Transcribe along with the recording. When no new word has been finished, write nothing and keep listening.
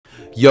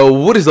Yo,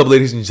 what is up,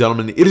 ladies and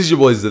gentlemen? It is your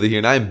boy Zither here,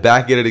 and I am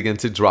back at it again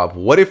to drop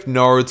What If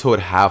Naruto Would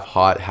Half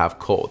Hot, Half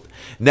Cold.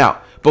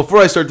 Now, before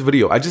I start the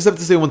video, I just have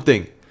to say one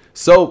thing.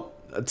 So,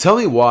 tell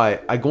me why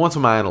I go onto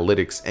my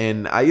analytics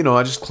and I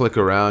just click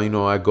around,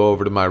 I go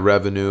over to my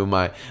revenue,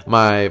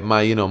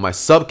 my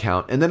sub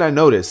count, and then I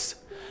notice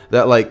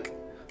that like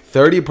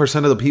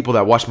 30% of the people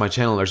that watch my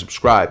channel are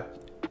subscribed.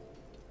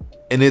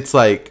 And it's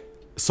like,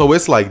 so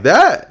it's like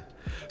that.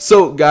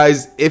 So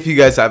guys, if you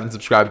guys haven't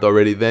subscribed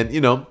already, then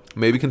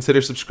maybe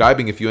consider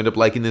subscribing if you end up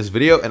liking this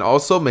video, and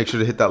also make sure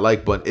to hit that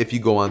like button if you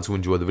go on to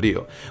enjoy the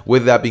video.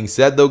 With that being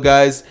said though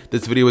guys,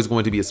 this video is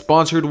going to be a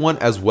sponsored one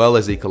as well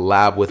as a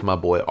collab with my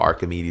boy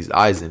Archemidies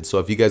Aizen. So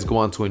if you guys go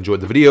on to enjoy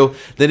the video,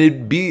 then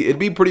it'd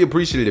be pretty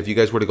appreciated if you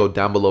guys were to go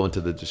down below into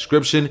the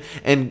description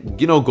and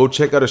go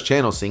check out his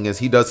channel, seeing as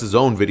he does his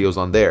own videos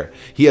on there.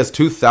 He has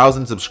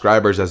 2,000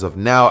 subscribers as of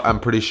now,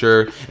 I'm pretty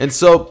sure, and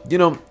so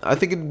I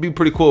think it'd be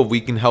pretty cool if we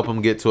can help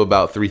him get to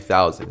about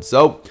 3,000.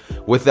 So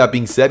with that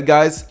being said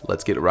guys,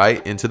 let's get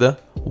right into the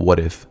what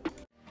if.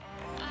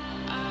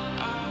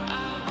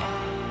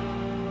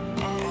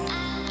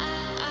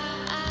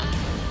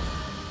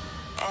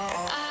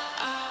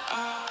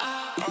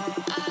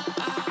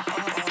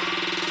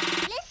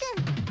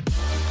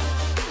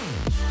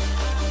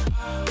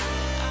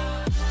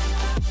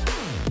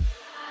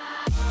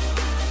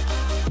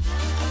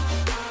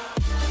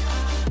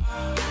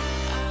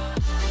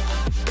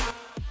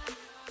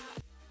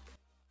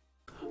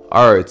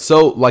 Alright,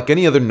 so like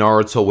any other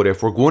Naruto what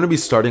if, we're going to be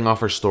starting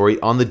off our story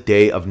on the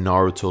day of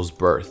Naruto's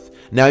birth.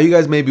 Now you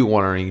guys may be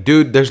wondering,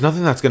 dude, there's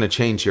nothing that's going to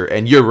change here,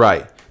 and you're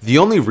right. The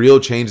only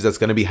real change that's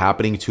going to be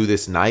happening to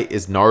this night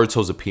is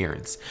Naruto's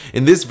appearance.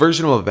 In this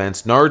version of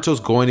events, Naruto's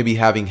going to be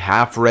having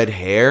half red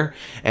hair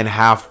and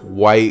half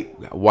white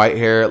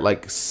hair,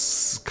 like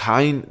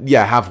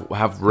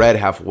half red,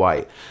 half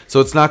white. So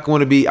it's not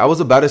going to be, I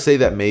was about to say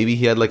that maybe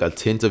he had like a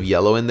tint of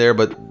yellow in there,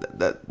 but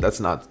that's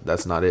not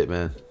it,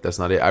 man. That's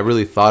not it. I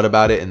really thought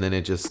about it and then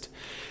it just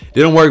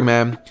didn't work,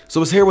 man. So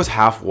his hair was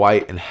half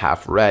white and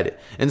half red.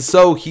 And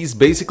so he's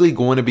basically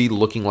going to be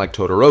looking like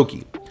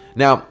Todoroki.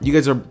 Now, you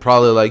guys are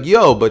probably like,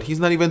 yo, but he's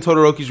not even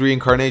Todoroki's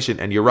reincarnation.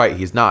 And you're right,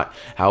 he's not.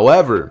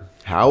 However,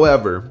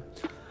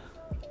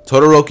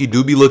 Todoroki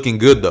do be looking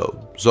good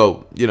though.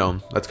 So,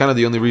 that's kind of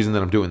the only reason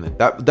that I'm doing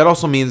that. That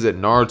also means that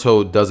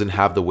Naruto doesn't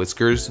have the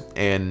whiskers,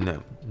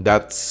 and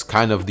that's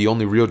kind of the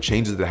only real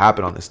changes that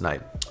happen on this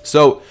night.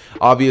 So,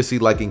 obviously,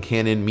 like in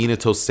canon,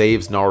 Minato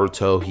saves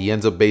Naruto. He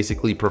ends up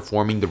basically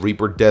performing the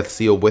Reaper Death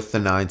Seal with the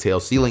Nine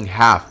Tails, sealing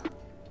half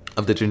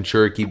of the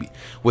Jinchuriki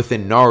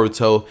within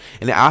Naruto,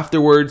 and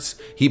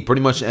afterwards he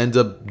pretty much ends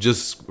up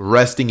just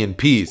resting in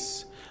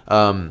peace.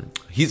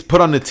 He's put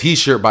on a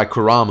t-shirt by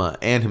Kurama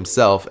and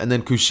himself, and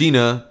then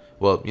Kushina,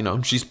 well,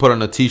 she's put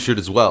on a t-shirt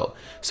as well.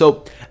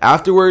 So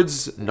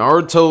afterwards,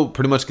 Naruto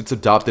pretty much gets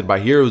adopted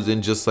by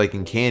Hiruzen, just like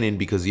in canon,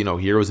 because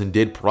Hiruzen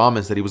did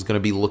promise that he was going to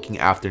be looking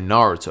after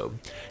Naruto.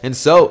 And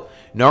so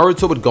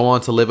Naruto would go on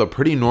to live a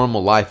pretty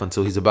normal life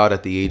until he's about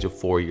at the age of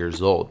 4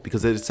 years old,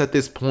 because it's at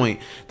this point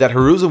that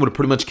Hiruzen would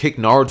pretty much kick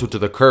Naruto to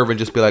the curb and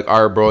just be like,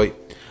 alright bro,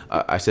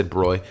 I said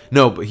bro,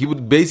 no, but he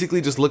would basically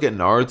just look at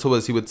Naruto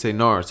as he would say,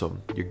 Naruto,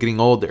 you're getting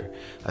older,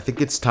 I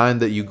think it's time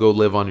that you go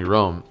live on your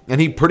own.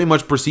 And he pretty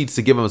much proceeds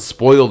to give him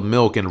spoiled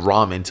milk and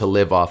ramen to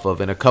live off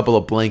of, and a couple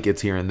of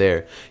blankets here and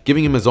there,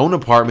 giving him his own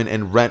apartment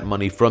and rent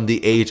money from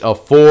the age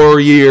of 4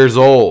 years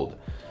old.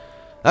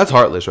 That's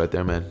heartless right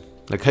there, man.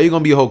 Like, how you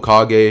gonna be a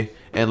Hokage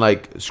and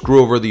like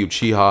screw over the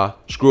Uchiha,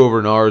 screw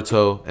over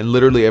Naruto, and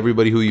literally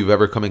everybody who you've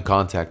ever come in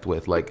contact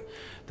with? Like,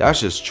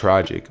 that's just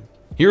tragic.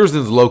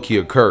 Hiruzen's low-key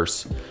a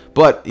curse,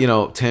 but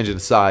tangent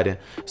aside.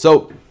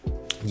 So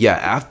yeah,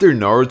 after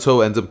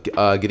Naruto ends up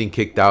getting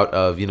kicked out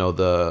of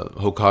the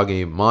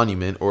Hokage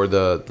monument, or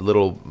the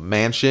little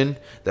mansion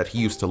that he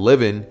used to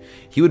live in,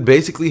 he would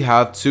basically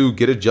have to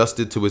get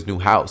adjusted to his new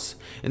house.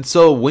 And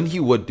so when he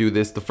would do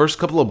this, the first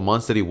couple of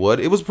months that he would,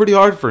 it was pretty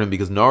hard for him,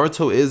 because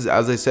Naruto is,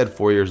 as I said,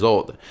 4 years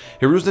old.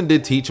 Hiruzen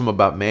did teach him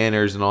about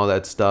manners and all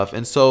that stuff,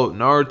 and so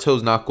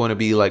Naruto's not going to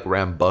be like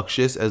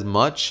rambunctious as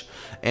much.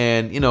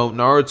 And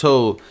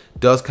Naruto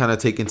does kind of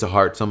take into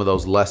heart some of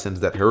those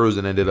lessons that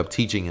Hiruzen ended up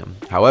teaching him.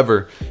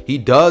 However, he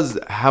does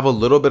have a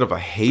little bit of a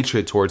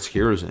hatred towards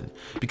Hiruzen,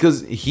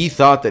 because he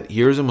thought that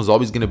Hiruzen was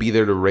always going to be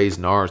there to raise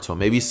Naruto.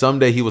 Maybe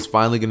someday he was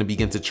finally going to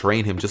begin to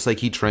train him, just like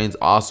he trains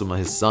Asuma,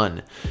 his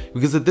son.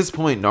 Because at this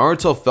point,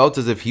 Naruto felt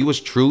as if he was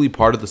truly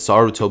part of the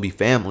Sarutobi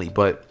family,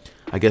 but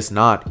I guess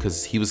not,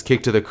 because he was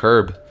kicked to the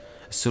curb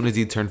as soon as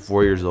he turned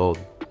 4 years old.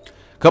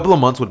 A couple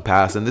of months would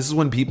pass, and this is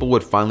when people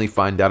would finally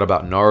find out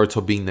about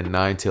Naruto being the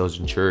Nine Tails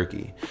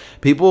Jinchuriki.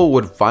 People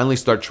would finally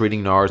start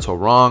treating Naruto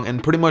wrong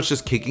and pretty much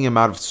just kicking him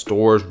out of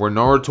stores where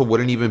Naruto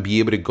wouldn't even be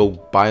able to go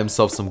buy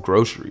himself some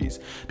groceries,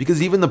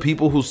 because even the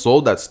people who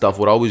sold that stuff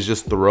would always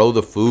just throw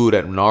the food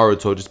at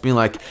Naruto, just being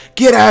like,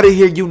 get out of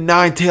here, you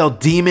nine-tailed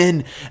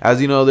demon, as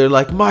they're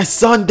like, my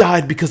son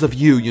died because of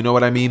you, you know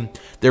what I mean?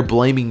 They're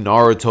blaming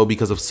Naruto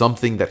because of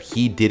something that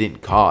he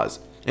didn't cause.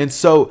 And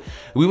so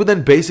we would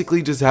then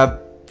basically just have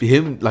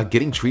him like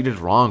getting treated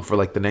wrong for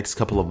like the next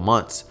couple of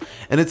months.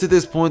 And it's at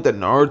this point that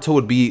Naruto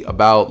would be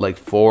about like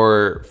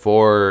 4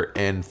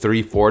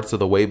 3/4 of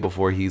the way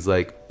before he's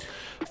like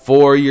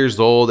 4 years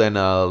old and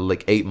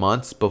like 8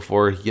 months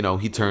before, you know,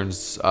 he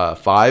turns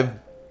 5.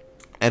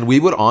 And we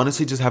would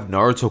honestly just have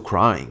Naruto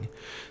crying.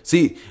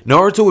 See,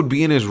 Naruto would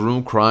be in his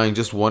room crying,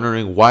 just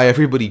wondering why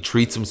everybody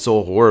treats him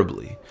so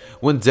horribly.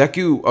 When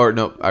Deku, or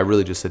no, I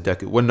really just said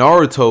Deku. When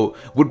Naruto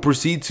would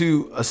proceed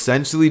to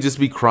essentially just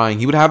be crying,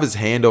 he would have his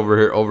hand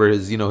over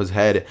his, you know, his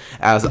head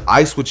as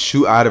ice would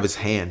shoot out of his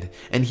hand,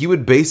 and he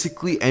would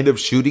basically end up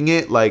shooting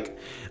it like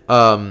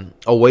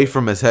away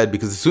from his head,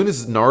 because as soon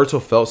as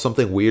Naruto felt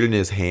something weird in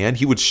his hand,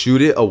 he would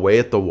shoot it away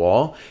at the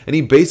wall, and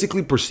he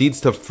basically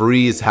proceeds to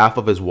freeze half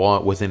of his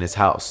wall within his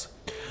house.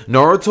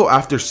 Naruto,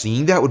 after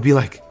seeing that, would be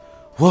like,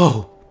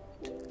 whoa,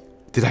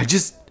 did I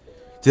just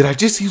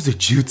use a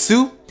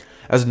jutsu?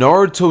 As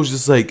Naruto's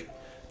just like,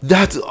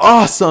 that's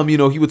awesome, you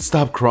know, he would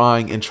stop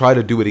crying and try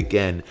to do it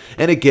again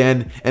and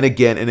again and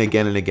again and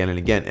again and again and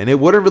again, and it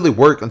wouldn't really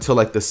work until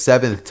like the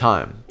 7th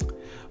time,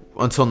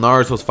 until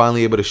Naruto's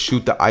finally able to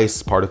shoot the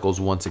ice particles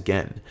once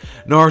again.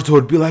 Naruto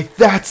would be like,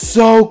 that's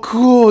so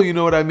cool, you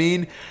know what I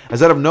mean?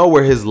 As out of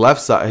nowhere, his left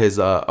side,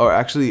 or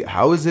actually,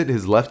 how is it?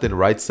 His left and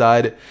right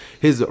side?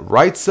 His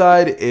right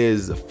side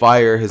is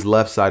fire, his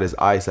left side is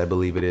ice, I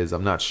believe it is.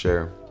 I'm not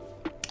sure.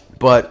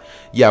 But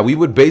yeah, we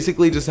would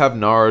basically just have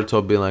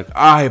Naruto be like,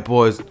 all right,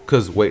 boys,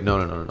 because wait, no,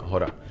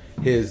 hold on.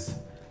 His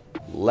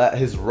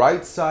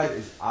right side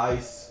is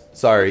ice.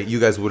 Sorry, you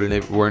guys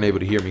weren't able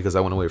to hear me because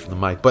I went away from the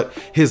mic. But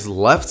his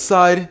left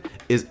side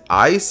is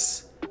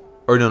ice,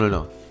 or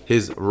no.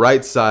 His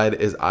right side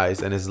is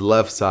ice and his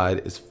left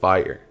side is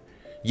fire.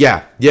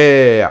 Yeah.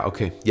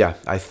 Okay, yeah.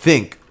 I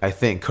think.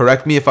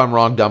 Correct me if I'm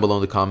wrong down below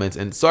in the comments.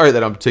 And sorry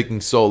that I'm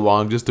taking so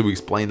long just to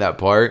explain that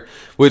part,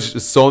 which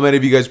so many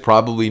of you guys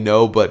probably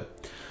know, but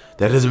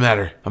that doesn't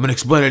matter. I'm gonna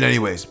explain it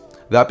anyways.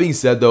 That being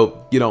said,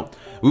 though, you know,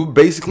 we would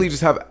basically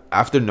just have,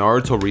 after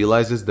Naruto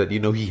realizes that, you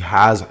know, he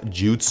has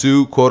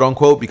jutsu, quote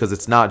unquote, because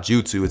it's not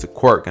jutsu, it's a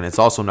quirk, and it's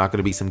also not going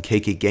to be some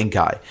KK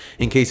Genkai,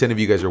 in case any of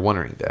you guys are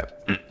wondering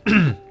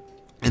that.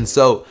 And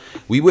so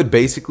we would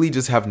basically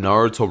just have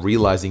Naruto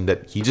realizing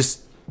that he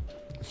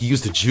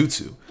used a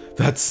jutsu.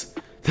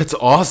 That's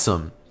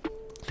awesome.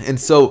 And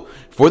so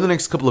for the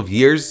next couple of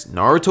years,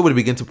 Naruto would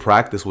begin to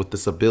practice with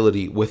this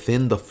ability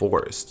within the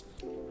forest.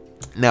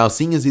 Now,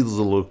 seeing as he's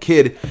a little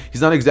kid,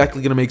 he's not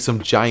exactly going to make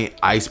some giant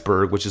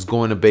iceberg which is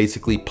going to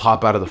basically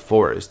pop out of the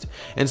forest.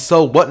 And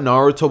so what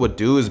Naruto would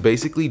do is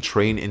basically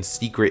train in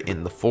secret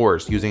in the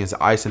forest using his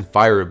ice and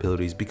fire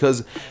abilities,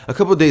 because a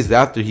couple of days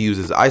after he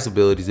uses ice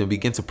abilities and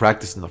begins to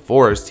practice in the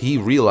forest, he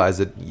realized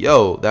that,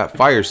 yo, that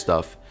fire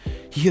stuff,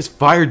 he has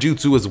fire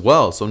jutsu as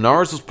well. So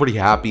Naruto's pretty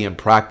happy and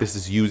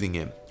practices using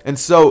it. And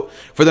so,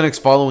 for the next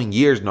following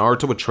years,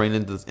 Naruto would train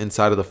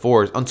inside of the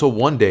forest until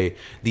one day,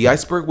 the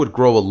iceberg would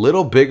grow a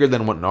little bigger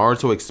than what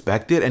Naruto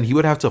expected, and he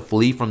would have to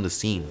flee from the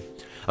scene.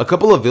 A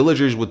couple of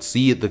villagers would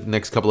see it the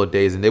next couple of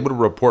days, and they would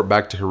report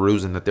back to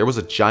Hiruzen that there was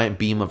a giant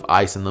beam of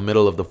ice in the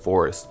middle of the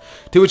forest,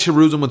 to which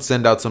Hiruzen would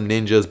send out some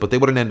ninjas, but they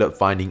wouldn't end up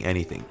finding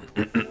anything.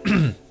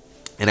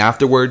 And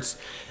afterwards,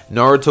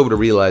 Naruto would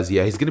realize,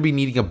 yeah, he's going to be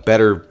needing a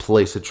better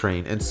place to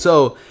train. And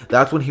so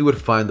that's when he would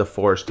find the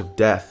Forest of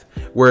Death,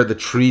 where the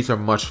trees are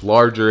much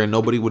larger and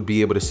nobody would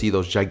be able to see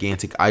those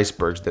gigantic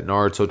icebergs that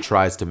Naruto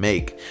tries to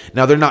make.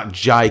 Now, they're not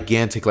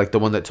gigantic like the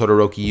one that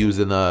Todoroki used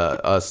in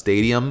the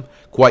stadium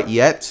quite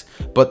yet,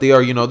 but they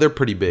are, you know, they're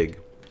pretty big.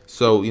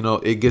 So, you know,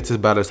 it gets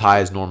about as high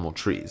as normal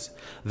trees.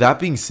 That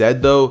being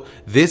said, though,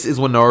 this is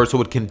when Naruto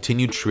would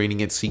continue training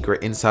in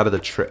secret inside of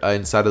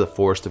the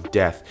Forest of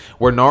Death,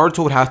 where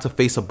Naruto would have to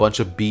face a bunch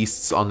of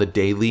beasts on the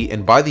daily,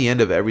 and by the end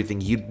of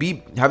everything, he'd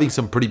be having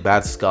some pretty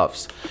bad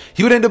scuffs.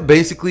 He would end up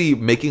basically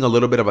making a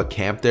little bit of a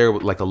camp there,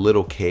 with like a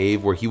little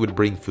cave where he would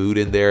bring food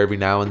in there every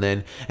now and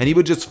then, and he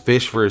would just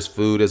fish for his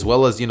food, as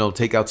well as, you know,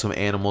 take out some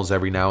animals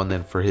every now and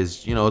then for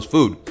his, you know, his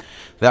food.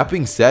 That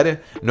being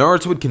said,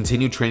 Naruto would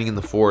continue training in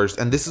the forest,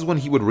 and this is when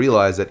he would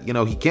realize that, you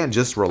know, he can't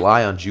just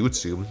rely on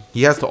jutsu.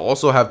 He has to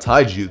also have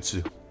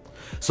taijutsu.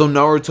 So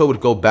Naruto would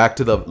go back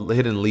to the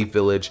Hidden Leaf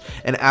Village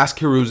and ask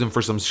Hiruzen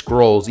for some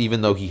scrolls,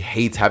 even though he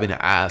hates having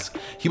to ask.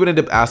 He would end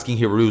up asking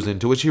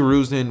Hiruzen, to which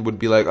Hiruzen would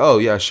be like, oh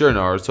yeah, sure,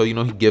 Naruto. You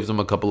know, he gives him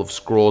a couple of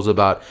scrolls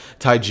about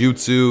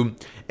taijutsu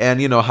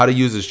and, you know, how to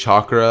use his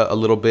chakra a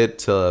little bit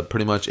to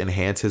pretty much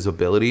enhance his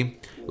ability.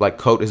 Like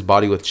coat his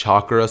body with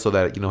chakra so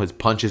that, you know, his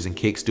punches and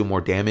kicks do more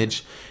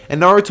damage.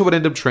 And Naruto would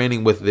end up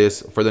training with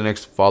this for the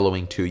next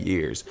following 2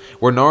 years,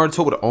 where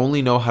Naruto would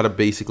only know how to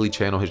basically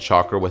channel his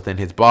chakra within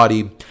his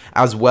body,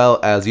 as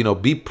well as, you know,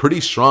 be pretty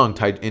strong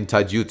in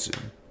taijutsu.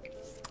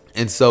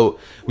 And so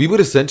we would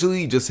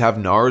essentially just have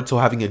Naruto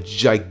having a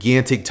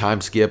gigantic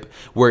time skip,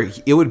 where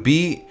it would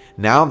be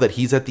now that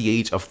he's at the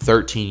age of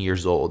 13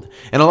 years old.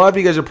 And a lot of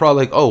you guys are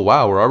probably like, oh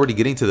wow, we're already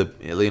getting to the,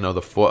 you know,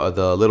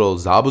 the little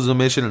Zabuza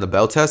mission and the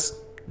bell test.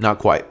 Not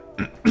quite.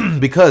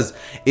 Because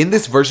in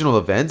this version of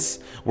events,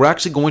 we're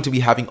actually going to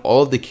be having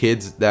all of the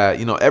kids that,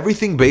 you know,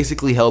 everything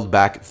basically held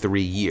back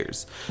 3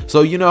 years.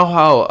 So you know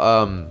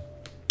how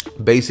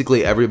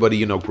basically everybody,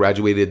 you know,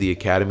 graduated the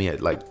academy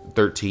at like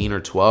 13 or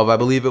 12, I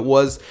believe it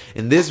was.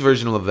 In this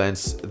version of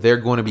events, they're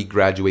going to be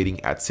graduating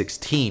at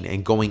 16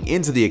 and going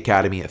into the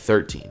academy at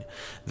 13.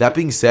 That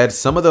being said,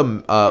 some of the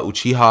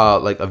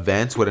Uchiha like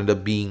events would end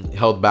up being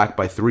held back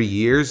by 3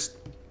 years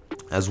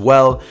as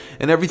well,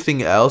 and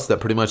everything else that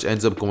pretty much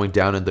ends up going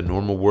down in the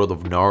normal world of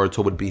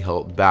Naruto would be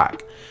held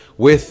back,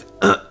 with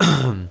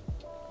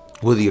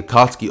with the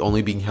Akatsuki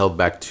only being held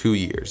back 2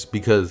 years,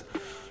 because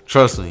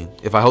trust me,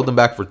 if I hold them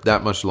back for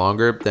that much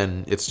longer,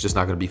 then it's just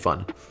not going to be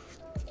fun.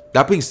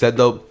 That being said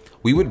though,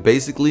 we would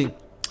basically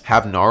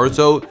have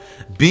Naruto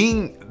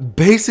being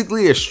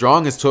basically as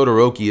strong as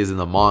Todoroki is in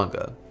the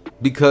manga,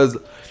 because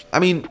I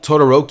mean,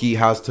 Todoroki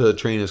has to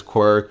train his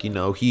quirk, you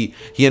know, he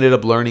ended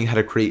up learning how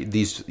to create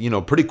these, you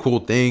know, pretty cool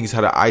things, how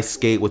to ice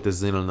skate with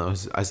his, you know,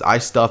 his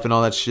ice stuff and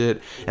all that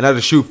shit, and how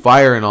to shoot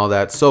fire and all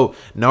that. So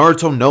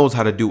Naruto knows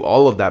how to do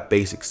all of that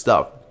basic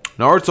stuff.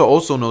 Naruto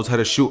also knows how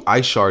to shoot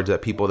ice shards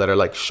at people that are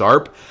like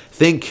sharp.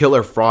 Think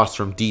Killer Frost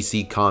from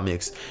DC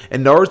Comics.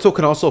 And Naruto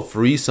can also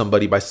freeze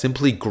somebody by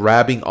simply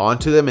grabbing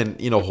onto them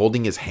and, you know,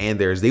 holding his hand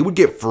there. As they would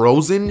get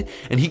frozen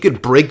and he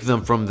could break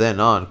them from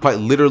then on, quite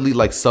literally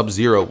like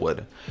Sub-Zero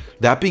would.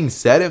 That being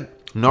said,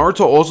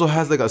 Naruto also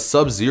has like a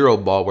Sub-Zero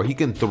ball where he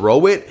can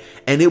throw it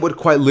and it would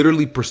quite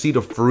literally proceed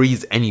to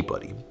freeze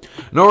anybody.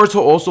 Naruto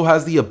also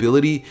has the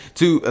ability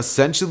to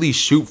essentially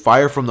shoot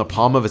fire from the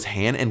palm of his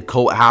hand and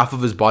coat half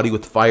of his body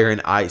with fire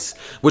and ice,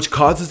 which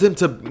causes him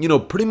to, you know,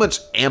 pretty much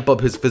amp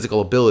up his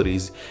physical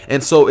abilities.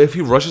 And so if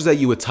he rushes at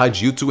you with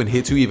taijutsu and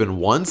hits you even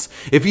once,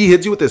 if he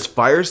hits you with his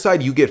fire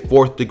side, you get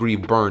 4th degree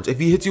burns. If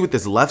he hits you with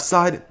his left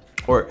side,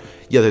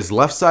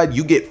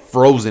 you get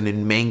frozen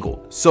and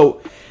mangled.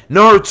 So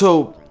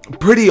Naruto,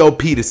 pretty OP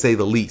to say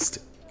the least.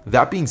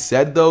 That being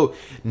said though,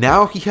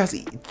 now he has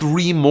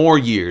 3 more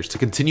years to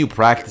continue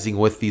practicing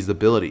with these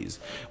abilities,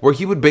 where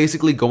he would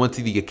basically go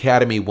into the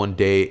academy one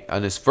day,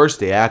 on his first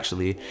day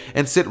actually,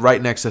 and sit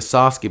right next to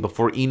Sasuke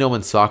before Ino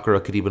and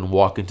Sakura could even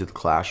walk into the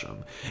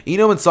classroom.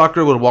 Ino and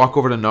Sakura would walk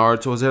over to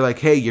Naruto as they're like,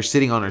 hey, you're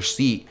sitting on our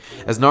seat.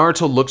 As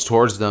Naruto looks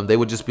towards them, they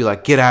would just be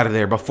like, get out of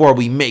there before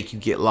we make you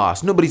get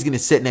lost. Nobody's gonna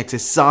sit next to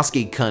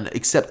Sasuke-kun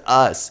except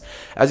us.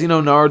 As you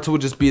know, Naruto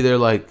would just be there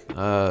like,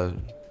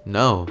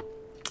 no.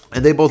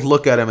 And they both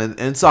look at him,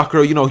 and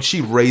Sakura, you know, she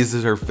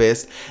raises her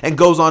fist and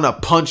goes on to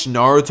punch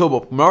Naruto,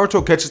 but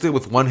Naruto catches it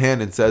with one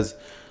hand and says,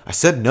 I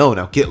said no,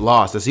 now get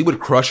lost. As he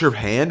would crush her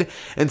hand,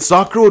 and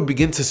Sakura would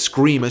begin to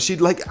scream, and she'd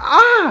like,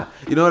 ah!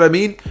 You know what I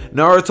mean?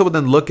 Naruto would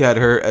then look at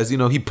her as, you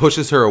know, he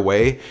pushes her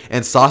away,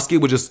 and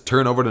Sasuke would just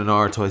turn over to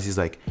Naruto as he's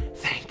like,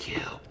 thank you.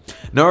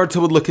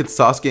 Naruto would look at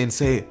Sasuke and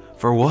say,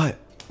 for what?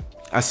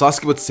 As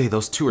Sasuke would say,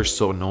 those two are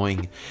so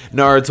annoying.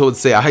 Naruto would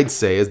say, I'd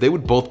say, as they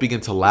would both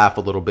begin to laugh a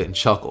little bit and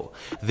chuckle.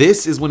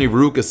 This is when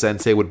Iruka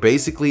sensei would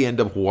basically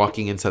end up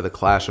walking into the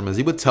classroom, as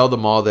he would tell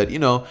them all that, you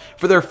know,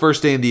 for their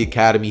first day in the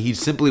academy, he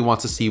simply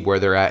wants to see where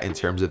they're at in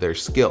terms of their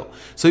skill.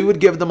 So he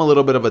would give them a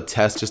little bit of a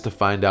test just to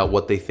find out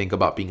what they think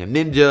about being a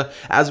ninja,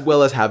 as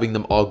well as having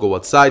them all go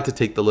outside to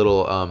take the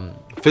little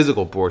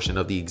physical portion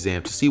of the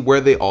exam to see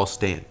where they all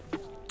stand.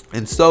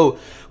 And so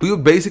we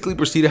would basically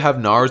proceed to have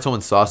Naruto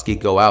and Sasuke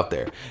go out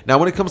there. Now,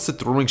 when it comes to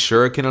throwing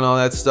shuriken and all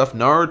that stuff,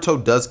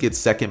 Naruto does get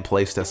second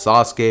place to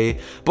Sasuke.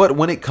 But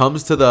when it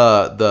comes to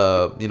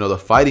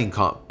the fighting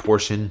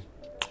portion,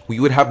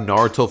 we would have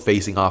Naruto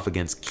facing off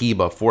against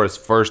Kiba for his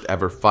first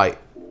ever fight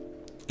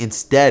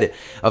instead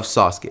of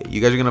Sasuke.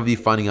 You guys are gonna be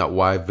finding out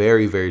why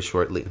very, very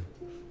shortly.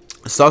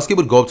 Sasuke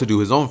would go up to do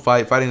his own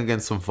fight, fighting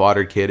against some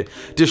fodder kid,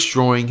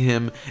 destroying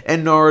him,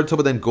 and Naruto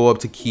would then go up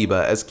to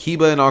Kiba, as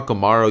Kiba and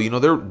Akamaru, you know,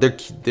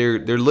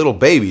 they're little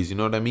babies, you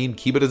know what I mean?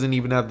 Kiba doesn't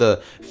even have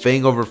the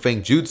Fang over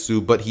Fang jutsu,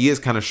 but he is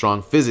kind of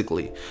strong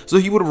physically. So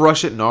he would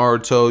rush at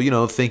Naruto, you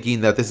know, thinking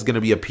that this is going to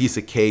be a piece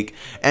of cake,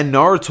 and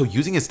Naruto,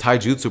 using his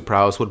taijutsu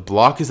prowess, would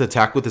block his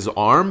attack with his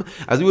arm,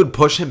 as he would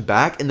push him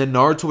back, and then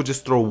Naruto would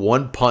just throw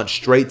one punch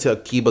straight to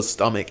Kiba's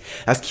stomach,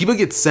 as Kiba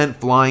gets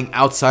sent flying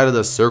outside of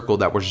the circle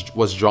that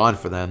was drawn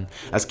for them,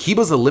 as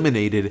Kiba's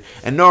eliminated,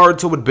 and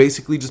Naruto would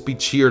basically just be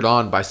cheered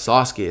on by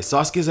Sasuke.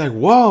 Sasuke's like,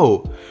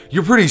 whoa,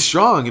 you're pretty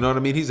strong, you know what I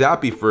mean? He's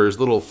happy for his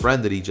little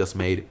friend that he just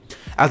made.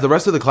 As the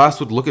rest of the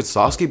class would look at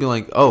Sasuke and be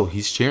like, oh,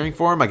 he's cheering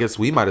for him? I guess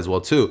we might as well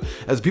too.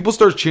 As people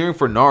start cheering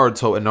for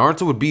Naruto, and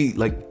Naruto would be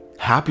like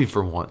happy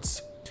for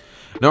once.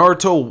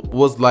 Naruto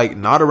was like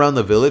not around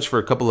the village for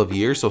a couple of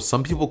years, so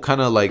some people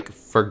kind of like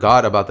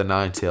forgot about the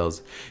Nine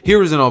Tails.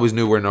 Hiruzen always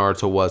knew where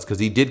Naruto was because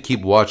he did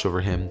keep watch over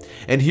him,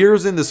 and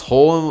Hiruzen this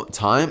whole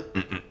time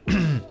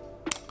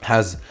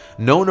has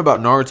known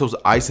about Naruto's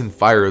ice and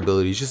fire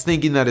abilities, just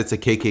thinking that it's a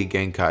KK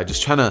Genkai,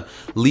 just trying to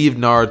leave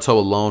Naruto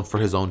alone for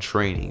his own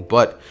training.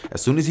 But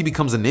as soon as he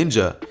becomes a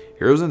ninja,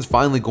 Hiruzen's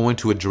finally going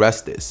to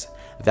address this.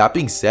 That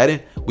being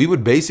said, we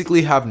would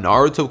basically have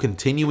Naruto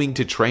continuing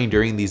to train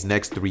during these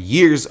next 3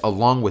 years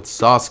along with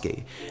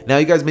Sasuke. Now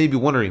you guys may be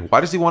wondering,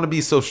 why does he want to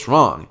be so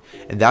strong?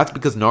 And that's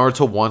because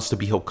Naruto wants to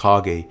be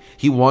Hokage.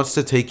 He wants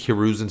to take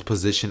Hiruzen's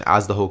position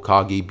as the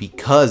Hokage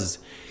because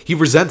He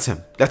resents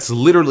him. That's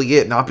literally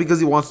it. Not because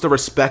he wants the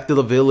respect of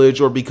the village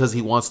or because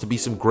he wants to be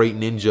some great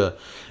ninja.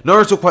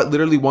 Naruto quite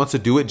literally wants to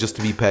do it just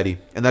to be petty.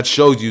 And that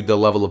shows you the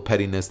level of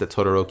pettiness that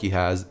Todoroki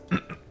has.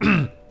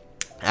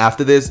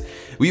 After this,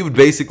 we would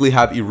basically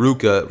have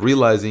Iruka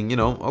realizing, you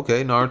know,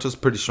 okay, Naruto's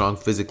pretty strong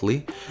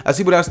physically, as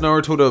he would ask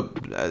Naruto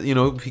to, you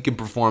know, if he can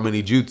perform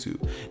any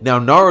jutsu. Now,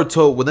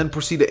 Naruto would then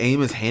proceed to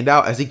aim his hand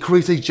out as he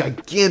creates a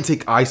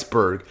gigantic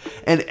iceberg,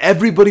 and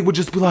everybody would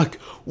just be like,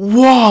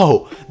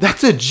 whoa,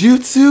 that's a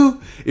jutsu?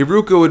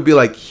 Iruka would be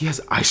like, he has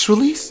ice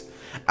release?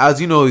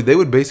 As you know, they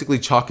would basically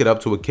chalk it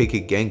up to a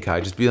Keiki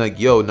Genkai, just be like,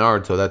 yo,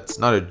 Naruto, that's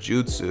not a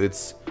jutsu,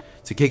 it's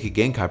a Keiki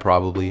Genkai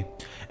probably.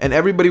 And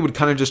everybody would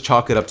kind of just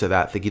chalk it up to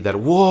that, thinking that,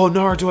 whoa,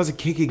 Naruto has a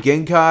Keiki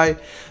Genkai.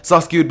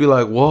 Sasuke would be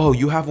like, whoa,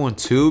 you have one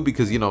too?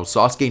 Because, you know,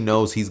 Sasuke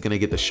knows he's going to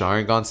get the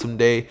Sharingan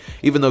someday,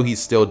 even though he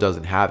still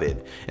doesn't have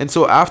it. And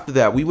so after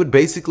that, we would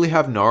basically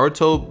have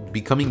Naruto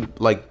becoming,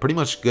 like, pretty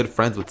much good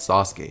friends with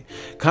Sasuke.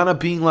 Kind of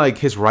being, like,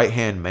 his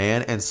right-hand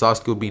man, and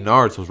Sasuke would be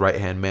Naruto's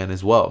right-hand man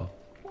as well.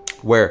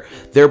 Where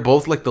they're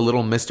both like the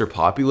little Mr.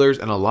 Populars,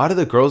 and a lot of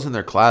the girls in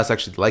their class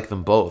actually like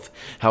them both.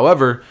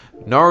 However,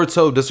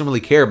 Naruto doesn't really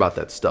care about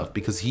that stuff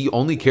because he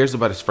only cares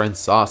about his friend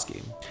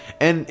Sasuke.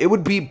 And it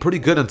would be pretty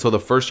good until the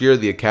first year of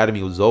the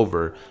academy was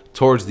over,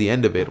 towards the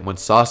end of it, when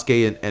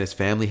Sasuke and his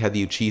family had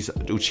the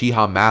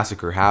Uchiha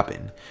massacre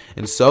happen.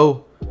 And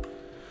so,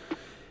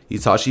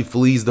 Itachi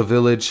flees the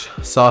village.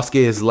 Sasuke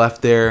is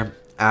left there.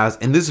 As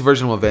in this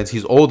version of events,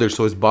 he's older,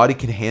 so his body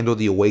can handle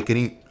the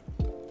awakening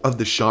of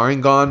the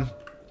Sharingan.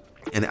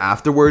 And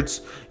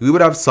afterwards, we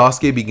would have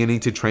Sasuke beginning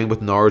to train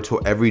with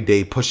Naruto every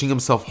day, pushing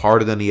himself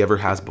harder than he ever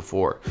has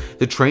before.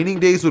 The training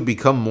days would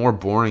become more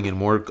boring and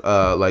more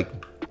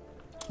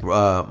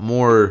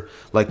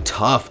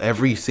tough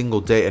every single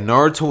day, and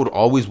Naruto would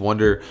always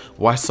wonder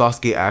why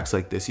Sasuke acts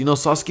like this. You know,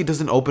 Sasuke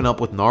doesn't open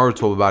up with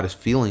Naruto about his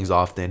feelings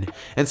often,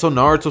 and so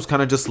Naruto's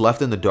kind of just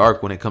left in the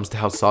dark when it comes to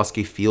how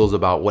Sasuke feels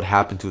about what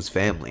happened to his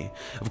family.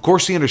 Of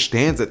course, he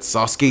understands that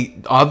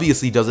Sasuke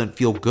obviously doesn't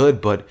feel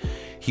good, but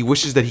he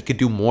wishes that he could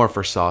do more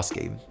for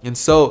Sasuke. And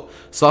so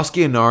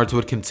Sasuke and Naruto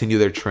would continue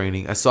their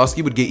training. As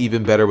Sasuke would get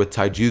even better with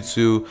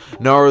taijutsu,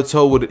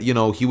 Naruto would, you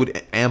know, he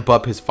would amp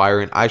up his fire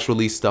and ice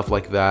release, stuff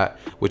like that,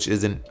 which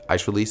isn't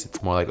ice release,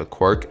 it's more like a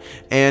quirk.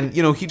 And,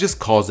 you know, he just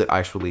calls it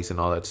ice release and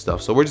all that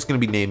stuff. So we're just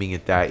going to be naming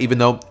it that, even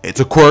though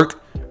it's a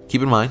quirk.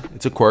 Keep in mind,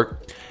 it's a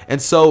quirk.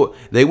 And so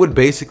they would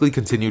basically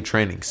continue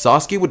training.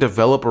 Sasuke would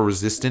develop a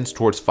resistance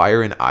towards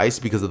fire and ice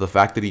because of the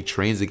fact that he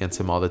trains against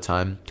him all the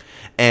time.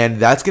 And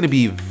that's going to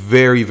be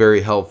very,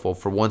 very helpful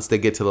for once they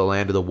get to the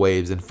land of the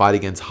waves and fight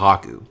against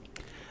Haku.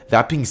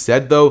 That being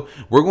said, though,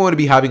 we're going to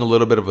be having a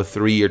little bit of a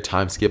 3-year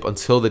time skip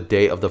until the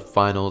day of the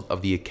finals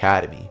of the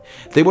academy.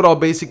 They would all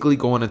basically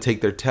go on and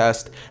take their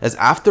test, as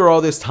after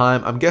all this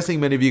time, I'm guessing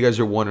many of you guys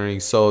are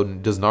wondering, so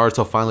does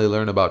Naruto finally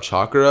learn about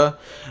chakra?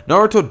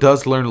 Naruto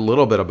does learn a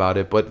little bit about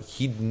it, but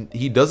he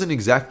doesn't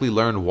exactly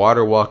learn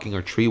water walking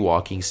or tree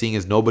walking, seeing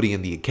as nobody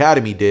in the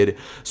academy did,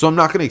 so I'm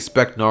not going to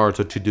expect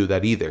Naruto to do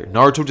that either.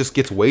 Naruto just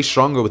gets way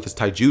stronger with his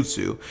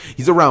taijutsu.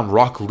 He's around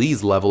Rock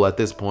Lee's level at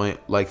this point.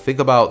 Like, think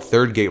about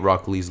Third Gate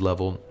Rock Lee's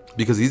level,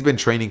 because he's been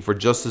training for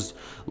just as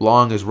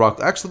long as Rock.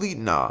 Actually,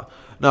 nah,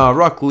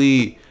 Rock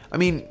Lee, I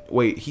mean,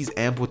 wait, he's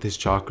amp with his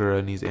chakra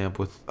and he's amp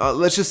with,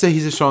 let's just say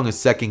he's as strong as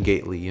Second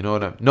Gate Lee, you know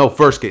what no,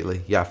 First Gate Lee.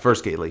 Yeah,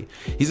 First Gate Lee.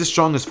 He's as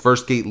strong as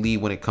First Gate Lee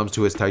when it comes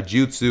to his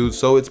taijutsu,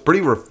 so it's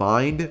pretty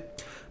refined.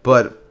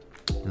 But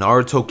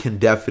Naruto can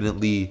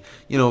definitely,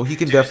 you know, he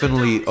can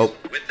definitely,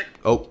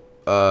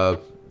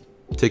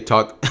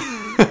 TikTok.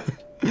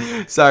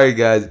 Sorry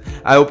guys,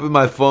 I opened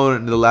my phone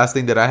and the last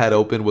thing that I had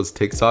open was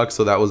TikTok,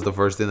 so that was the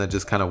first thing that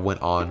just kind of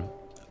went on.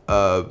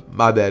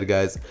 My bad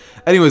guys.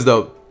 Anyways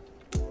though,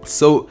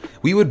 so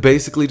we would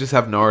basically just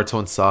have Naruto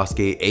and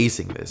Sasuke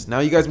acing this. Now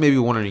you guys may be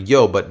wondering,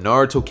 yo, but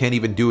Naruto can't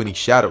even do any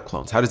shadow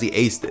clones. How does he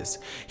ace this?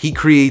 He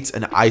creates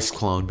an ice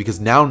clone,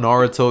 because now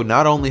Naruto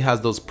not only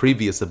has those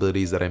previous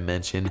abilities that I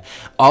mentioned,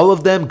 all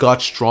of them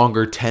got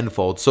stronger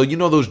tenfold. So you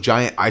know those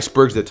giant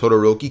icebergs that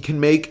Todoroki can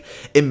make?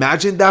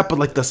 Imagine that, but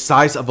like the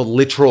size of a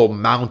literal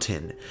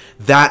mountain.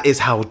 That is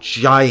how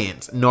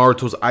giant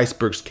Naruto's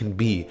icebergs can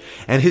be.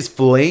 And his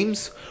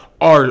flames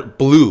are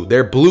blue.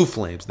 They're blue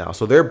flames now,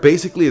 so they're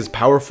basically as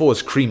powerful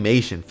as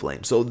cremation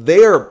flames, so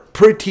they're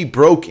pretty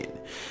broken.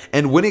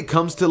 And when it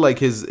comes to like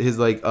his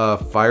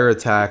fire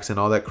attacks and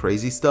all that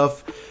crazy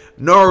stuff,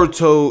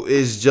 Naruto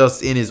is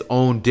just in his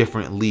own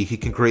different league. He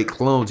can create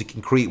clones, he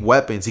can create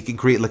weapons, he can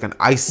create like an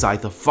ice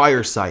scythe, a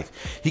fire scythe,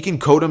 he can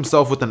coat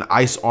himself with an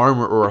ice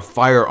armor or a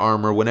fire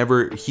armor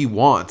whenever he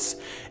wants.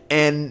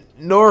 And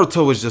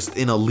Naruto is just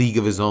in a league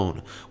of his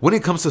own. When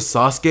it comes to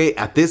Sasuke,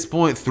 at this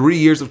point, 3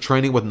 years of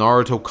training with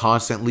Naruto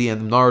constantly,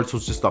 and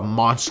Naruto's just a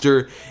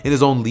monster in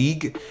his own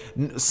league.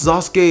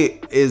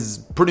 Sasuke is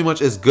pretty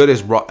much as good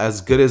as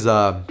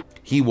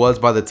he was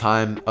by the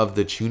time of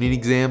the Chunin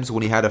exams,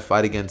 when he had to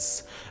fight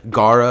against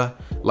Gaara.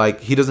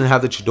 Like, he doesn't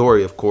have the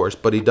Chidori, of course,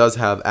 but he does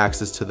have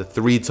access to the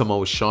 3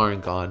 Tomoe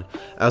Sharingan,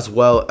 as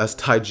well as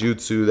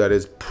taijutsu that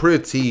is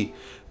pretty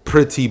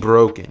pretty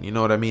broken, you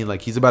know what I mean?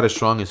 Like, he's about as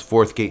strong as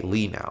 4th Gate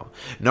Lee now.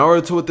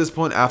 Naruto at this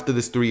point, after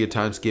this 3-year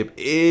time skip,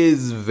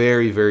 is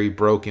very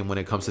broken when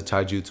it comes to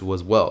taijutsu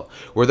as well,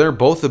 where they're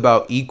both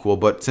about equal.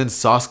 But since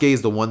Sasuke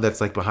is the one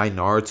that's like behind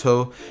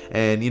Naruto,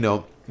 and you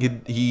know,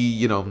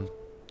 he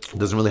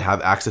doesn't really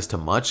have access to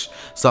much,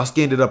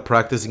 Sasuke ended up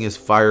practicing his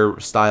fire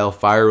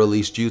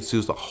release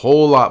jutsus a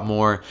whole lot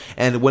more.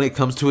 And when it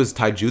comes to his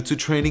taijutsu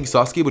training,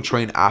 Sasuke would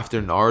train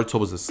after Naruto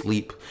was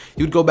asleep.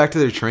 He would go back to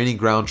their training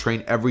ground,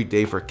 train every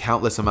day for a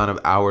countless amount of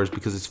hours,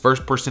 because his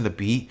first person to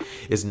beat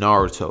is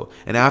Naruto,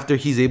 and after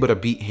he's able to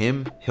beat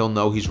him, he'll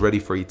know he's ready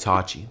for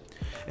Itachi.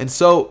 And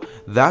so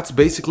that's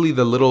basically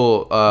the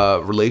little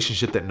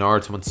relationship that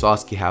Naruto and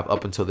Sasuke have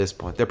up until this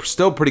point. They're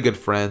still pretty good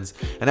friends,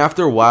 and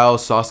after a while,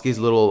 Sasuke's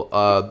little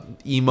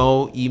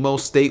emo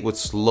state would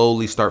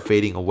slowly start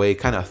fading away,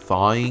 kind of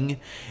thawing,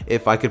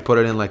 if I could put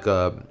it in like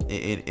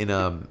in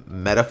a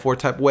metaphor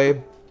type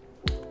way.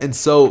 And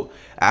so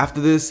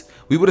after this,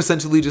 we would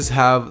essentially just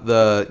have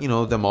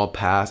them all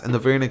pass, and the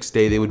very next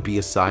day they would be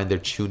assigned their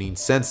Chunin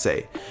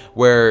sensei,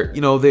 where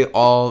their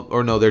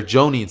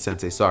Jonin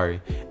sensei,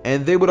 sorry,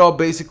 and they would all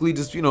basically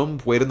just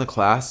wait in the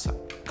class.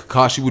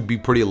 Kakashi would be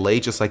pretty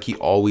late, just like he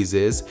always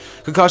is.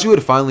 Kakashi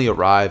would finally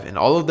arrive, and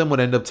all of them would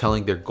end up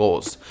telling their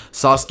goals.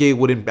 Sasuke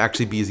wouldn't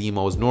actually be as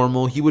emo as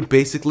normal. He would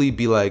basically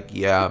be like,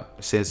 yeah,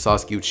 since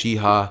Sasuke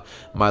Uchiha,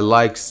 my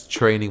likes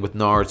training with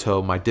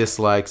Naruto, my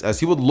dislikes, as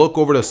he would look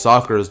over to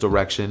Sakura's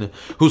direction,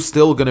 who's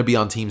still gonna be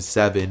on Team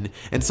 7,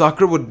 and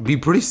Sakura would be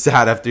pretty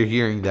sad after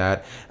hearing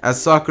that,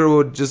 as Sakura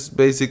would just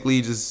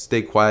basically just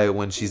stay quiet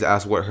when she's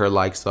asked what her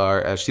likes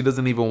are, as she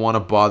doesn't even want to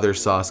bother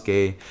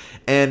Sasuke.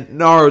 And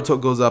Naruto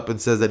goes up and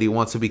says that he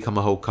wants to become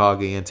a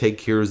Hokage and take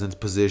Hiruzen's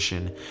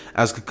position,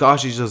 as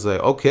Kakashi's just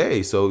like,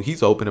 okay, so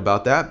he's open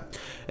about that.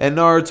 And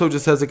Naruto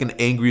just has like an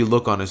angry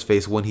look on his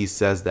face when he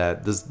says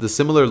that. The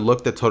similar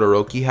look that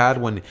Todoroki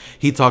had when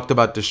he talked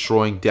about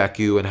destroying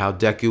Deku, and how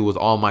Deku was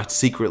All Might's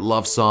secret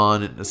love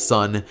son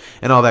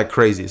and all that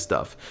crazy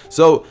stuff.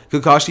 So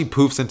Kakashi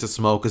poofs into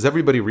smoke, as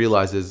everybody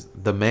realizes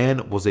the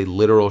man was a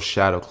literal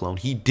shadow clone.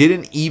 He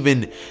didn't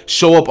even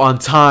show up on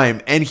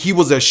time, and he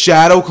was a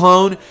shadow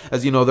clone.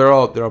 As you know, they're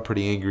all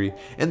pretty angry,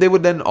 and they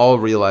would then all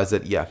realize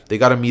that, yeah, they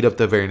got to meet up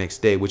the very next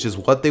day, which is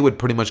what they would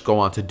pretty much go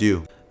on to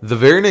do. The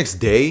very next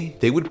day,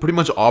 they would pretty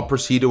much all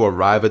proceed to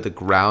arrive at the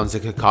grounds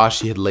that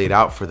Kakashi had laid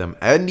out for them,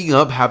 ending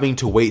up having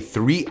to wait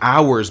 3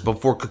 hours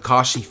before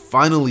Kakashi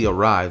finally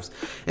arrives.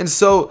 And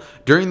so,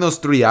 during those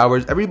 3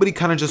 hours, everybody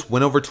kind of just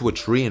went over to a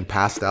tree and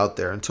passed out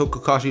there until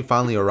Kakashi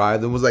finally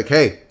arrived and was like,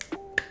 hey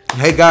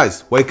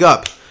guys, wake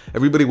up.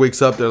 Everybody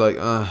wakes up, they're like,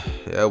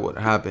 yeah, what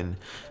happened?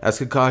 As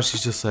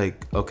Kakashi's just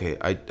like, okay,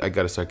 I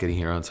gotta start getting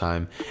here on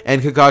time. And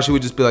Kakashi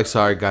would just be like,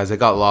 sorry guys, I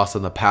got lost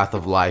on the path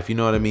of life, you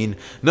know what I mean?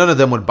 None of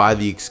them would buy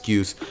the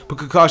excuse, but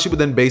Kakashi would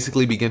then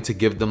basically begin to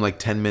give them like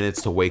 10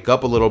 minutes to wake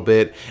up a little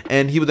bit,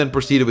 and he would then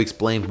proceed to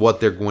explain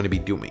what they're going to be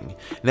doing.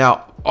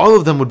 Now, all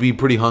of them would be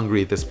pretty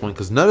hungry at this point,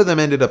 because none of them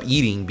ended up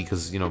eating,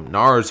 because,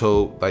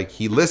 Naruto, like,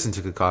 he listened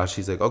to Kakashi.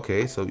 He's like,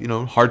 okay, so,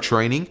 hard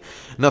training,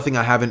 nothing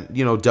I haven't,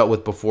 dealt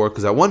with before,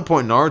 because at one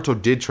point,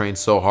 Naruto did train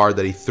so hard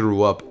that he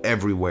threw up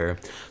everywhere.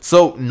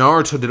 So,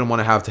 Naruto didn't want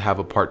to have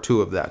a part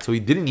 2 of that, so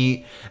he didn't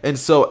eat, and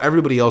so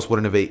everybody else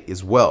wouldn't have ate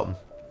as well.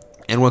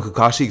 And when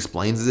Kakashi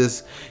explains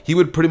this, he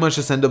would pretty much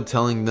just end up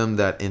telling them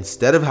that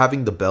instead of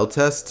having the bell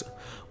test,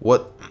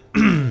 what...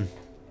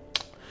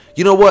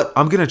 you know what?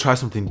 I'm going to try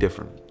something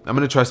different.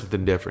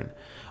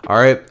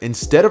 Alright,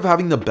 instead of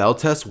having the bell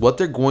test, what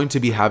they're going to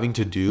be having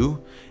to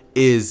do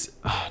is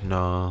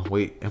no,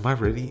 wait, am I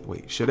ready?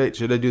 Wait, should I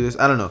do this?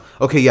 I don't know.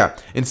 Okay, yeah,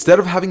 instead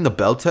of having the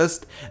bell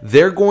test,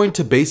 they're going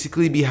to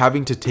basically be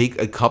having to take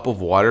a cup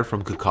of water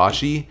from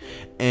Kakashi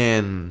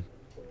and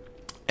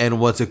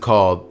what's it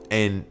called,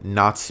 and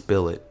not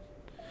spill it.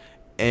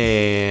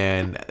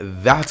 And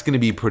that's going to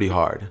be pretty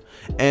hard.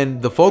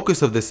 And the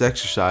focus of this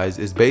exercise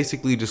is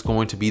basically just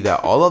going to be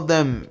that all of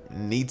them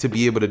need to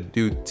be able to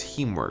do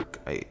teamwork,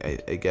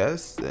 I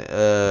guess.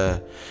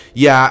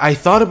 Yeah, I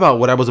thought about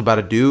what I was about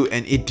to do,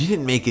 and it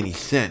didn't make any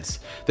sense.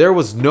 There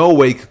was no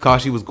way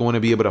Kakashi was going to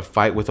be able to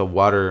fight with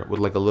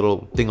like a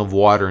little thing of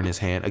water in his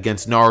hand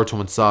against Naruto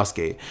and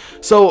Sasuke.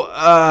 So,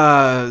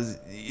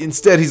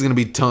 instead, he's going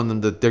to be telling them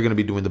that they're going to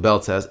be doing the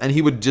bell test, and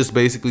he would just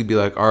basically be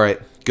like, all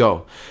right,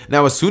 go.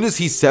 Now, as soon as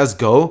he says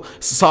go,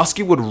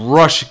 Sasuke would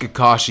rush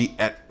Kakashi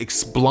at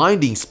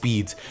blinding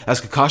speeds,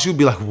 as Kakashi would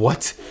be like,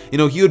 what?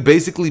 He would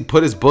basically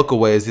put his book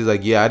away, as he's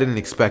like, yeah, I didn't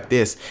expect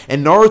this.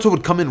 And Naruto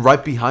would come in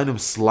right behind him,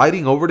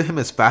 sliding over to him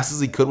as fast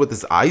as he could with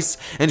his ice,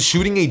 and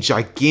shooting a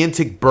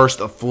gigantic burst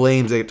of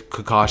flames at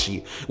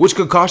Kakashi, which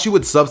Kakashi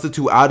would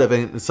substitute out of,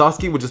 and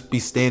Sasuke would just be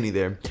standing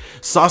there.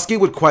 Sasuke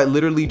would quite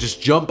literally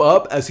just jump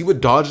up as he would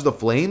dodge the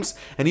flames,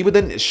 and he would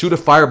then shoot a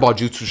fireball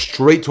jutsu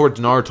straight towards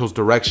Naruto's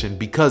direction,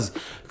 because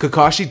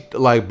Kakashi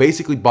like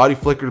basically body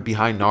flickered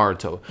behind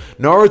Naruto.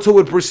 Naruto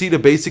would proceed to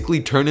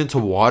basically turn into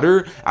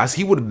water as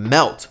he would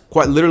melt,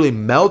 quite literally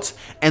melt,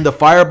 and the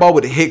fireball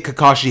would hit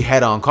Kakashi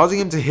head on, causing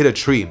him to hit a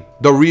tree.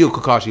 The real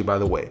Kakashi, by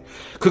the way.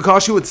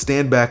 Kakashi would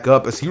stand back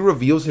up as he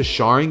reveals his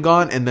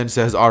Sharingan and then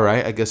says,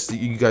 alright, I guess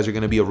you guys are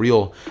going to be a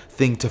real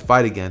thing to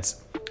fight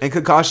against. And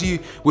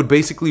Kakashi would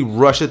basically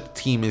rush at the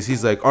team as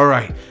he's like,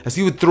 alright, as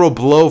he would throw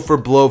blow for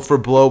blow for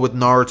blow with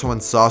Naruto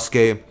and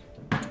Sasuke.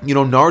 You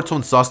know, Naruto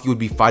and Sasuke would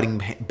be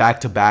fighting back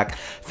to back.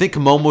 Think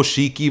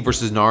Momoshiki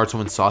versus Naruto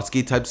and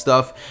Sasuke type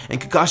stuff.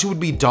 And Kakashi would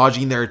be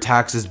dodging their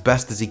attacks as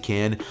best as he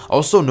can.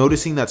 Also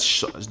noticing that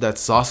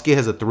Sasuke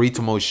has a 3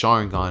 Tomoe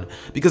Sharingan,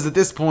 because at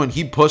this point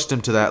he pushed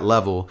him to that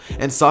level.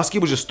 And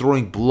Sasuke was just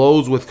throwing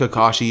blows with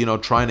Kakashi, you know,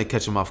 trying to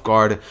catch him off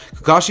guard.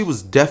 Kakashi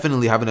was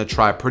definitely having to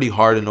try pretty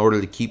hard in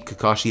order to keep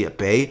Kakashi at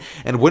bay.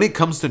 And when it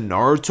comes to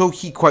Naruto,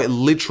 he quite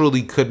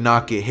literally could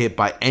not get hit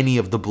by any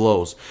of the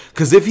blows.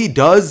 Because if he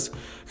does,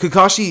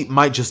 Kakashi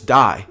might just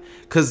die,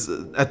 because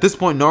at this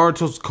point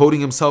Naruto's coating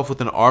himself with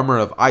an armor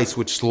of ice,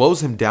 which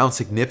slows him down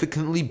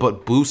significantly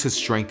but boosts his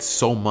strength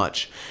so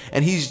much.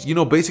 And he's, you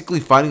know, basically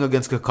fighting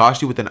against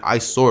Kakashi with an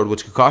ice sword,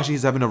 which Kakashi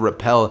is having to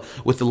repel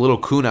with the little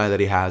kunai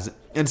that he has.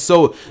 And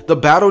so the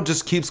battle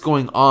just keeps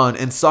going on,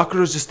 and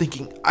Sakura is just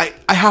thinking, I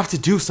have to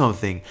do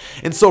something.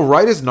 And so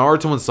right as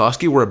Naruto and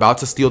Sasuke were about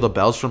to steal the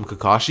bells from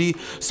Kakashi,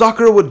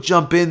 Sakura would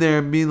jump in there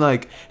and be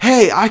like,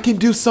 hey, I can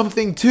do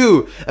something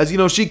too. As, you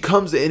know, she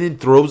comes in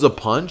and throws a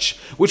punch,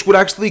 which would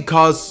actually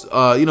cause,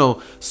 you know,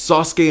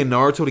 Sasuke and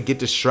Naruto to get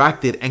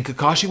distracted, and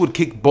Kakashi would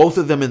kick both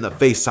of them in the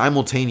face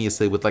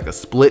simultaneously with like a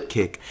split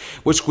kick,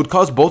 which would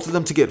cause both of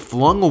them to get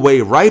flung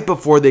away right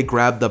before they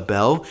grabbed the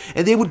bell,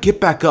 and they would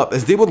get back up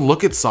as they would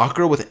look at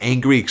Sakura with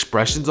angry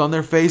expressions on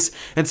their face,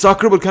 and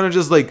Sakura would kind of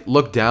just like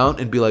look down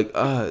and be like,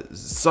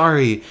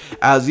 sorry,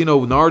 as, you know,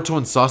 Naruto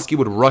and Sasuke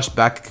would rush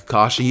back at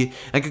Kakashi,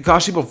 and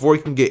Kakashi, before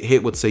he can get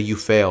hit, would say, you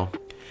fail.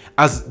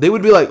 As they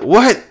would be like,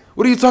 what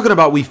are you talking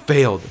about? We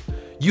failed.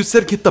 You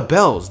said get the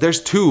bells.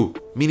 There's 2,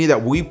 meaning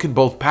that we can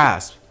both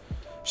pass.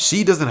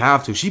 She doesn't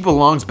have to. She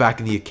belongs back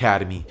in the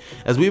academy.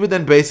 As we would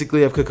then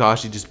basically have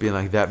Kakashi just being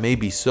like, that may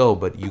be so,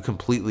 but you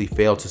completely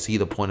failed to see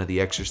the point of the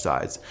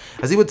exercise.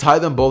 As he would tie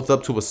them both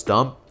up to a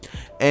stump,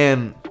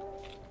 and,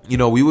 you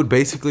know, we would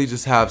basically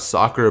just have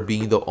Sakura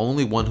being the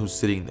only one who's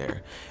sitting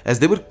there, as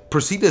they would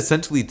proceed to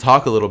essentially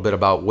talk a little bit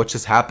about what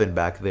just happened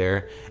back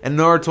there, and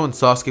Naruto and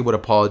Sasuke would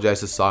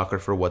apologize to Sakura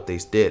for what they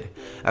did,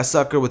 as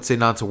Sakura would say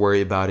not to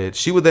worry about it.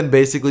 She would then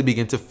basically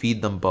begin to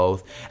feed them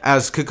both,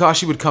 as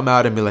Kakashi would come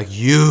out and be like,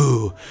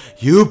 you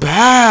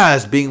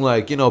pass, being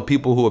like, you know,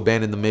 people who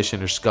abandon the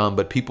mission are scum,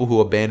 but people who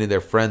abandon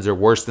their friends are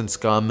worse than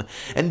scum.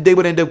 And they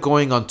would end up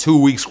going on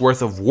 2 weeks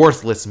worth of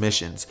worthless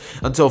missions,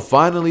 until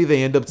finally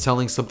they end up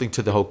telling something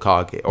to the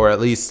Hokage, or at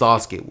least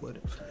Sasuke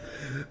would.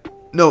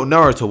 No,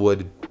 Naruto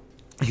would.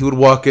 He would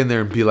walk in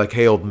there and be like,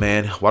 hey, old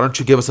man, why don't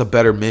you give us a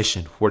better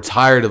mission? We're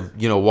tired of,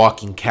 you know,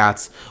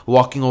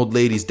 walking old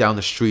ladies down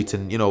the streets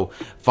and, you know,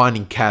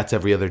 finding cats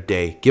every other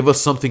day. Give us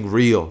something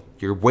real.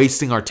 You're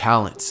wasting our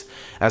talents.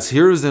 As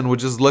Hiruzen would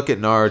just look at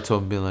Naruto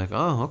and be like,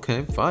 oh,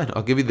 okay, fine,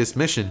 I'll give you this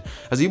mission.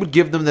 As he would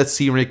give them that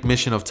C-rank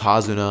mission of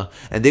Tazuna,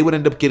 and they would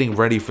end up getting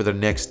ready for the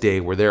next day,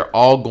 where they're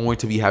all going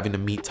to be having to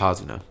meet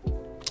Tazuna.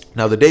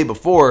 Now, the day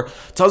before,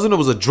 Tazuna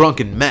was a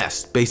drunken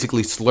mess,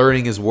 basically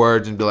slurring his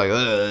words and be like,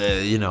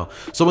 you know.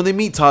 So when they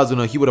meet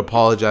Tazuna, he would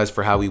apologize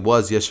for how he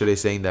was yesterday,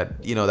 saying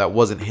that, you know, that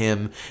wasn't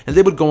him. And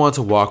they would go on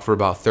to walk for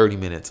about 30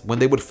 minutes when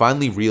they would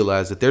finally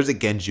realize that there's a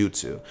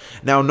genjutsu.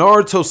 Now,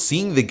 Naruto,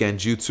 seeing the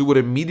genjutsu, would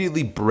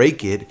immediately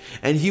break it,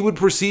 and he would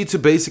proceed to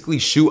basically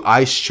shoot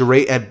ice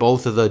straight at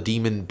both of the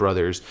demon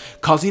brothers,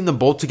 causing them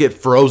both to get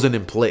frozen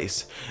in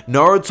place.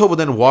 Naruto would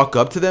then walk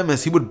up to them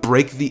as he would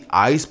break the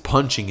ice,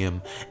 punching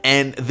him,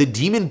 and the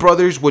demon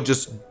brothers would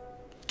just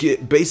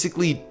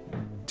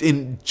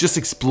just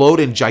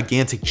explode in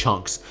gigantic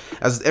chunks,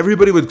 as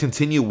everybody would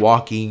continue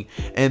walking,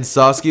 and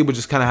Sasuke would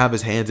just kind of have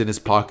his hands in his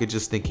pocket,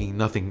 just thinking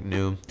nothing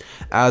new.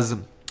 As,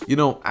 you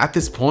know, at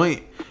this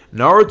point,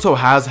 Naruto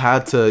has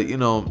had to, you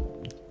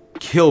know,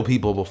 kill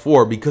people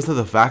before, because of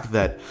the fact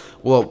that,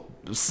 well,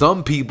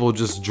 some people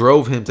just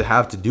drove him to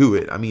have to do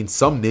it. I mean,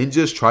 some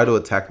ninjas try to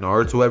attack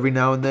Naruto every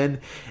now and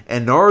then,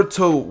 and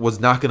Naruto was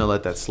not going to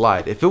let that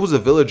slide. If it was a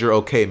villager,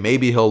 okay,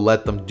 maybe he'll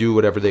let them do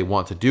whatever they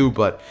want to do,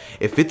 but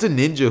if it's a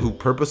ninja who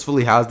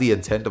purposefully has the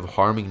intent of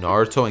harming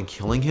Naruto and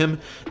killing him,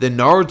 then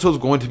Naruto's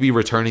going to be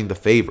returning the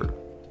favor.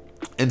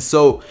 And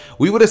so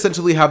we would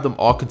essentially have them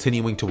all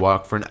continuing to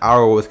walk for an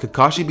hour, with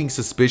Kakashi being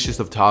suspicious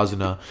of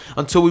Tazuna,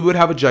 until we would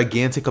have a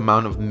gigantic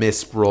amount of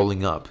mist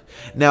rolling up.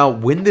 Now,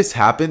 when this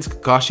happens,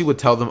 Kakashi would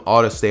tell them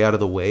all to stay out of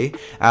the way,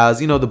 as,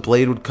 you know, the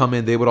blade would come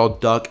in, they would all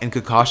duck, and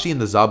Kakashi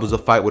and the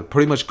Zabuza fight would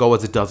pretty much go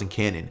as it does in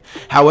canon.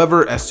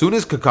 However, as soon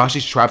as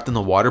Kakashi's trapped in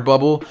the water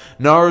bubble,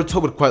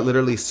 Naruto would quite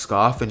literally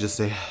scoff and just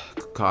say,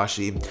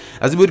 Kakashi,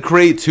 as he would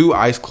create 2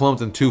 ice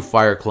clones and 2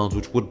 fire clones,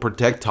 which would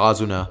protect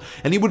Tazuna,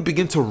 and he would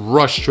begin to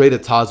rush straight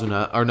at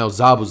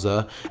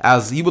Zabuza,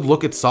 as he would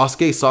look at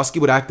Sasuke. Sasuke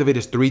would activate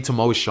his 3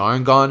 Tomoe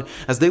Sharingan,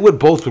 as they would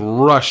both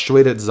rush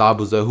straight at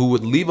Zabuza, who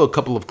would leave a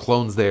couple of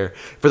clones there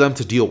for them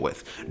to deal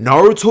with.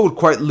 Naruto would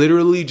quite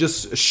literally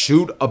just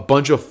shoot a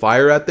bunch of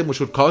fire at them, which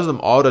would cause them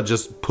all to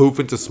just poof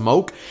into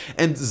smoke,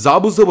 and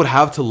Zabuza would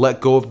have to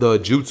let go of the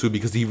jutsu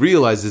because he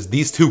realizes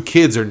these 2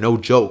 kids are no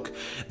joke.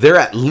 They're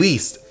at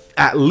least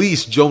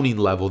Jonin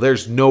level.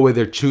 There's no way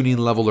they're Chunin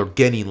level or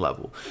Genin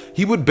level.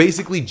 He would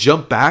basically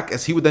jump back,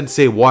 as he would then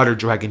say water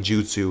dragon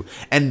jutsu,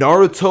 and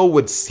Naruto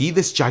would see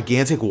this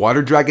gigantic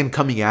water dragon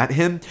coming at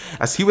him,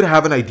 as he would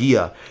have an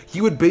idea.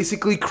 He would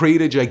basically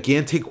create a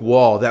gigantic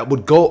wall that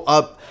would go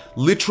up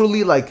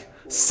literally like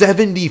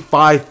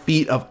 75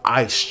 feet of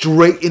ice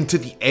straight into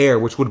the air,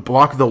 which would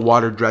block the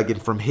water dragon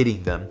from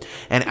hitting them.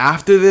 And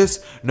after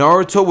this,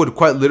 Naruto would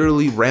quite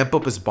literally ramp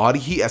up his body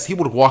heat, as he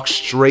would walk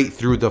straight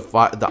through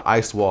the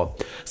ice wall.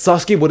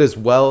 Sasuke would as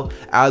well,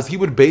 as he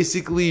would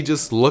basically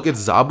just look at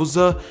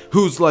Zabuza,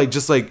 who's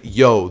just like,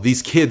 yo,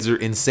 these kids are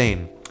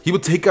insane. He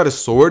would take out his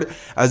sword,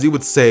 as he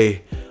would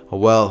say,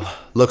 well,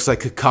 looks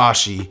like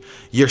Kakashi,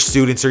 your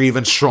students are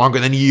even stronger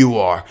than you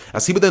are.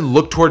 As he would then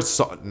look towards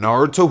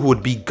Naruto, who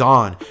would be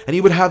gone, and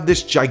he would have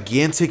this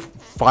gigantic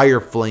fire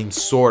flame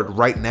sword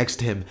right next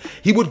to him.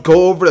 He would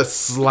go over to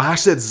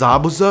slash at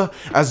Zabuza,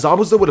 as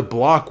Zabuza would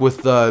block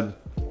with the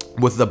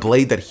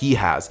blade that he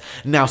has.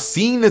 Now,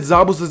 seeing that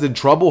Zabuza's in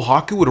trouble,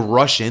 Haku would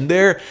rush in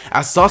there,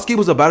 as Sasuke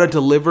was about to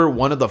deliver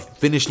one of the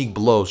finishing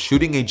blows,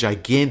 shooting a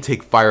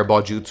gigantic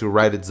fireball jutsu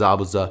right at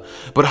Zabuza.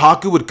 But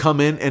Haku would come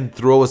in and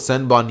throw a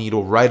Senbon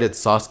needle right at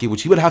Sasuke,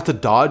 which he would have to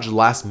dodge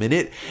last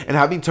minute, and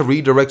having to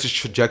redirect his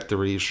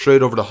trajectory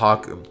straight over to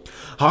Haku.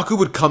 Haku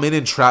would come in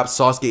and trap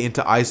Sasuke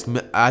into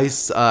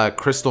ice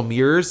crystal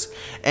mirrors,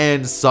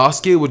 and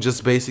Sasuke would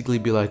just basically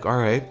be like,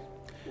 alright,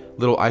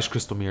 little ice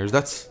crystal mirrors,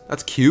 that's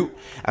cute,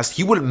 as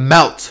he would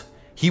melt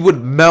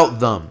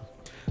them.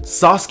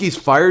 Sasuke's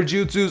fire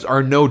jutsus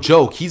are no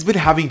joke. He's been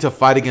having to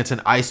fight against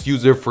an ice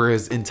user for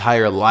his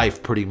entire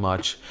life pretty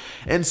much.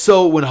 And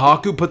so when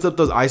Haku puts up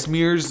those ice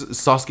mirrors,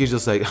 Sasuke's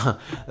just like, huh,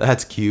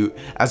 that's cute,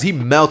 as he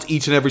melts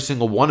each and every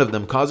single one of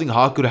them, causing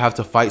Haku to have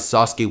to fight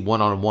Sasuke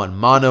one-on-one,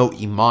 mano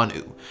a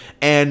mano.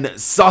 And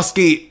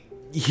Sasuke,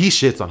 he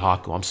shits on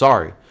Haku. I'm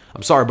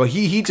sorry, but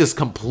he just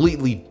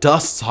completely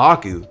dusts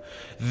Haku.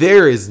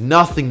 There is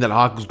nothing that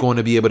Haku's going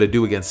to be able to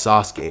do against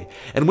Sasuke.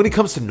 And when it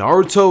comes to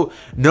Naruto,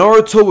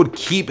 Naruto would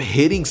keep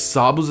hitting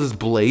Zabuza's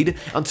blade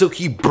until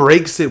he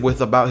breaks it with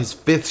about his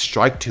 5th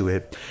strike to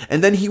it.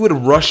 And then he would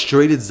rush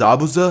straight at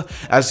Zabuza,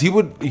 as he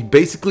would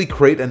basically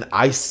create an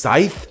ice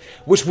scythe,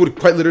 which would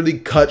quite literally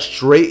cut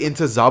straight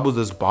into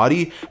Zabuza's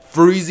body,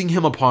 freezing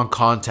him upon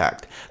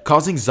contact,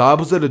 causing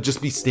Zabuza to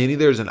just be standing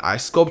there as an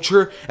ice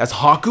sculpture, as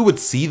Haku would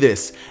see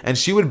this, and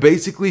she would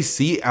basically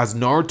see as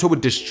Naruto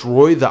would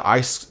destroy the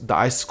ice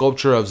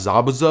sculpture of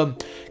Zabuza,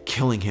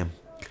 killing him.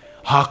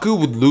 Haku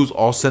would lose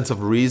all sense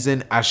of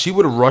reason, as she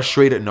would rush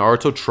straight at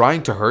Naruto,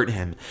 trying to hurt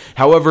him.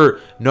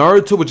 However,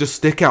 Naruto would just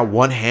stick out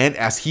one hand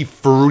as he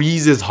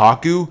freezes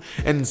Haku,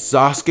 and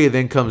Sasuke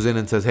then comes in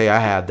and says, hey, I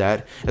had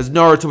that, as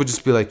Naruto would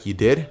just be like, you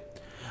did?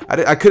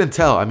 I couldn't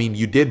tell. I mean,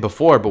 you did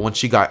before, but once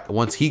he got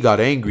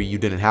angry, you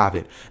didn't have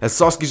it. And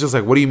Sasuke's just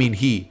like, what do you mean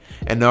he?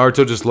 And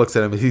Naruto just looks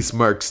at him and he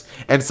smirks.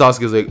 And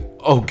Sasuke's like,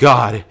 oh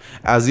god.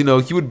 As you know,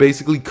 he would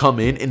basically come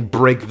in and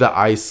break the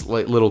ice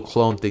little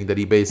clone thing that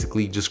he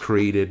basically just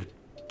created.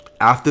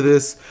 After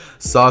this,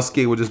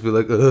 Sasuke would just be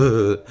like,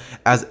 ugh.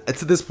 As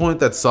to this point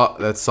that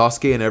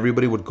Sasuke and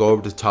everybody would go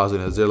over to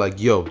Tazuna, as they're like,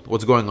 yo,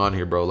 what's going on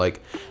here, bro?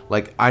 Like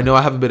I know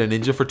I haven't been a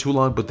ninja for too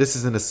long, but this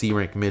isn't a C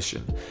rank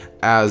mission.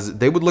 As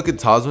they would look at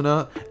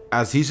Tazuna,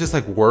 as he's just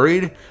like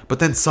worried, but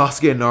then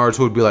Sasuke and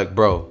Naruto would be like,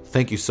 bro,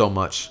 thank you so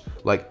much.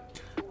 Like,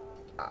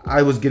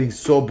 I was getting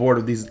so bored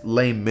of these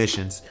lame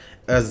missions.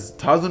 As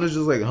Tazuna's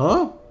just like,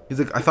 huh? He's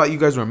like, I thought you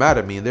guys were mad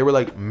at me. And they were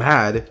like,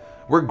 mad?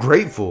 We're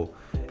grateful.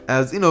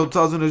 As you know,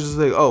 Tazuna's just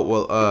like, oh,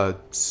 well,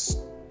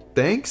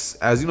 thanks.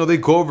 As you know, they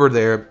go over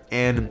there,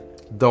 and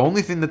the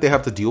only thing that they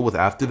have to deal with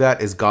after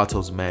that is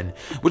Gato's men,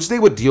 which they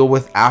would deal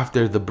with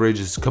after the bridge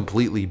is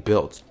completely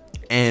built.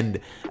 And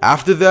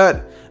after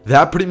that,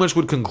 that pretty much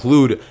would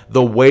conclude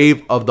the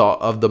wave of the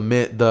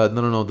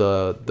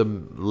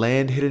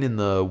land hidden in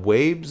the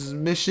waves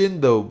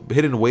mission. The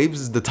hidden waves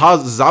is the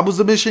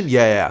Zabuza mission.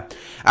 Yeah.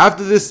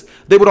 After this,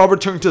 they would all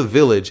return to the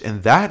village,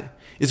 and that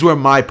is where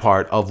my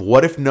part of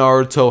what if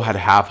Naruto had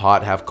half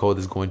hot, half cold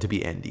is going to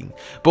be ending.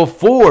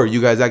 Before you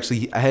guys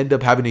actually end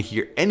up having to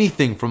hear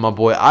anything from my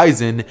boy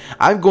Aizen,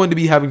 I'm going to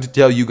be having to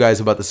tell you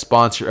guys about the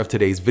sponsor of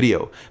today's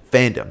video,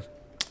 Fandom.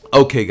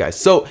 Okay guys,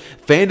 so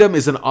Fandom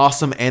is an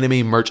awesome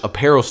anime merch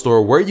apparel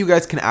store where you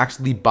guys can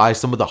actually buy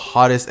some of the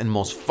hottest and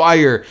most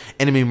fire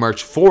anime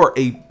merch for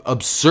a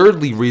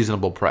absurdly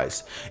reasonable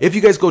price. If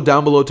you guys go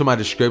down below to my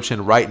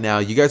description right now,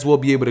 you guys will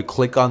be able to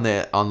click on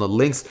the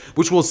links,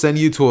 which will send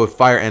you to a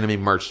Fire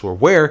Anime merch store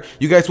where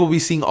you guys will be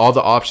seeing all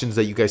the options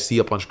that you guys see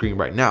up on screen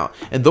right now.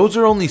 And those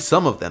are only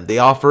some of them. They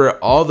offer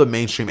all the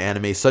mainstream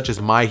anime such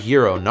as My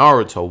Hero,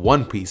 Naruto,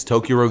 One Piece,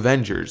 Tokyo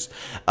Revengers,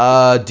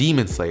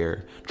 Demon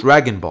Slayer,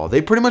 Dragon Ball.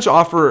 They pretty much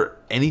offer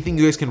anything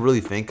you guys can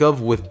really think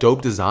of with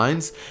dope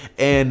designs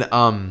and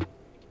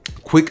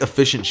quick,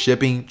 efficient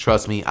shipping.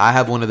 Trust me, I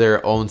have one of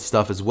their own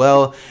stuff as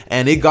well,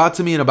 and it got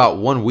to me in about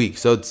 1 week,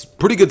 so it's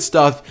pretty good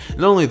stuff.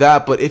 Not only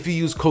that, but if you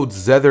use code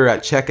ZETHER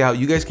at checkout,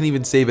 you guys can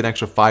even save an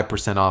extra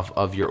 5% off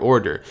of your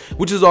order,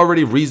 which is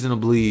already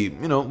reasonably,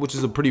 which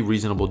is a pretty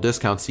reasonable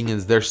discount, seeing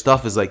as their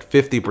stuff is like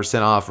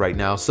 50% off right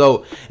now.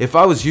 So if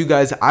I was you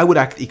guys, I would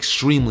act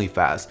extremely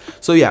fast.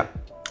 So yeah,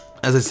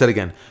 as I said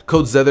again,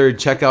 code ZETHER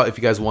checkout if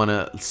you guys want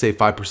to save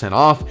 5%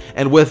 off.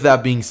 And with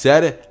that being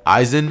said,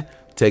 Aizen,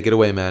 take it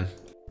away, man.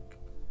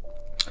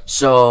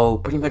 So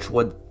pretty much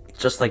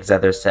just like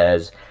Zether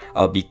says,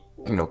 I'll be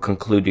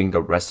concluding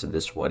the rest of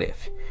this what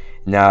if.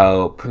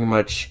 Now pretty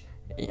much,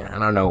 I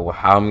don't know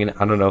how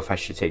I don't know if I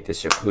should take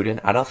this Shippuden.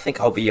 I don't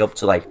think I'll be able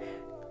to like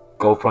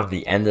go from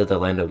the end of the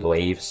Land of the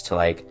Waves to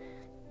like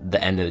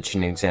the end of the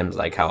Chunin exams,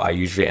 like how I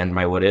usually end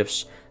my what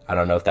ifs. I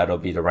don't know if that'll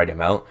be the right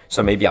amount,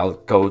 so maybe I'll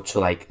go to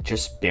like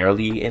just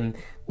barely in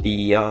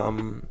the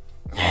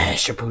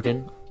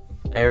Shippuden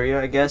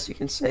area, I guess you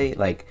can say,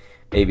 like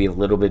maybe a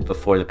little bit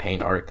before the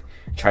Pain arc,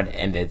 try to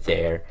end it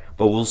there,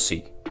 but we'll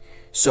see.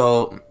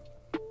 So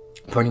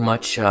pretty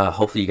much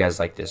hopefully you guys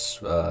like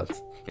this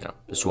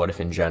this what if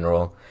in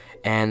general,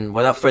 and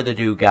without further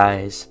ado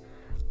guys,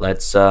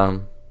 let's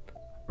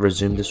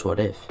resume this what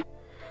if.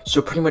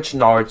 So pretty much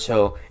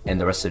Naruto and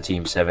the rest of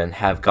Team 7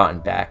 have gotten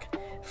back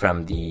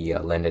from the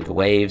Land of the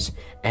Waves,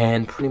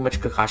 and pretty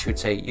much Kakashi would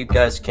say, you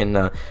guys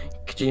can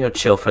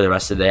chill for the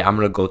rest of the day. I'm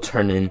gonna go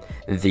turn in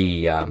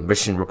the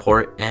mission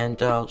report,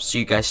 and I'll see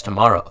you guys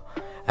tomorrow.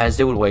 As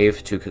they would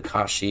wave to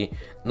Kakashi,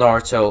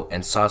 Naruto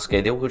and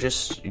Sasuke, they will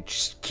just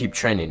keep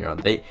training.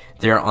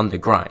 They're on the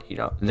grind.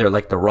 They're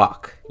like The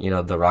Rock.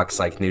 The Rock's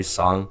like new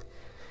song.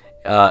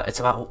 It's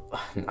about,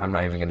 I'm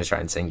not even gonna try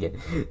and sing it.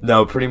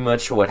 No, pretty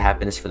much what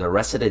happened is for the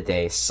rest of the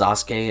day,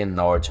 Sasuke and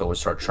Naruto would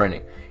start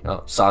training.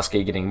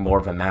 Sasuke getting more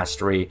of a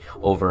mastery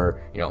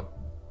over,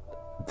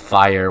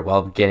 fire,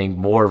 while getting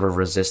more of a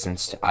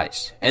resistance to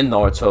ice, and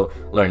Naruto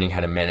learning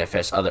how to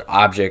manifest other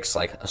objects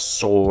like a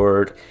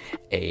sword,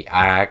 a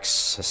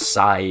axe, a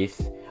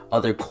scythe,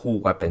 other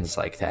cool weapons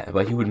like that,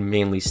 but he would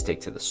mainly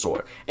stick to the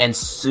sword. And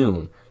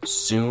soon,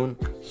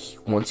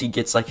 once he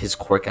gets like his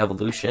quirk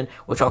evolution,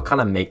 which I'll kind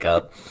of make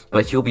up,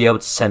 but he'll be able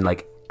to send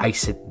like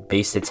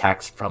ice-based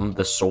attacks from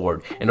the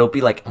sword, and it'll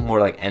be like more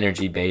like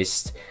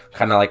energy-based,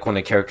 kind of like when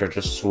a character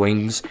just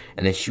swings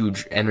and a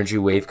huge energy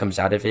wave comes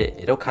out of it.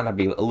 It'll kind of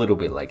be a little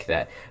bit like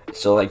that.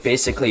 So like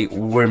basically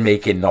we're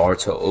making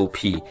Naruto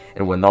OP,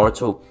 and when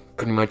Naruto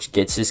pretty much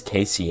gets his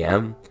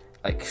KCM,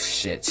 like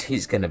shit,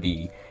 he's gonna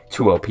be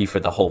too OP for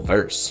the whole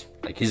verse.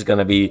 Like he's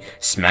gonna be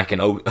smacking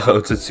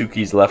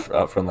Otsutsuki's left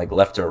from like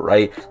left to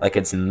right like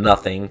it's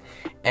nothing.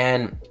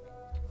 And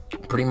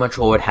pretty much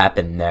what would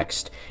happen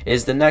next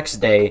is the next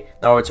day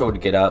Naruto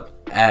would get up,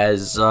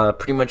 as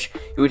pretty much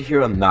he would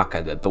hear a knock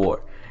at the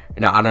door.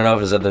 Now I don't know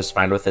if Zether's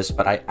fine with this,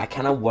 but I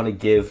kind of want to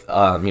give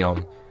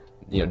Naruto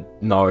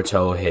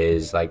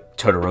his like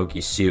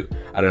Todoroki suit.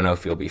 I don't know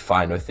if he'll be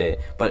fine with it,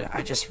 but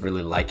I just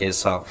really like it.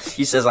 So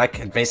he says I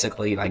can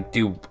basically like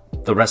do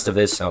the rest of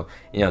this, so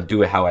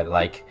do it how I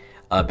like,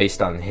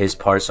 based on his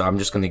part. So I'm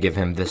just gonna give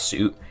him this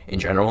suit in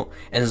general,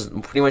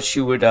 and pretty much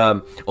he would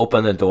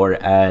open the door,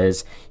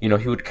 as he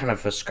would kind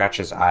of scratch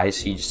his eyes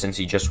since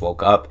he just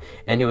woke up,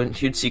 and he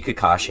would see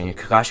Kakashi, and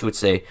Kakashi would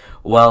say,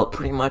 well,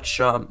 pretty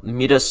much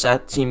meet us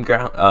at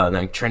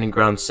training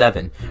ground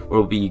 7,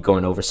 where we'll be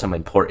going over some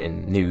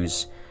important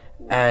news.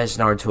 As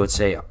Naruto would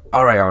say,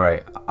 all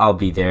right, I'll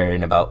be there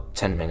in about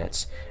 10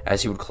 minutes,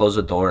 as he would close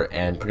the door,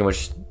 and pretty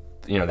much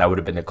that would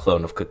have been a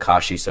clone of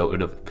Kakashi, so it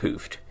would have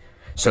poofed.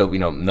 So,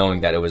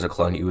 knowing that it was a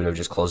clone, he would have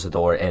just closed the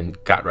door and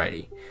got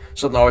ready.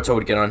 So Naruto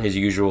would get on his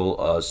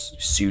usual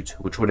suit,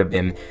 which would have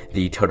been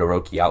the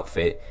Todoroki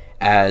outfit,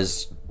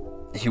 as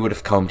he would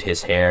have combed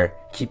his hair,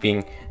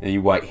 keeping the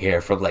white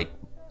hair for like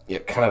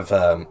kind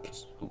of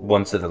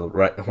one to the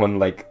right, one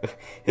like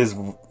his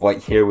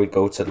white hair would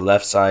go to the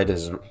left side,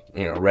 his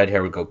red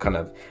hair would go kind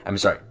of, I'm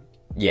sorry,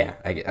 yeah,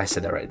 I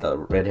said that right. The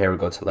red hair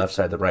would go to the left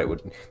side. The white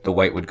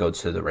would go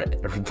to the right.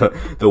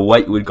 The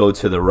white would go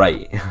to the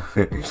right.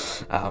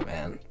 Oh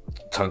man,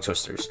 tongue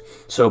twisters.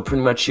 So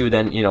pretty much he would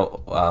then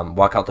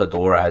walk out the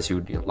door, as he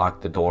would lock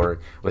the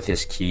door with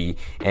his key,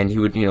 and he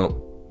would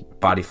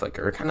body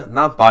flicker, kind of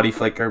not body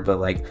flicker, but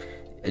like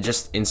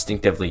just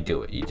instinctively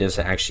do it. He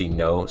doesn't actually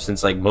know,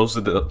 since like most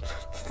of the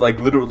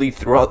literally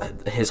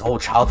throughout his whole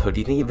childhood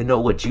he didn't even know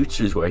what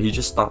jutsus were. He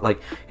just thought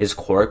like his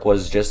quirk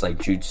was just like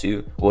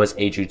jutsu, was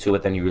a jutsu,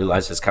 but then he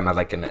realized it's kind of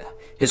like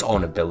his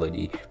own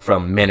ability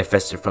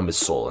manifested from his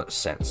soul in a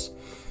sense.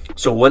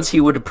 So once he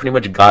would have pretty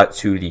much got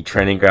to the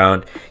training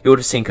ground, he would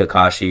have seen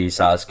Kakashi,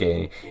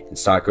 Sasuke, and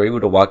Sakura. He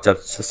would have walked up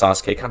to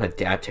Sasuke, kind of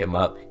dapped him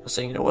up,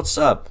 saying, you know, what's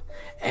up?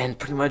 And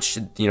pretty much,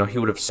 you know, he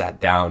would have sat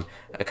down,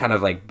 kind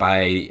of like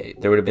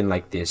there would have been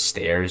like these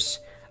stairs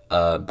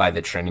by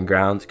the training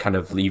ground, kind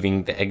of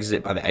leaving the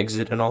exit, by the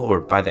exit and all, or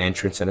by the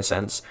entrance in a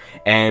sense.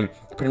 And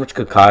pretty much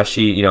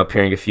Kakashi, you know,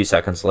 appearing a few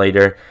seconds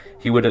later,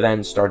 he would have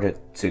then started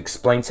to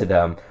explain to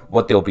them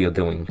what they'll be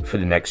doing for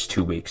the next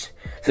 2 weeks.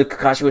 So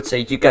Kakashi would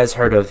say, you guys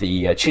heard of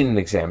the Chunin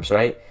exams,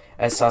 right?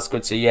 As Sasuke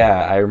would say,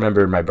 yeah, I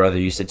remember my brother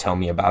used to tell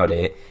me about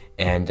it.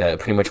 And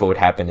pretty much what would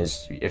happen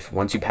is, if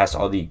once you pass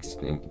all the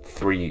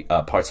 3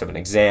 parts of an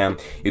exam,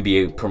 you'd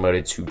be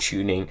promoted to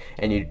Chunin,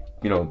 and you'd,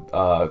 you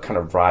know, kind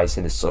of rise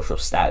in the social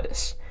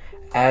status.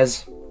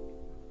 As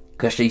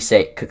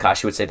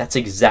Kakashi would say, that's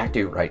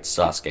exactly right,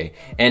 Sasuke.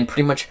 And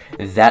pretty much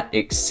that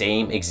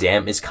same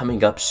exam is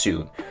coming up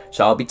soon.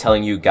 So I'll be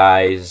telling you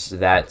guys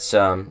that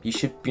you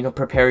should, you know,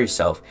 prepare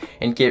yourself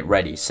and get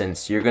ready,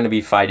 since you're going to be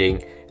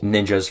fighting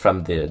ninjas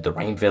from the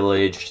Rain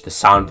Village, the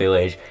Sound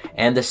Village,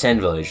 and the Sand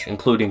Village,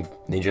 including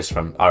ninjas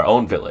from our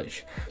own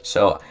village.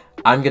 So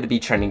I'm going to be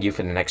training you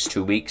for the next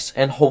 2 weeks,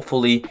 and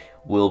hopefully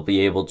we'll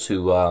be able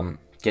to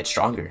get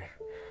stronger.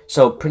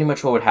 So pretty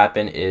much what would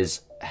happen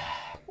is,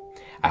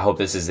 I hope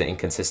this isn't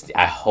inconsistent.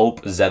 I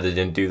hope Zeta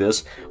didn't do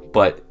this,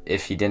 but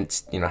if he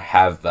didn't, you know,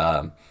 have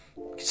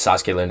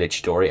Sasuke learn the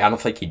Chidori, I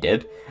don't think he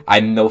did. I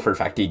know for a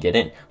fact he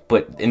didn't.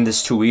 But in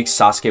this 2 weeks,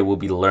 Sasuke will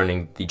be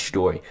learning the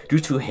Chidori. Due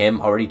to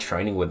him already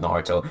training with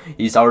Naruto,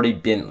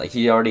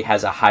 he already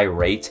has a high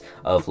rate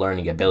of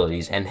learning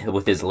abilities, and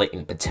with his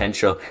latent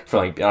potential for,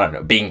 like, I don't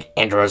know, being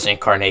Andro's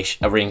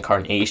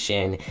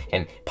reincarnation,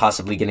 and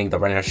possibly getting the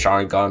Rinnegan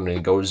Sharingan when he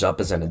grows up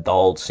as an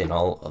adult, and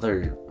all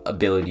other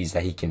abilities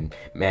that he can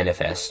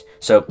manifest.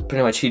 So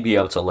pretty much he'd be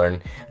able to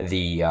learn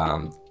the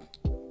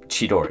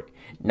Chidori.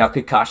 Now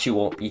Kakashi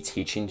won't be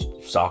teaching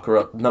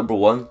Sakura. Number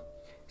one,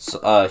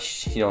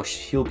 you know,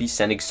 he'll be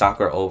sending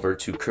Sakura over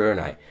to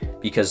Kurenai,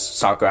 because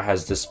Sakura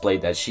has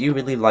displayed that she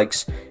really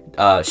likes,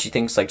 she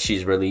thinks like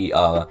she's really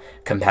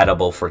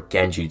compatible for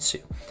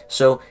Genjutsu.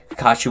 So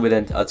Kakashi would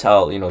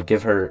then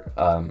give her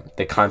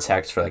the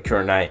contacts for like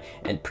Kurenai,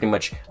 and pretty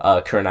much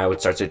Kurenai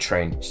would start to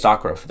train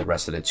Sakura for the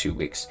rest of the 2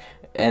 weeks.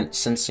 And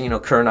since, you know,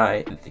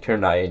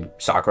 Kurenai and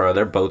Sakura,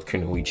 they're both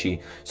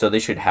kunoichi, so they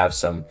should have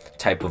some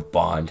type of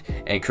bond,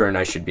 and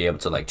Kurenai should be able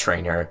to like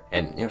train her,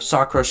 and, you know,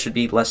 Sakura should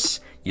be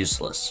less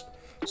useless.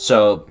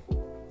 So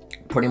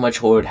pretty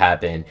much what would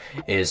happen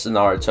is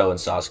Naruto and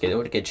Sasuke, they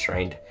would get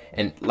trained,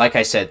 and like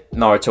I said,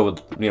 Naruto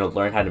would, you know,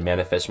 learn how to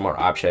manifest more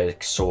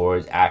objects,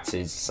 swords,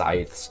 axes,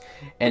 scythes,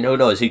 and who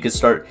knows, he could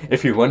start,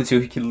 if he wanted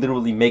to, he could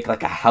literally make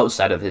like a house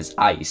out of his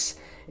ice.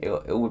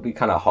 It would be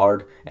kind of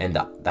hard, and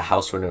the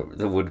house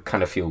would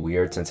kind of feel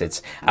weird, since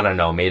it's, I don't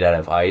know, made out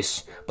of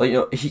ice. But, you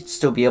know, he'd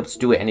still be able to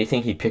do it.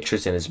 Anything he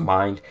pictures in his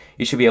mind,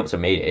 he should be able to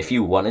make it. If he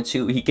wanted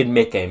to, he could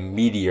make a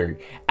meteor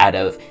out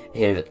of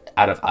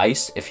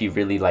ice if he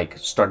really like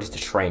started to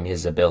train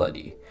his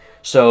ability.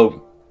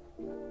 So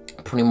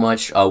pretty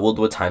much we'll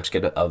do a time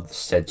skip of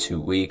said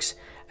 2 weeks,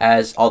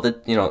 as all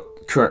the, you know,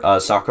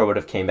 Sakura would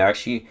have came back.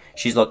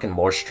 She's looking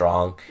more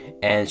strong,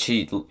 and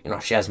she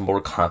has more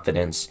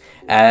confidence.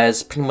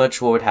 As pretty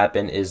much what would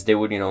happen is they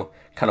would, you know,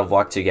 kind of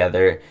walk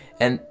together,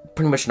 and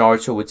pretty much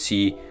Naruto would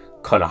see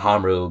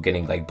Konohamaru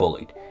getting like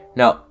bullied.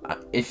 Now,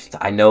 if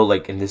I know,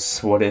 like, in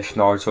this, what if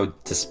Naruto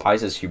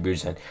despises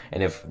Hiruzen,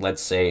 and if,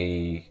 let's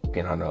say,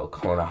 you know,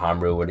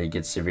 Konohamaru would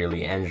get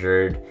severely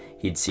injured,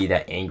 he'd see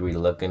that angry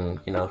look in,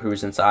 you know,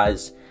 Hiruzen's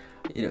eyes.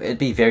 You know, it'd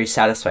be very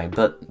satisfying.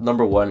 But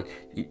number one,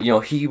 you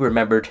know, he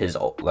remembered his,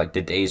 like,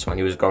 the days when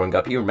he was growing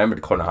up. He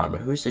remembered Konohamaru,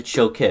 who's a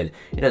chill kid.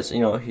 He does, you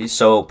know,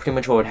 so pretty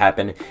much what would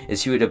happen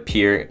is he would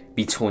appear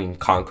between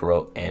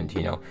Kankuro and,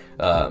 you know,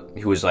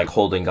 he was like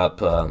holding up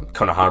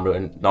Konohamaru,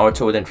 and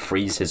Naruto would then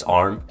freeze his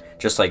arm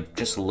just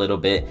a little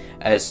bit,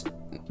 as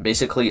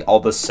basically all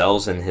the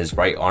cells in his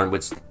right arm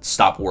would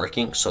stop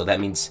working. So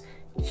that means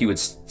he would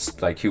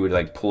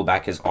pull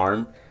back his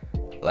arm,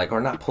 like,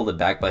 or not pull it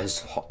back, but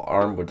his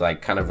arm would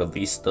like kind of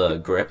release the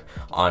grip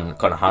on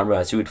Konohamaru,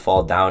 as he would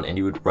fall down, and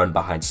he would run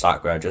behind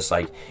Sakura just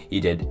like he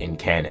did in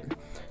canon.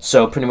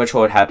 So pretty much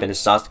what would happen is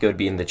Sasuke would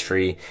be in the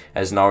tree,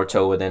 as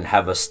Naruto would then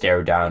have a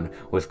stare down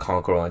with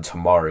Kankuro and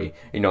Tamari,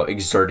 you know,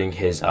 exerting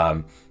his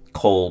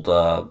cold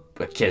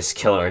his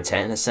killer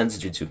intent in a sense.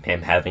 Due to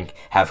him having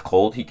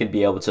cold, he could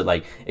be able to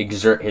like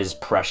exert his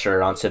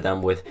pressure onto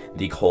them with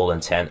the cold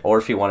intent, or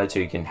if he wanted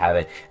to, he can have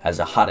it as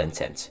a hot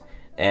intent.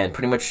 And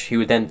pretty much he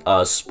would then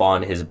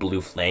spawn his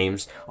blue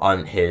flames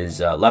on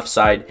his left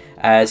side,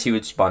 as he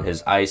would spawn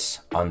his ice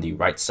on the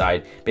right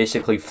side,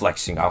 basically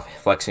flexing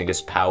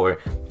his power.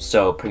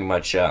 So pretty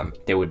much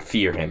they would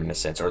fear him in a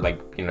sense, or like,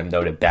 you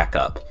know to back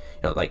up,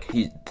 you know, like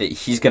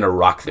he's gonna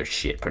rock their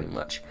shit pretty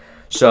much.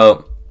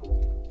 So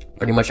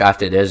pretty much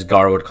after this,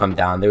 Gaara would come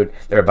down. They're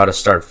about to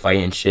start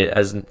fighting shit,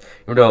 as you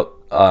know,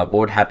 what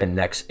would happen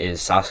next is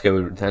Sasuke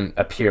would then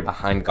appear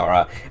behind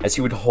Gaara as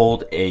he would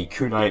hold a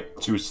kunai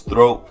to his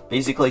throat,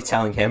 basically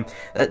telling him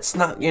that's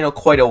not, you know,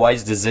 quite a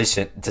wise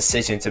decision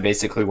to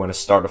basically want to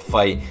start a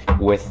fight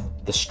with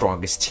the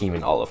strongest team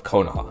in all of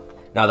Konoha.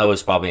 Now that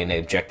was probably an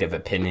objective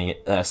opinion,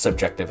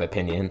 subjective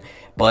opinion,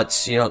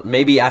 but you know,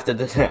 maybe after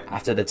the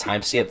after the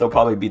time skip, they'll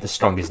probably be the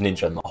strongest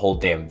ninja in the whole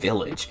damn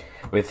village,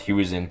 with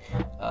Hiruzen,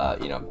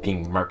 you know,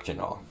 being murked and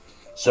all.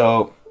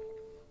 So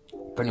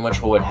pretty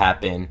much what would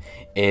happen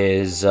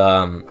is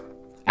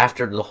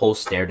after the whole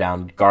stare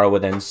down, Gaara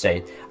would then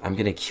say, "I'm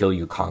gonna kill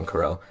you,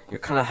 Kankuro." You're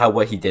kind of how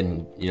what he did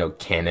in, you know,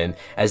 canon,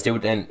 as they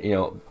would then, you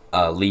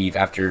know, leave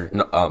after you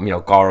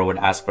know, Gaara would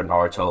ask for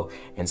Naruto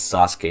and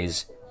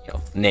Sasuke's, you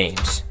know,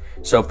 names.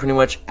 So pretty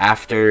much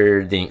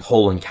after the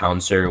whole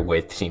encounter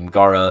with Team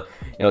Gaara,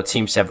 you know,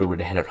 Team 7 would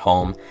head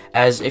home.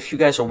 As if you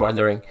guys are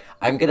wondering,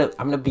 I'm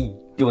gonna be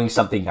doing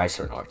something nice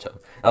for Naruto.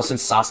 Now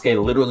since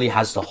Sasuke literally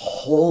has the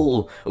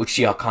whole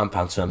Uchiha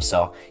compound to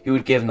himself, he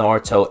would give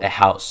Naruto a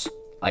house.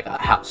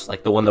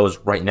 Like the one that was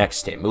right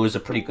next to him. It was a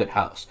pretty good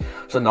house.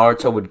 So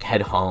Naruto would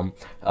head home,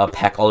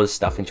 pack all his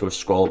stuff into a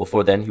scroll.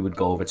 Before then, he would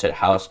go over to the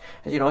house.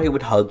 And, you know, he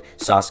would hug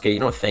Sasuke, you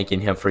know,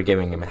 thanking him for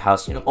giving him a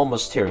house, you know,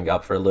 almost tearing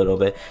up for a little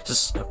bit.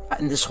 Just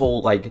in this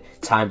whole, like,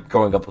 time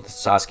growing up with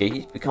Sasuke,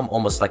 he's become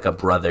almost like a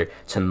brother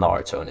to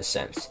Naruto in a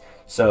sense.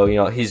 So, you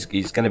know, he's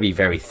going to be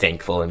very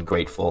thankful and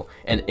grateful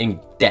and in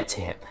debt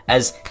to him.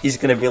 As he's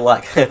going to be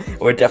like,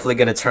 we're definitely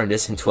going to turn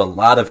this into a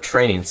lot of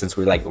training since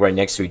we're, like, right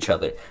next to each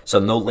other. So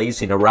no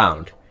lazing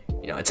around.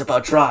 You know, it's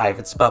about drive.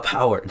 It's about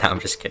power. No, I'm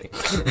just kidding.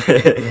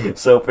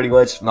 So pretty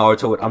much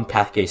Naruto would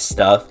unpack his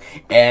stuff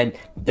and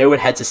they would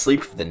head to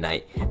sleep for the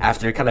night.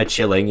 After kind of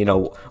chilling, you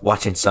know,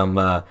 watching some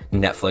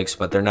Netflix.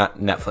 But they're not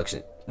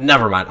Netflix.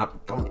 Never mind.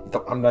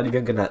 I'm not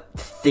even going to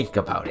think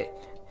about it.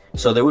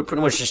 So they would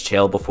pretty much just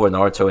chill before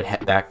Naruto would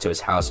head back to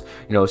his house,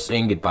 you know,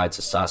 saying goodbye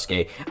to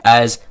Sasuke.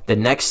 As the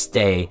next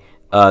day,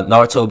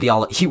 Naruto would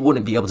be he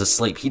wouldn't be able to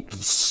sleep. He'd be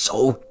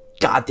so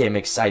goddamn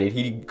excited.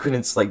 He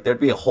couldn't, like, there'd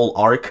be a whole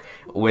arc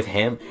with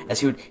him as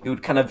he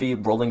would kind of be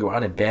rolling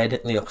around in bed,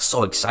 you know,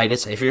 so excited.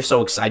 So if you're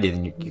so excited,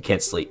 then you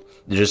can't sleep.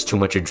 There's just too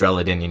much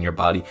adrenaline in your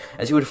body.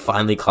 As he would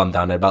finally calm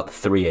down at about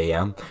 3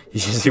 a.m.,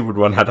 he would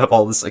run out of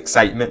all this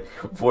excitement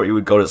before he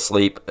would go to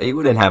sleep. He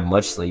wouldn't have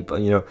much sleep, but,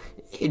 you know,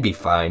 he'd be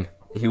fine.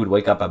 He would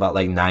wake up about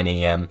like 9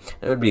 a.m.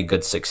 It would be a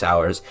good 6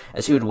 hours.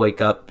 As he would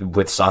wake up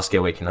with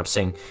Sasuke waking up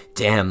saying,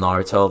 "Damn,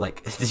 Naruto,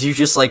 like, did you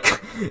just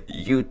like,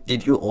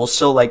 did you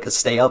also like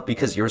stay up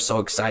because you're so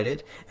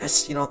excited?"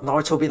 As, you know,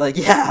 Naruto would be like,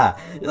 "Yeah,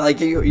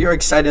 like you're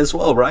excited as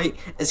well, right?"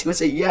 As he would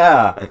say,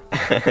 "Yeah."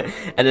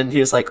 And then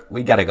he was like,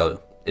 "We gotta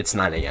go. It's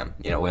 9 a.m.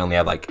 You know, we only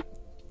have like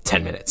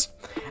 10 minutes.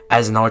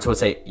 As Naruto would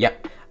say,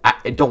 "Yep,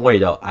 don't worry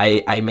though.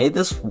 I made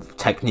this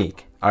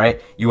technique.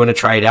 Alright, you want to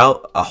try it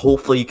out?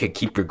 Hopefully you can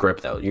keep your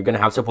grip though. You're going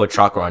to have to put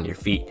chakra on your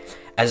feet."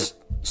 As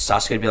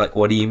Sasuke would be like,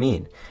 "What do you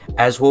mean?"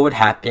 As what would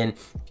happen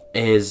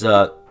is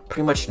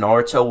pretty much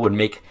Naruto would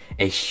make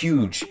a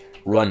huge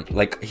run.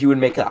 Like, he would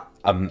make a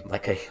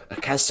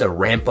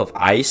ramp of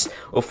ice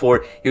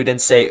before he would then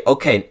say,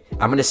 "Okay,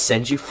 I'm going to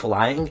send you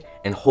flying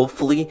and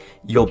hopefully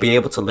you'll be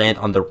able to land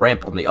on the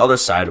ramp on the other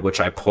side, which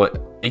I put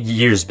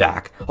years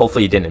back.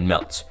 Hopefully it didn't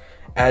melt."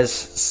 As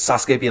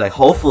Sasuke would be like,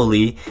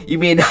 "Hopefully? You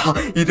mean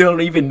you don't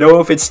even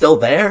know if it's still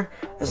there?"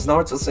 As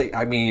Naruto say,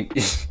 "I mean,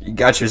 you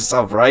got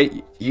yourself,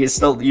 right?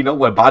 You know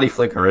what body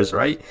flicker is,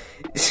 right?"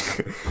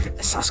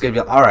 Sasuke would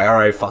be like,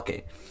 alright, fuck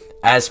it."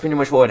 As pretty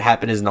much what would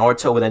happen is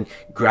Naruto would then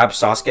grab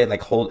Sasuke,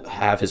 like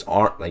have his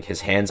arm, like his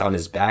hands on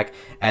his back,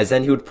 as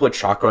then he would put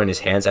chakra in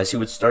his hands, as he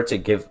would start to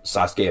give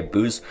Sasuke a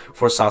boost,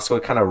 before Sasuke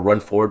would kind of run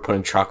forward,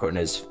 putting chakra in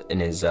his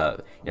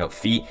you know,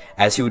 feet,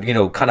 as he would, you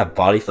know, kind of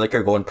body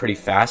flicker going pretty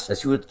fast,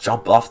 as he would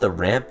jump off the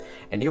ramp,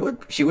 and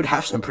he would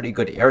have some pretty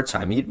good air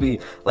time. He'd be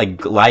like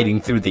gliding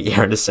through the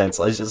air in a sense.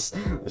 Let's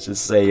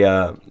just say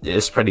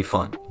it's pretty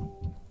fun.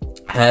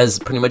 As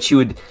pretty much he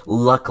would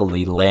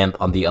luckily land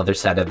on the other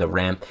side of the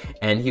ramp,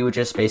 and he would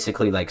just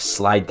basically like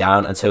slide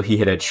down until he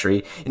hit a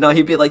tree. You know,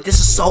 he'd be like, "This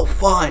is so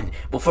fun."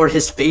 Before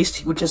his face,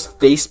 he would just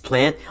face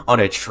plant on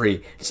a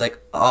tree. He's like,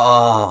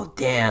 "Oh,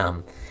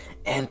 damn."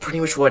 And pretty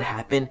much what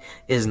happened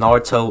is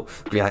Naruto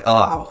would be like,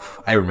 "Oh,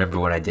 I remember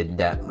when I did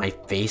that. My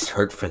face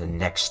hurt for the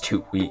next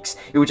 2 weeks."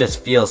 He would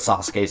just feel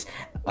Sasuke's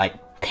like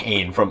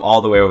pain from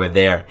all the way over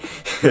there.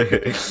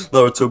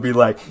 Naruto would be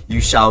like, "You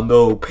shall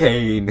know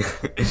pain."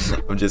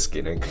 I'm just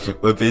kidding.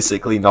 But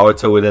basically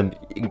Naruto would then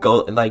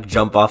go and like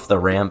jump off the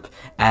ramp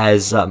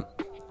as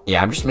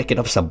yeah, I'm just making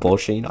up some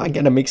bullshit, you know, I'm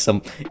gonna make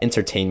some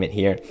entertainment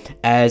here.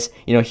 As,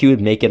 you know, he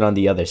would make it on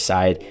the other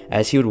side,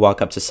 as he would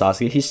walk up to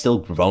Sasuke, he's still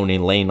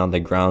groaning, laying on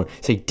the ground,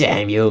 say,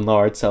 "Damn you,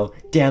 Naruto,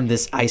 damn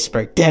this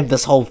iceberg, damn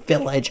this whole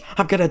village,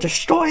 I'm gonna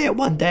destroy it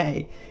one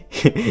day."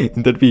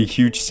 That'd be a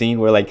huge scene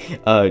where like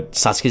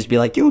Sasuke's be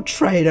like, "You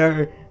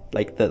traitor."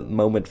 like the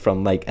moment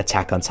from like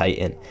Attack on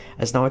Titan,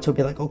 as Naruto would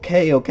be like,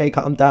 okay, okay,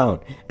 calm down,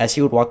 as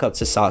he would walk up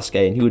to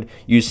Sasuke and he would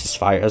use his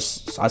fire, as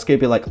Sasuke would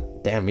be like,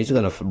 damn, he's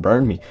gonna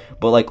burn me.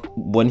 But like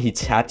when he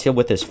tapped him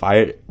with his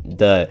fire,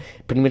 the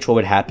pretty much what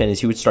would happen is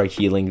he would start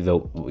healing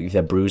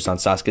the bruise on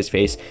Sasuke's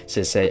face,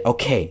 to say,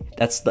 okay,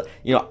 that's the,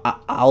 you know,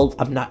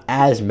 I'm not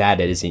as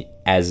mad at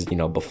as you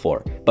know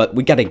before, but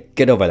we gotta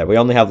get over there, we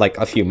only have like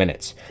a few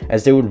minutes.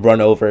 As they would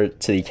run over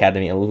to the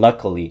academy, and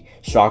luckily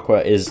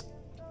Sakura is,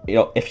 you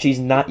know, if she's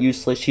not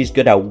useless, she's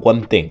good at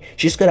one thing.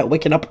 She's good at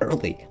waking up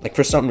early. Like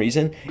for some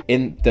reason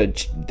in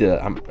this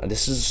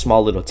is a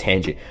small little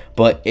tangent,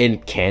 but in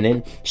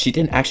canon she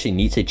didn't actually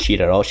need to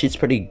cheat at all. She's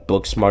pretty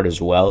book smart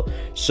as well,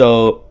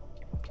 so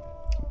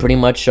pretty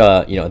much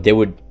you know, they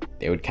would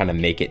kind of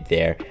make it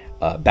there.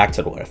 Back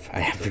to the what if,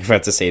 I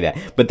forgot to say that,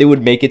 but they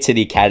would make it to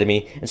the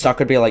academy, and Sakura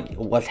would be like,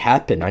 what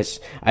happened?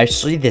 I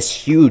see this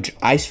huge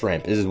ice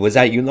ramp. Was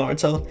that you,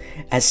 Naruto?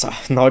 And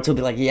Naruto would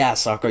be like, yeah,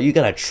 Sakura, you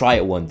gotta try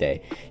it one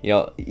day. You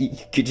know, you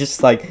could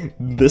just like,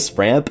 this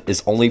ramp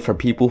is only for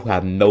people who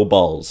have no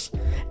balls.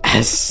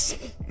 As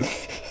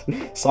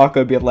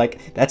Sakura would be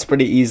like, that's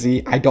pretty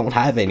easy, I don't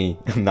have any.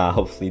 Nah,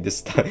 hopefully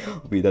this time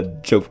the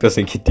joke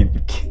doesn't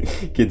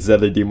get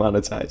Zelda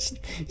demonetized.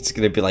 It's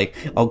gonna be like,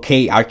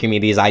 okay,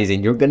 Archemidies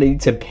Aizen, you're gonna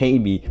need to pay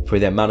me for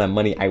the amount of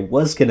money I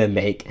was gonna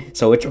make.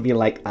 So which would be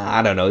like,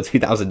 I don't know,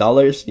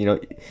 $2,000. You know,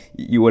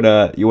 you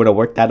would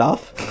work that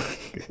off.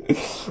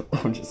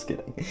 I'm just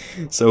kidding.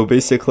 So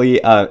basically,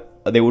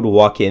 they would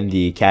walk in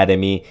the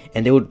academy,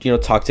 and they would, you know,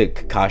 talk to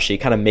Kakashi,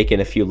 kind of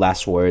making a few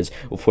last words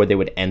before they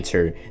would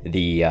enter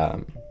the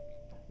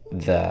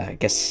I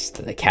guess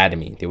the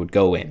academy. They would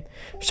go in,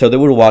 so they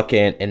would walk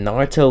in, and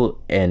Naruto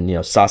and, you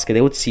know, Sasuke,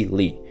 they would see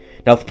Lee.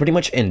 Now pretty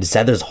much in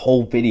Zeta's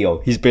whole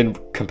video, he's been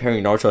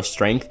comparing Naruto's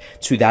strength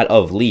to that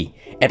of Lee,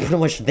 and pretty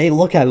much they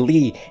look at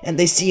Lee and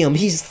they see him,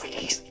 he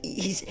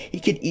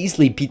could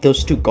easily beat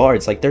those two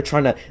guards. Like they're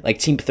trying to, like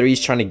Team 3 is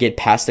trying to get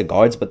past the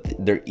guards, but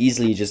they're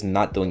easily just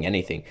not doing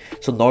anything.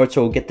 So Naruto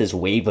will get this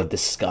wave of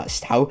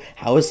disgust. How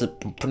is it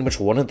pretty much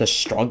one of the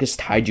strongest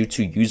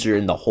taijutsu user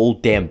in the whole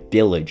damn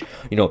village,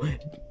 you know,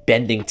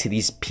 bending to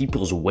these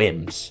people's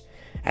whims?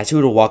 As he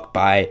would walk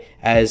by,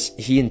 as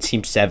he and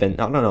Team 7, I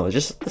don't know,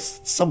 just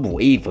some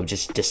wave of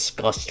just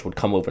disgust would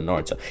come over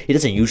Naruto. He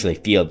doesn't usually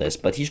feel this,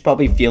 but he's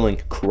probably feeling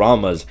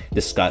Kurama's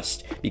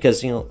disgust,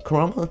 because, you know,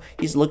 Kurama,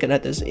 he's looking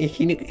at this,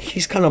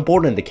 he's kind of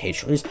bored in the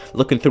cage. He's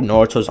looking through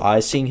Naruto's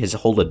eyes, seeing his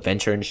whole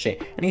adventure and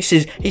shit, and he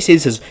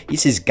sees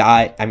his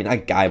guy, I mean,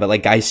 not guy, but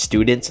like guy's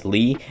student,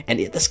 Lee, and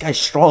this guy's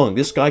strong.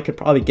 This guy could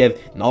probably give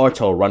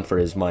Naruto a run for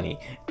his money.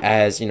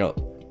 As, you know,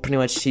 pretty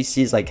much he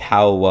sees like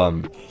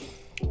how,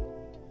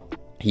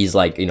 he's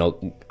like, you know,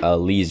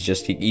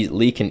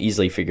 Lee can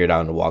easily figure it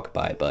out and walk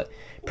by, but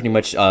pretty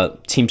much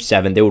Team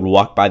 7, they would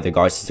walk by the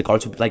guards. The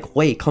guards would be like,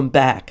 wait, come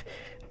back,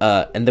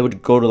 and they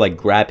would go to like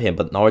grab him,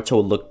 but Naruto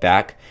would look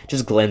back,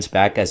 just glance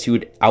back, as he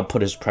would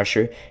output his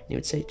pressure, and he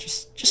would say,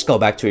 just go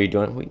back to what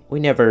you're doing. We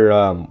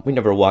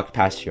never walked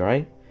past you,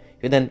 right?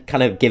 You then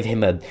kind of give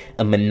him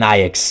a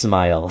maniac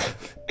smile.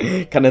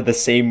 Kind of the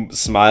same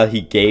smile he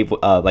gave,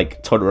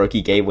 like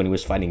Todoroki gave when he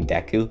was fighting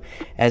Deku.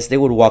 As they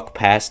would walk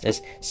past,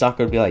 as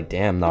Sakura would be like,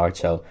 damn,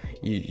 Naruto,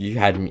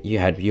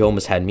 you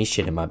almost had me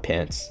shit in my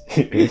pants.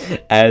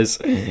 As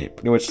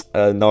pretty much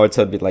Naruto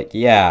would be like,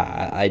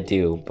 yeah, I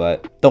do,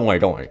 but don't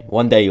worry,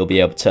 one day you'll be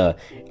able to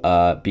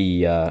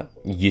be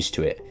used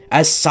to it.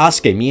 As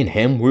Sasuke, me and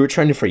him, we were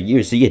training for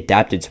years. He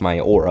adapted to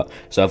my aura,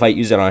 so if I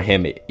use it on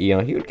him, you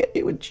know,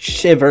 he would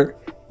shiver,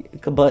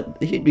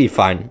 but he'd be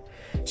fine.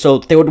 So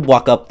they would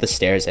walk up the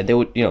stairs, and they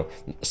would, you know,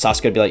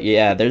 Sasuke would be like,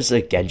 yeah, there's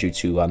a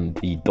genjutsu on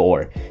the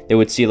door. They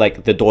would see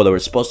like the door that we're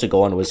supposed to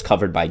go on was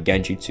covered by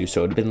genjutsu, so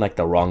it would have been like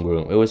the wrong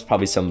room. It was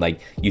probably some like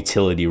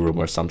utility room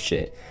or some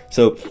shit.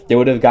 So they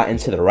would have gotten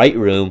to the right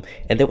room,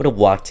 and they would have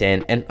walked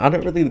in, and I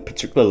don't really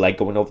particularly like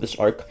going over this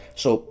arc,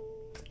 so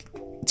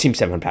Team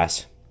 7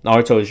 pass.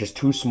 Naruto is just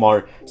too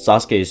smart,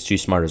 Sasuke is too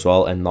smart as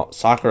well, and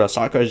Sakura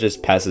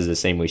just passes the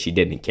same way she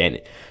did in canon.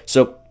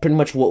 So pretty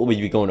much what we'll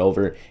be going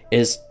over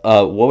is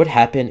what would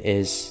happen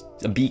is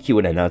Biki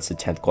would announce the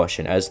 10th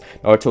question, as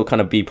Naruto would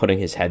kind of be putting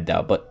his head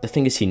down, but the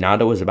thing is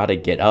Hinata was about to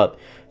get up.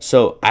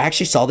 So I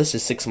actually saw this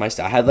as 6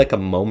 Meister. I had like a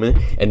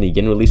moment in the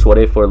Yin release what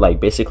if, where like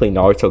basically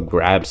Naruto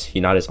grabs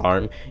Hinata's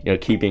arm, you know,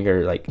 keeping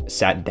her like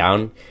sat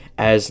down,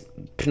 as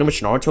pretty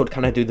much Naruto would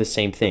kind of do the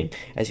same thing,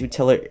 as he would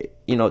tell her,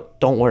 you know,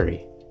 don't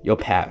worry, you'll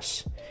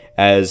pass.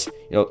 As,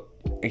 you know,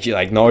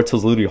 like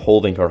Naruto's literally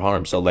holding her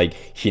arm, so like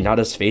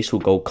Hinata's face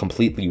would go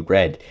completely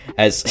red,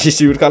 as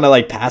she would kind of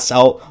like pass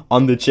out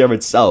on the chair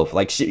itself.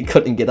 Like she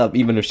couldn't get up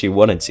even if she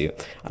wanted to.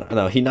 I don't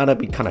know, Hinata would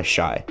be kind of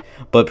shy,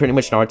 but pretty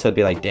much Naruto would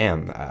be like,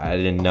 damn, I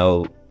didn't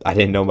know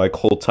my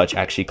cold touch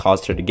actually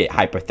caused her to get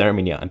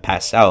hypothermia and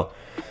pass out,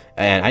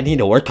 and I need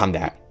to work on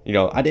that. You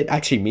know, I didn't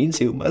actually mean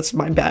to, that's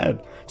my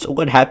bad. So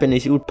what happened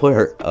is he would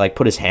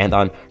put his hand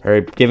on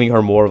her, giving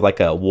her more of like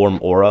a warm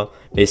aura,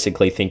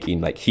 basically thinking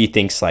like he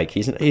thinks like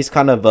he's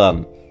kind of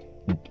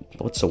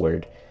what's the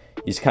word?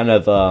 He's kind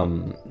of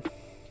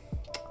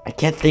I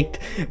can't think,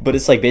 but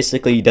it's like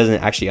basically he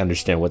doesn't actually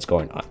understand what's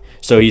going on.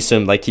 So he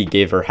seemed like he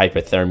gave her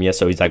hypothermia,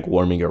 so he's like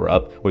warming her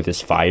up with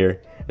his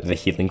fire, the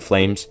healing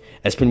flames.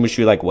 As pretty much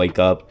she would like wake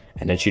up,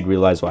 and then she'd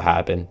realize what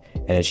happened,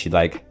 and then she'd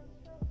like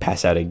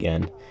pass out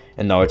again.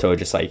 And Naruto would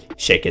just like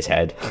shake his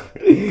head.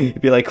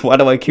 He'd be like, why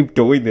do I keep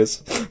doing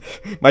this?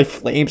 My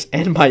flames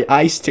and my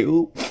ice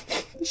too.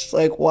 It's just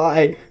like,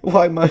 why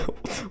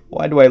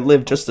do I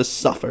live just to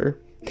suffer?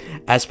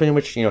 As pretty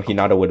much, you know,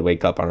 Hinata would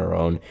wake up on her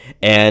own,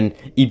 and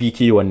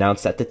Ibiki would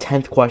announce that the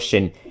 10th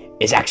question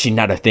is actually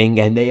not a thing,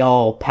 and they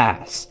all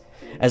pass.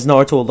 As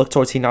Naruto would look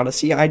towards Hinata,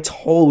 see, I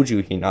told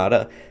you,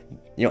 Hinata.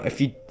 You know,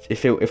 if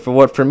it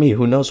weren't for me,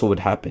 who knows what would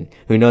happen?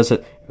 Who knows? Who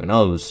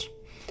knows?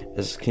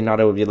 As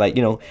Hinata would be like,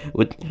 you know,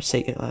 would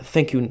say,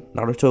 thank you,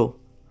 Naruto.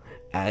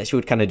 She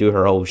would kind of do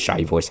her whole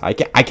shy voice. I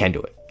can't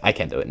do it. I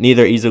can't do it.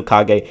 Neither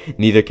Izukage,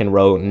 neither can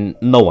Ro.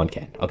 No one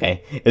can.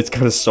 Okay, it's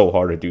kind of so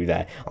hard to do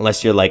that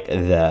unless you're like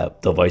the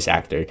voice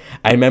actor.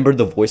 I remember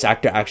the voice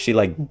actor actually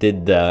like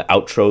did the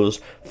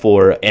outros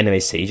for Anime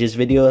Sage's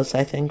videos,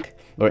 I think,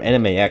 or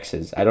Anime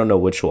X's. I don't know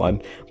which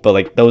one, but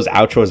like those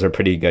outros are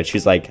pretty good.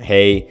 She's like,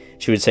 hey,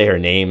 she would say her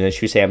name, and then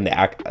she would say I'm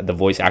the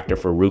voice actor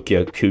for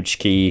Rukia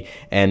Kuchiki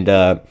and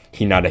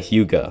Hinata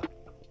Hyuga.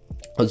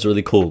 It was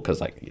really cool because,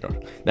 like, you know,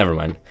 never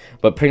mind.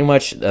 But pretty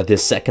much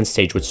this second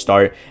stage would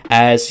start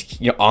as,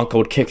 you know, Anko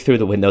would kick through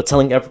the window,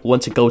 telling everyone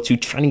to go to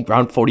training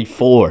ground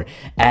 44.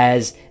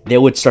 As they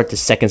would start the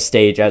second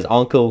stage, as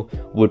Anko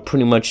would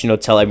pretty much, you know,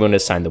 tell everyone to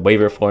sign the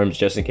waiver forms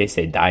just in case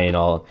they die and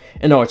all.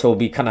 And Naruto would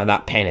be kind of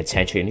not paying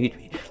attention. He'd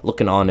be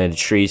looking on in the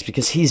trees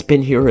because he's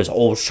been here his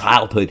whole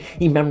childhood.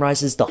 He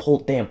memorizes the whole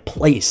damn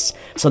place.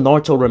 So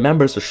Naruto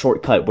remembers a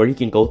shortcut where he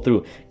can go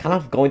through, kind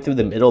of going through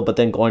the middle, but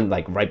then going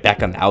like right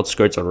back on the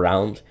outskirts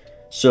around.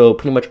 So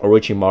pretty much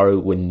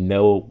Orochimaru would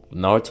know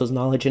Naruto's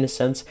knowledge in a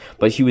sense,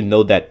 but he would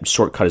know that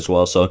shortcut as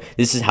well. So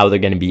this is how they're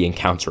going to be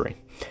encountering.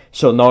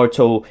 So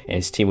Naruto and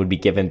his team would be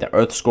given the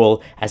Earth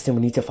Scroll, as they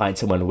would need to find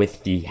someone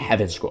with the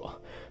Heaven Scroll.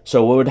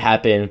 So what would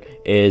happen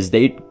is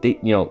they you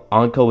know,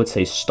 Anko would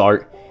say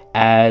start,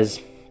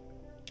 as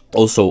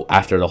also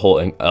after the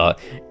whole you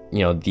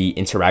know, the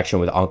interaction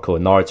with Anko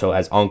and Naruto,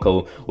 as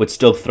Anko would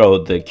still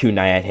throw the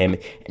kunai at him,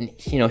 and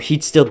you know,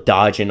 he'd still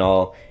dodge and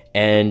all.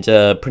 And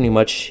pretty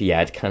much,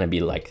 yeah, it'd kind of be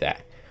like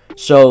that.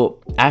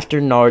 So after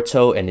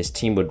Naruto and his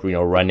team would, you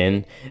know, run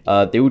in,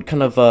 they would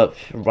kind of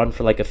run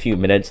for like a few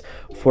minutes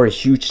before a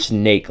huge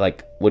snake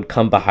like would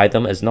come behind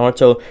them, as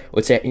Naruto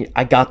would say,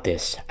 I got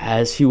this,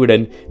 as he would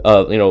then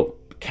you know,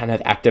 kind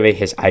of activate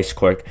his ice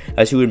quirk,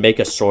 as he would make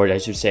a sword,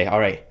 as he would say, all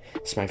right,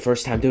 it's my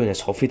first time doing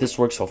this. Hopefully this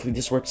works.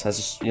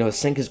 As you know, the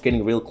sink is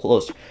getting real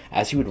close.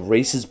 As he would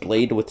raise his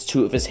blade with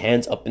two of his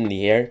hands up in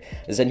the air,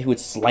 and then he would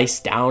slice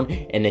down,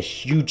 and a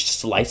huge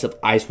slice of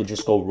ice would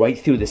just go right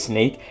through the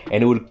snake,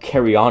 and it would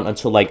carry on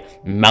until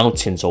like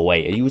mountains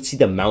away. And you would see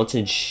the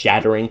mountains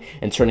shattering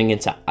and turning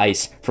into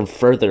ice from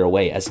further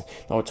away. As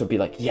Naruto would be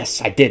like,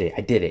 "Yes, I did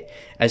it."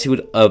 As he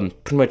would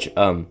pretty much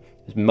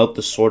melt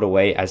the sword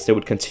away, as they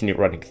would continue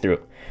running through.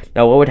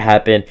 Now what would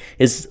happen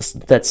is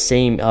that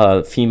same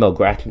female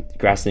grass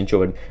ninja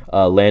would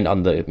land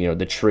on the, you know,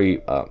 the tree,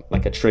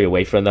 like a tree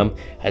away from them,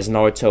 as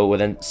Naruto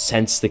would then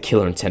sense the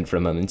killer intent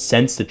from them and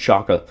sense the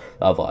chakra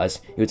level, as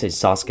he would say,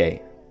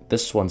 Sasuke,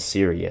 this one's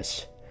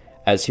serious.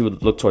 As he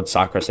would look towards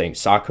Sakura, saying,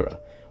 Sakura,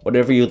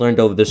 whatever you learned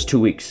over this 2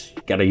 weeks,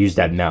 you gotta use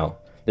that now.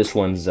 This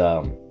one's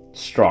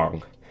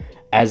strong.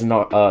 As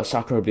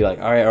Sakura would be like,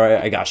 all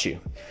right, I got you.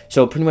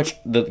 So pretty much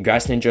the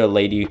grass ninja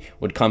lady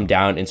would come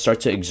down and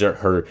start to exert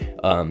her,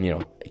 you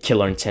know,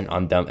 killer intent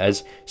on them,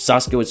 as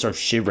Sasuke would start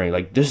shivering.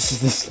 Like,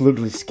 this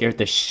literally scared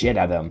the shit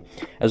out of him.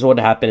 As what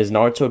would happen is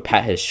Naruto would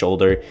pat his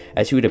shoulder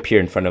as he would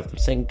appear in front of them,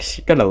 saying,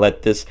 you're gonna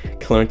let this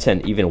killer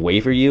intent even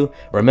waver you?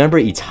 Remember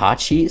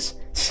Itachi's?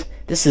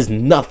 This is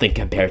nothing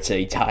compared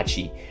to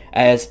Itachi.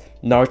 As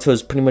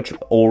Naruto's pretty much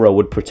aura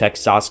would protect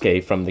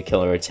Sasuke from the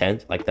killer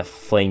intent, like the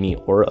flaming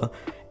aura.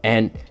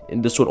 And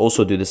this would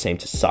also do the same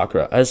to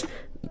Sakura, as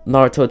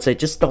Naruto would say,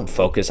 just don't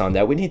focus on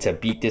that. We need to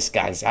beat this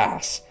guy's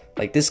ass.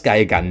 Like, this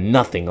guy got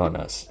nothing on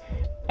us.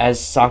 As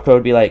Sakura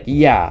would be like,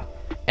 yeah.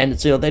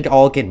 And so they'd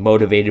all get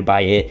motivated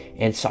by it.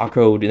 And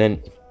Sakura would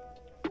then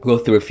go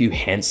through a few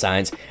hand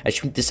signs as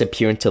she would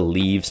disappear into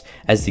leaves,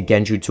 as the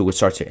Genjutsu would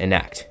start to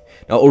enact.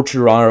 Now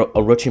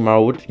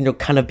Orochimaru would, you know,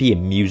 kind of be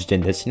amused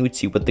in this, and would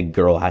see what the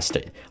girl has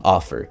to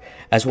offer.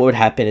 As what would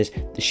happen is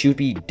she would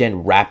be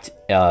then wrapped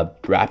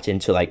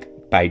into like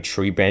by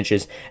tree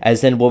branches,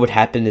 as then what would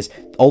happen is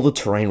all the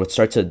terrain would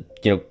start to,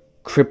 you know,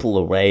 cripple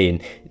away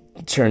and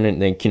turn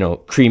and, like, you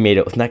know,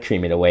 not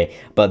cremate away,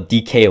 but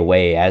decay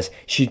away, as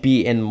she'd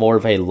be in more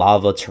of a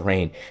lava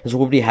terrain. As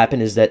what would happen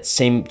is that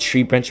same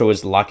tree branch that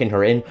was locking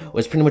her in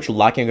was pretty much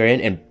locking her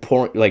in and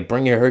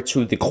bringing her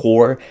to the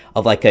core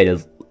of like a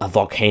a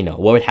volcano.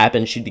 What would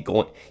happen? He'd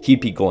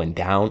be going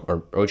down,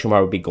 or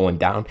Orochimaru would be going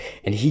down,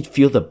 and he'd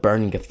feel the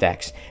burning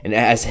effects. And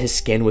as his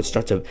skin would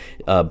start to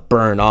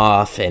burn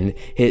off, and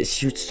he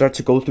would start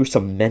to go through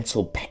some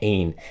mental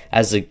pain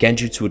as the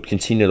genjutsu would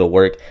continue to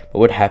work. But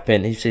what would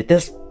happen? He'd say,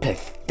 "This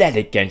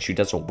pathetic genjutsu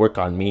doesn't work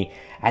on me."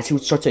 As he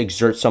would start to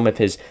exert some of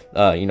his,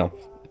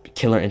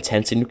 killer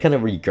intents, and kind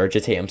of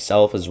regurgitate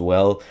himself, as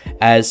well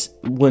as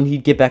when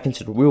he'd get back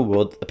into the real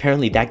world,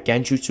 apparently that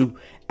genjutsu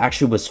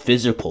actually was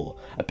physical.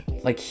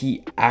 Like,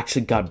 he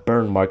actually got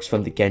burn marks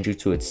from the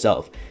genjutsu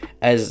itself.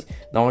 As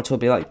Naruto would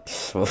be like,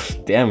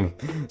 "Damn,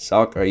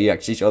 Sakura, you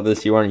actually showed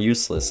this, you aren't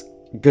useless.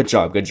 Good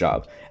job, good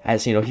job."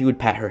 As, he would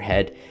pat her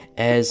head,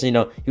 as, he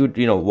would,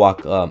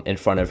 walk in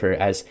front of her,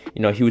 as,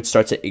 he would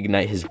start to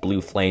ignite his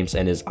blue flames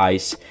and his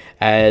ice.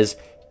 As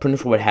pretty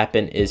much what would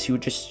happen is he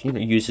would just,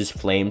 use his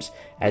flames,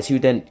 as he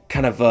would then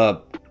kind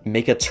of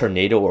make a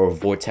tornado or a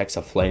vortex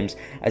of flames,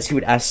 as he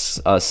would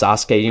ask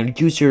Sasuke,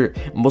 use your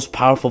most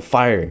powerful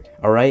fire,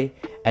 alright?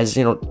 As,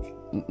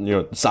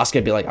 Sasuke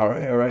would be like,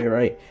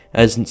 alright.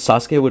 As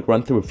Sasuke would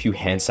run through a few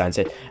hand signs,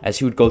 as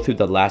he would go through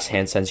the last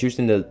hand signs,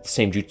 using the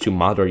same jutsu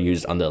Madara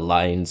used on the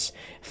Lion's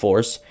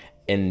Force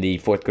in the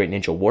 4th Great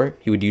Ninja War.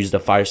 He would use the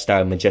fire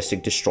style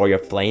Majestic Destroyer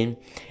Flame,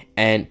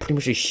 and pretty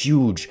much a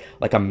huge,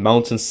 like a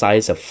mountain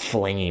size of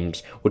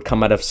flames would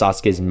come out of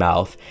Sasuke's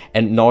mouth,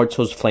 and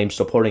Naruto's flames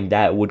supporting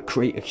that would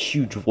create a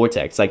huge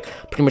vortex. Like,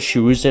 pretty much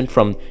Hiruzen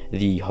from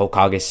the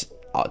Hokage's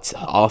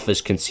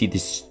office can see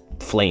these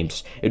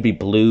flames. It'd be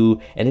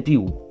blue, and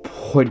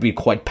it'd be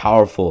quite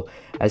powerful,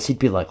 as he'd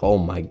be like, "Oh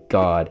my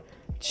god,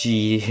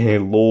 gee,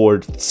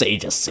 Lord,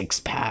 Sage of 6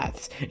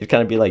 paths." It'd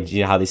kind of be like,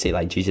 how they say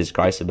like Jesus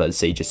Christ, but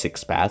Sage of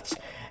 6 paths.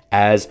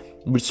 As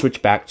we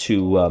switch back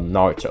to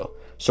Naruto.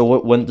 So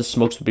when the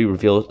smokes would be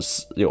revealed,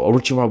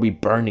 Orochimaru would be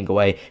burning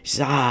away.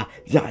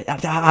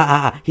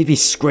 He'd be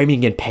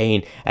screaming in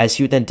pain, as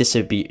he would then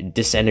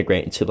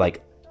disintegrate into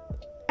like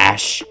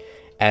ash.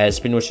 As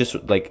pretty much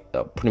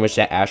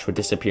that ash would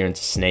disappear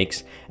into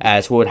snakes.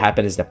 As what would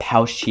happen is the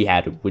pouch he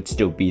had would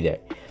still be there.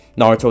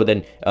 Naruto would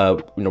then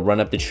run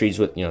up the trees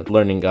with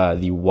learning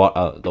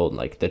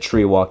the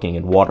tree walking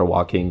and water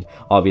walking,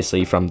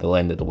 obviously from the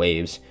Land of the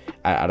Waves.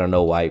 I don't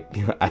know why.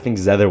 I think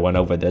Zether went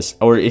over this,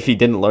 or if he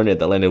didn't learn it at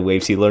the Land of the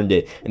Waves, he learned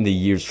it in the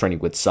years training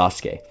with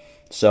Sasuke.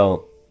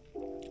 So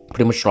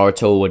pretty much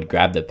Naruto would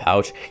grab the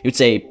pouch. He would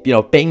say,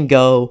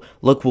 "Bingo,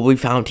 look what we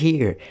found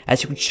here."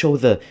 As he would show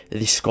the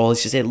scroll,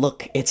 he would say,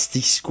 "Look, it's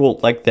the scroll,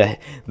 like the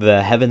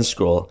heaven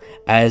scroll."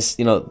 As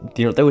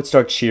they would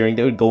start cheering.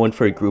 They would go in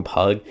for a group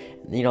hug.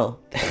 They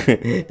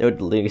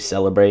would literally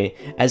celebrate,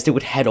 as they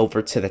would head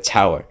over to the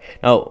tower.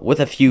 Now, with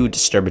a few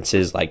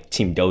disturbances like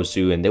Team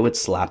Dosu, and they would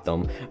slap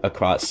them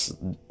across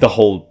the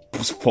whole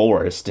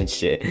forest and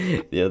shit.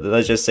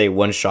 Let's just say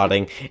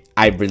one-shotting.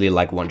 I really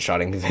like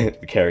one-shotting the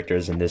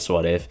characters in this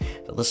What If.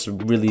 This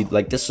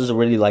is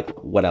really like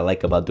what I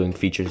like about doing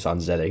features on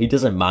Zether. He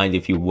doesn't mind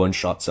if you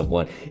one-shot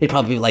someone. He'd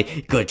probably be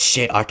like, "Good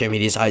shit,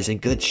 Archemidies,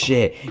 Aizen, good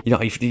shit.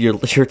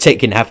 You're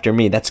taking after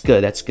me. That's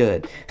good, that's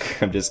good."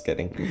 I'm just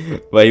kidding.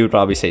 But he would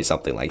probably say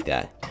something like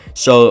that.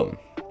 So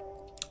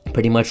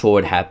pretty much what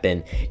would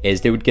happen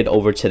is they would get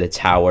over to the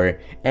tower,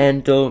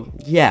 and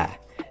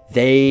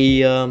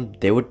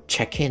they would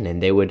check in,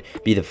 and they would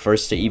be the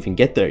first to even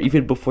get there,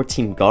 even before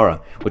Team Gaara,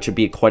 which would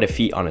be quite a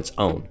feat on its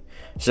own.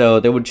 So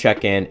they would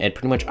check in, and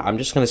pretty much I'm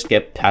just gonna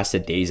skip past the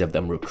days of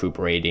them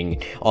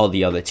recuperating, all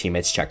the other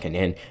teammates checking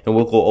in, and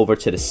we'll go over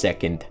to the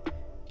second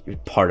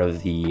part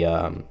of the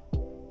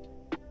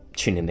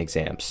Chunin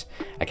exams.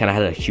 I kind of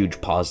had a huge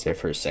pause there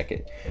for a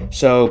second.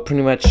 So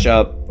pretty much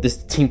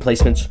this team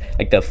placements,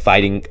 like the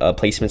fighting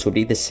placements, would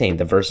be the same.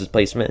 The versus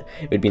placement,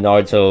 it would be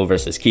Naruto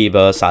versus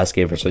Kiba,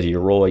 Sasuke versus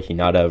Yoroi,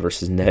 Hinata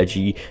versus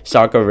Neji,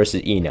 Sakura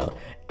versus Ino.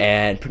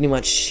 And pretty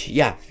much,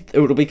 yeah, it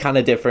would be kind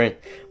of different,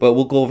 but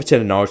we'll go over to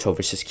the Naruto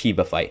versus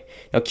Kiba fight.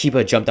 Now,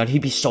 Kiba jumped down.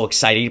 He'd be so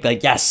excited. He'd be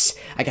like, "Yes,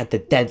 I got the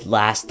dead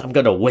last. I'm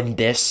gonna win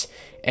this."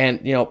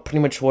 And, pretty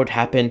much what would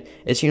happen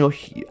is,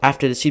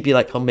 after this, he'd be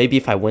like, "Oh, maybe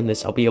if I win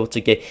this, I'll be able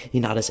to get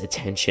Hinata's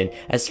attention."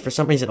 As for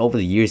some reason, over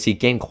the years, he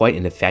gained quite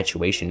an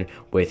infatuation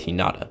with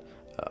Hinata.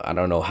 I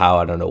don't know how,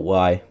 I don't know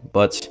why,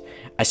 but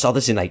I saw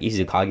this in like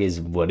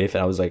Izukage's What If,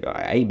 and I was like,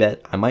 I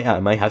bet I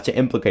might have to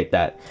implicate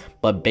that.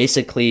 But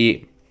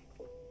basically,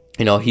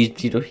 he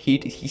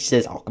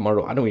says,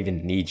 "Akamaru, I don't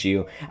even need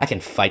you. I can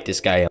fight this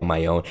guy on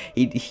my own."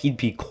 He'd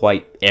be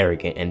quite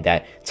arrogant in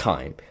that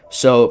time.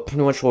 So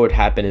pretty much what would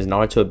happen is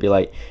Naruto would be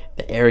like,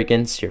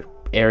 your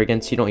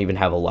arrogance, you don't even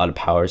have a lot of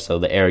power, so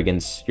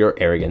your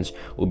arrogance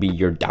will be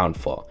your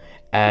downfall."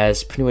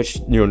 As pretty much,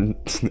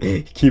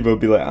 Kiba would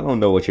be like, "I don't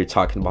know what you're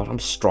talking about. I'm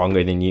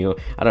stronger than you.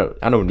 I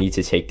don't need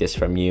to take this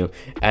from you."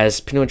 As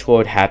pretty much what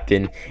would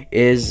happen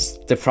is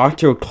the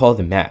proctor would call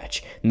the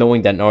match,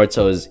 knowing that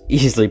Naruto is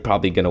easily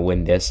probably gonna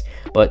win this,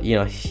 but he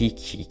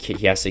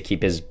has to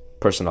keep his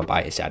personal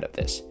bias out of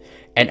this.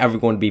 And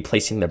everyone would be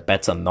placing their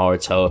bets on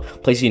Naruto,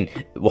 placing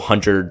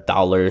 $100,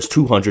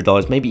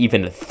 $200, maybe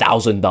even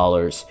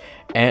 $1,000.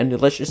 And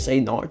let's just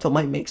say Naruto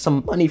might make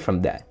some money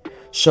from that.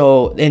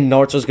 So then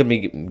Naruto's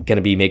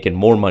gonna be making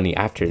more money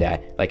after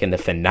that, like in the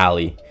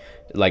finale,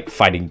 like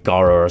fighting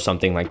Gaara or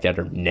something like that,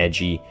 or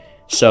Neji.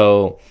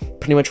 So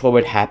pretty much what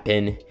would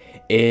happen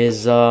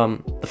is the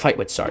fight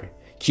would start.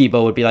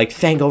 Kiba would be like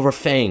fang over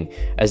fang,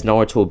 as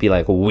Naruto would be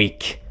like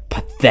weak,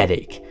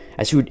 pathetic,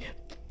 as he would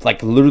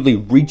like literally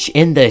reach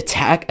in the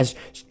attack, as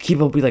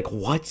Kiba would be like,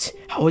 what?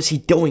 How is he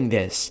doing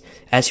this?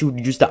 As he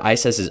would use the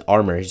ice as his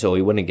armor so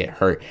he wouldn't get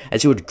hurt.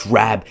 As he would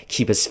grab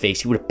Kiba's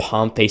face, he would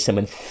palm face him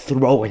and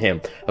throw him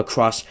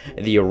across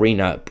the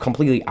arena,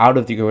 completely out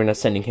of the arena,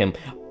 sending him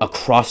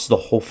across the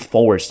whole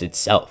forest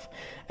itself.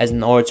 As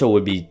Naruto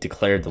would be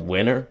declared the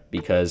winner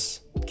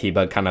because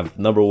Kiba kind of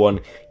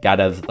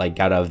got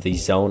out of the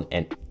zone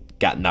and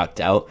got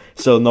knocked out.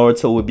 So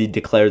Naruto would be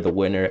declared the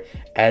winner,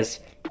 as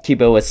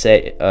Kiba would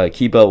say,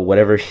 Kiba,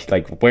 whatever,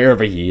 like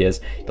wherever he is,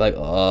 like,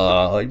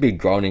 he'd be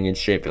groaning and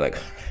shit, be like,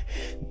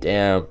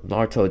 damn,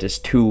 Naruto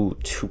just too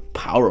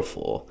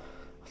powerful.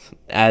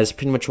 As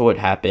pretty much what would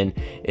happen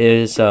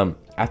is,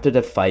 after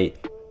the fight,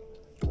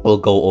 we'll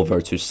go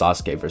over to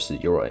Sasuke versus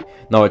Yoroi.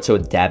 Naruto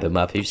would dab him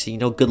up. He'd say,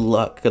 good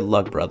luck,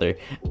 brother.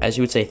 As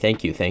he would say,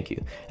 thank you.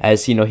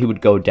 As, he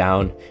would go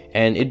down,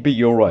 and it'd be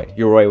Yoroi.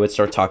 Yoroi would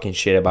start talking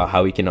shit about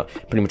how he can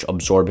pretty much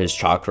absorb his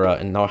chakra,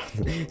 and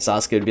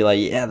Sasuke would be like,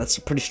 yeah, that's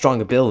a pretty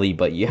strong ability,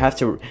 but you have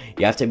to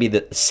be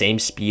the same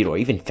speed or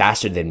even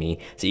faster than me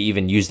to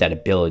even use that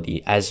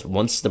ability. As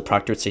once the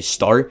proctor would say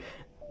start,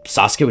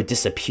 Sasuke would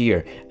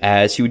disappear,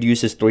 as he would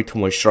use his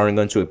 3-to-1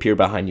 Sharingan to appear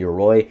behind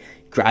Yoroi,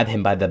 grab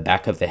him by the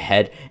back of the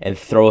head, and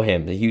throw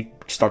him. He'd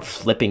start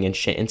flipping and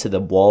shit into the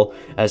wall,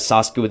 as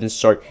Sasuke would then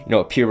start,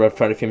 appear right in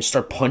front of him,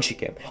 start punching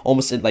him.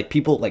 Almost like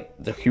people, like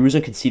the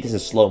Hiruzen could see this in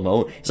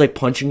slow-mo. He's like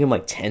punching him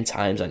like 10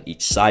 times on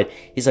each side.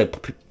 He's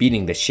like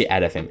beating the shit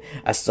out of him.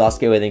 As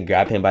Sasuke would then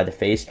grab him by the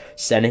face,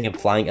 sending him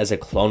flying, as a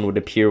clone would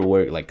appear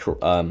where like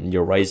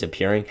Yoroi is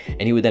appearing,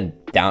 and he would then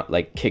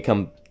kick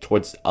him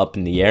towards up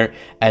in the air,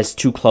 as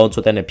 2 clones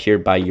would then appear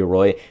by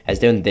Yoroi, as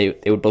then they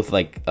would both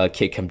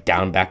kick him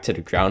down back to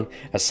the ground,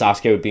 as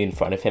Sasuke would be in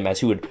front of him, as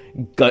he would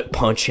gut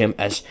punch him,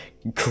 as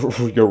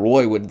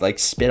Yoroi would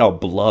spit out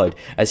blood,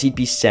 as he'd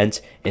be sent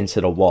into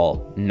the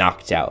wall,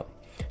 knocked out.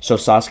 So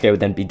Sasuke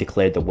would then be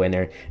declared the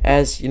winner,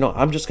 as,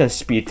 I'm just gonna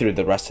speed through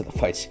the rest of the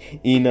fights.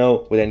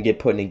 Ino would then get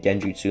put in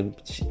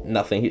Genjutsu,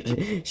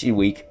 nothing, she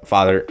weak,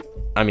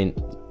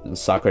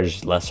 Sakura is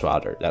just less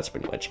father. That's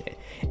pretty much it.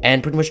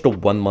 And pretty much the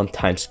 1 month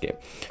time skip.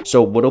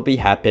 So what'll be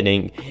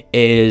happening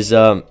is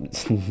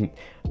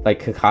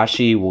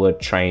Kakashi would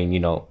train,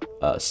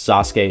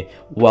 Sasuke,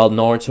 while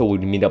Naruto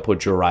would meet up with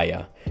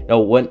Jiraiya.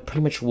 Now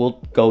pretty much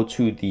we'll go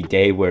to the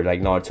day where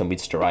Naruto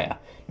meets Jiraiya.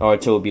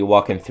 Naruto would be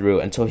walking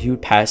through until he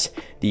would pass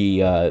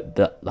the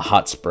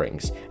hot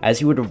springs, as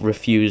he would have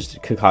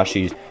refused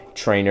Kakashi's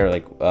trainer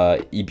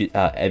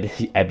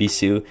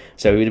Ebisu.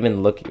 So he would have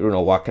been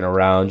walking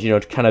around,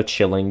 kind of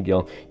chilling,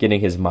 getting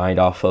his mind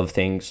off of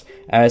things,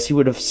 as he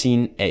would have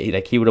seen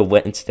he would have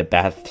went into the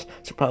bath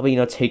to probably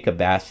take a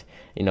bath,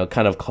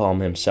 kind of calm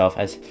himself.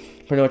 As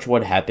pretty much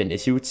what happened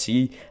is he would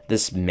see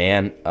this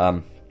man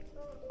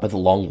with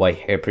long white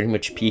hair pretty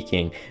much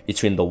peeking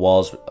between the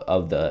walls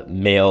of the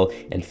male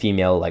and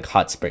female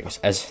hot springs,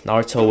 as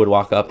Naruto would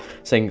walk up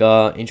saying,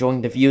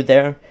 enjoying the view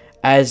there,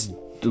 as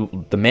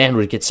the man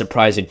would get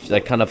surprised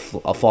and kind of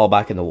fall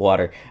back in the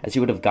water, as he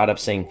would have got up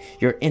saying,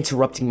 you're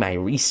interrupting my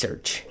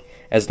research,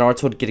 as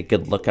Naruto would get a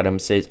good look at him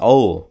and says,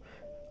 oh,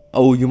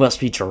 you must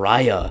be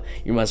Jiraiya.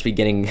 You must be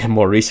getting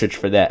more research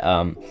for that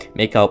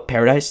make-out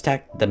paradise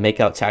the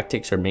make-out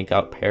tactics or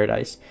make-out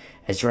paradise,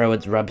 as Jiraiya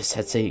would rub his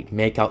head say,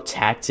 make-out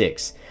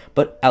tactics,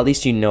 but at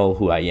least you know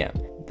who I am.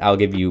 I'll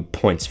give you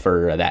points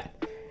for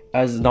that.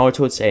 As Naruto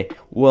would say,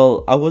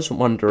 well, I was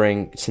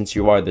wondering, since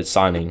you are the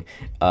Sannin,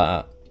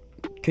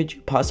 could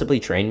you possibly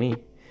train me?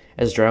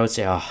 As Jiraiya would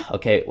say, oh,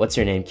 okay, what's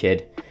your name,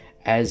 kid?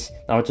 As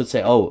Naruto would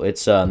say, oh,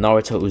 it's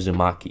Naruto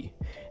Uzumaki.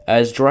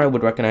 As Jiraiya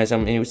would recognize him,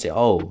 and he would say,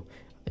 oh,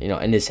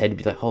 in his head, he'd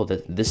be like, oh,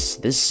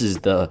 this is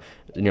the,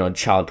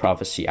 child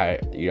prophecy.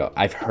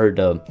 I've heard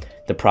the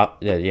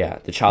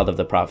child of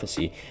the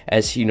prophecy.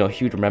 As he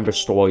would remember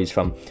stories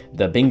from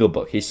the bingo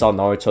book. He saw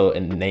Naruto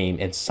in name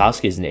and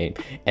Sasuke's name,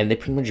 and they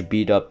pretty much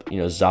beat up,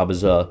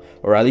 Zabuza,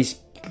 or at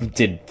least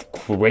did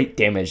great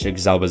damage to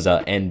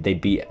Zabuza, and they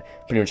beat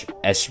pretty much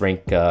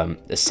S-rank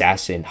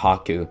assassin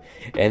Haku,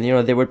 and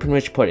they were pretty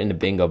much put in the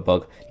bingo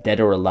book, dead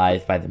or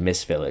alive, by the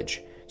Mist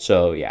Village.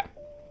 So yeah.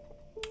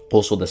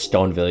 Also, the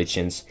Stone Village,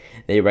 since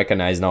they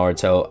recognized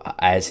Naruto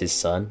as his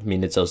son,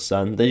 Minato's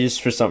son. They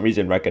just for some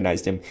reason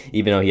recognized him,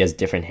 even though he has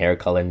different hair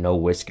color, no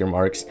whisker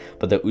marks.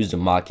 But the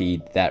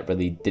Uzumaki, that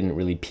didn't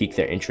really pique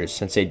their interest,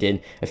 since they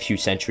did a few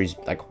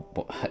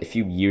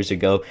years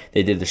ago,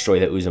 they did destroy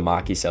the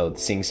Uzumaki. So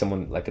seeing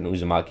someone like an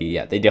Uzumaki,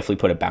 yeah, they definitely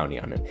put a bounty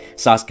on him.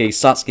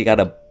 Sasuke got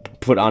to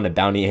put on a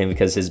bounty on him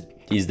because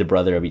he's the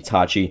brother of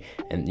Itachi,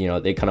 and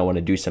they kind of want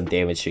to do some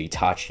damage to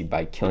Itachi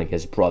by killing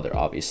his brother,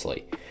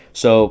 obviously.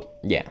 So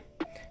yeah,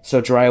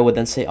 so Jiraiya would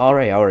then say, all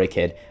right,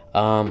 kid,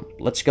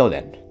 let's go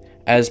then.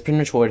 As pretty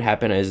much what would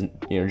happen is,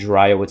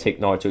 Jiraiya would take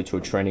Naruto to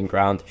a training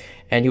ground,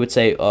 and he would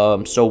say,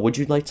 so would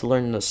you like to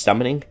learn the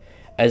summoning?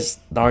 As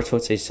Naruto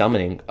would say,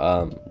 summoning,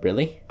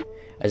 really?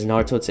 As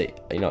Naruto would say,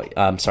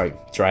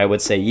 Jiraiya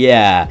would say,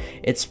 yeah,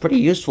 it's pretty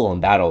useful in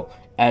battle.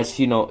 As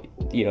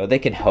they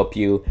can help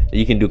you.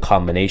 You can do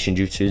combination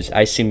jutsus.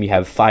 I assume you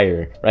have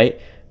fire, right?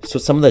 So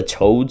some of the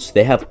toads,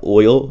 they have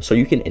oil, so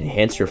you can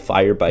enhance your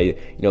fire by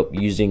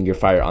using your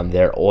fire on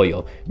their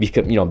oil,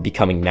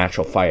 becoming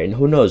natural fire. And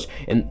who knows?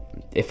 And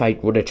if I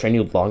were to train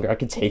you longer, I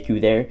could take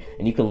you there,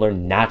 and you can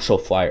learn natural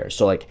fire.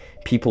 So like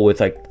people with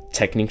like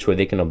techniques where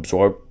they can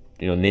absorb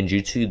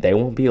ninjutsu, they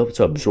won't be able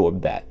to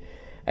absorb that.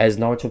 As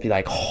Naruto would be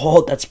like,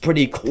 oh, that's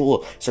pretty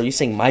cool. So you're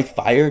saying my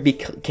fire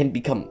can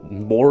become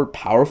more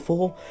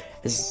powerful?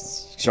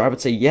 As Jiraiya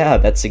would say, yeah,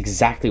 that's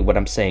exactly what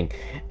I'm saying.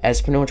 As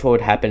pretty much what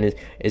would happen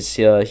is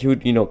he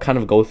would, kind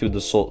of go through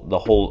the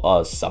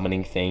whole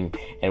summoning thing,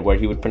 and where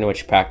he would pretty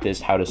much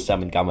practice how to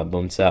summon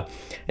Gamabunta.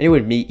 And he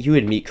would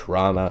meet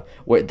Kurama,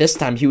 where this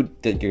time he would,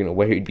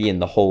 where he'd be in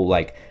the whole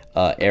like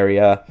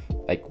area,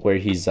 like where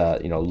he's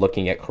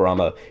looking at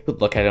Kurama. He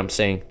would look at him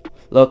saying,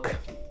 look,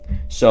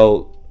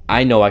 so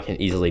I know I can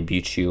easily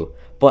beat you,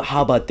 but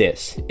how about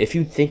this? If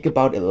you think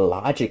about it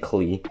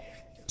logically,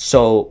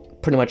 so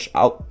pretty much,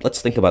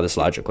 let's think about this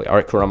logically. All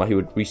right, Kurama, he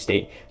would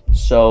restate.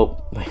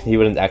 So he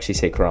wouldn't actually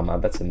say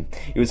Kurama, that's him.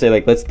 He would say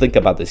like, let's think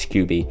about this,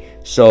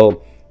 QB.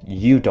 So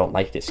you don't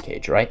like this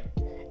cage, right?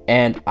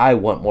 And I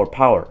want more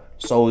power.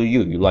 So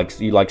you like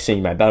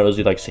seeing my battles,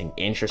 you like seeing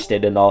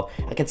interested and all.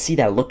 I can see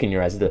that look in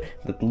your eyes, the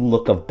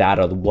look of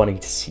battle, the wanting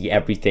to see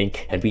everything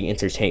and be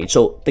entertained.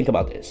 So think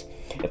about this.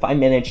 If I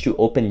manage to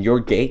open your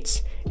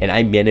gates and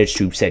I manage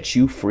to set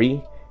you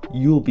free,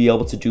 you'll be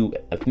able to do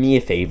me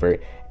a favor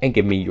and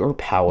give me your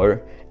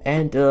power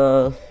and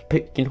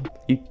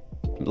you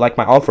like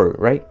my offer,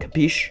 right?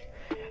 Capiche?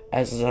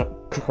 As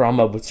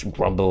Kurama would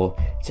grumble,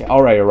 say,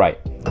 all right.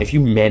 If you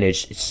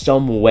manage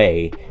some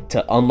way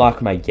to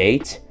unlock my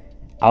gate,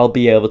 I'll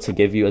be able to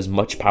give you as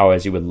much power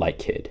as you would like,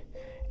 kid.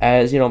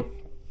 As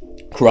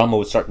Kurama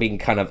would stop being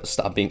kind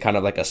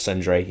of like a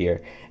sundry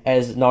here.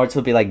 As Naruto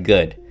would be like,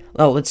 good.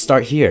 Oh, let's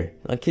start here.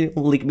 Can you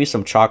leak me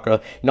some chakra?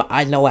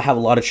 I know I have a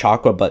lot of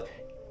chakra, but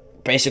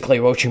basically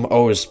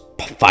Orochimaru's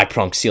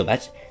 5-pronged seal.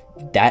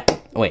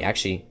 Wait,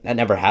 actually, that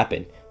never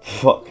happened.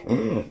 Fuck.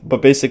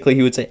 But basically,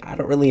 he would say, I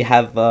don't really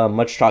have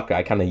much chakra.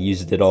 I kind of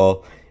used it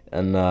all,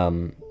 and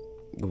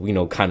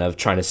kind of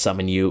trying to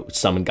summon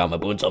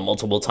Gamabunta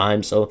multiple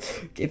times. So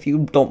if you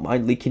don't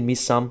mind leaking me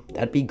some,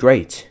 that'd be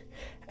great.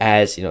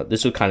 As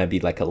this would kind of be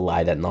like a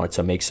lie that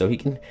Naruto makes, so he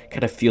can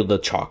kind of feel the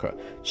chakra.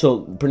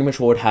 So pretty much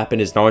what would happen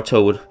is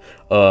Naruto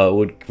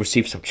would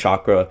receive some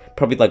chakra,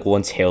 probably like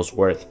 1 tail's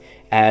worth.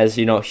 As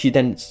he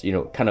then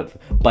kind of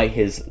bite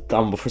his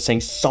thumb before saying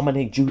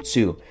summoning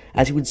jutsu,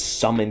 as he would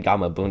summon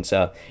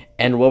Gamabunta.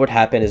 And what would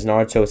happen is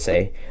Naruto would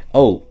say,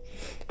 oh,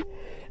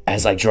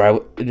 as like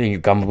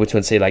Gamabunta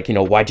would say like,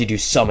 why did you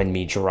summon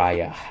me,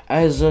 Jiraiya?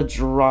 As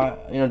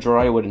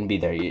Jiraiya wouldn't be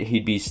there.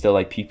 He'd be still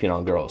like peeping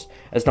on girls.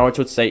 As Naruto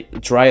would say,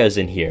 Jiraiya's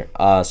in here.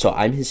 So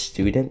I'm his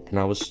student, and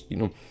I was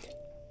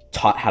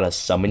taught how to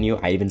summon you.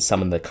 I even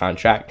summoned the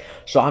contract.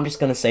 So I'm just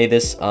gonna say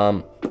this,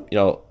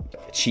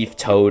 Chief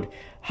Toad,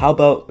 how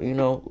about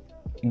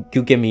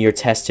you give me your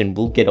test and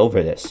we'll get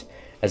over this.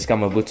 As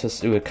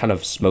Gamabunta would kind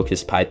of smoke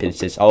his pipe and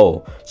says,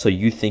 oh, so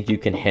you think you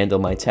can handle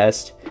my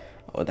test?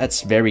 Oh,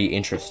 that's very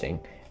interesting.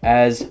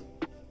 As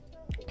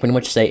pretty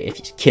much say,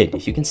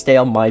 if you can stay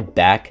on my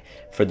back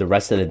for the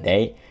rest of the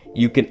day,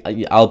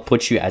 I'll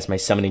put you as my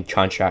summoning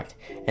contract.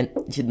 And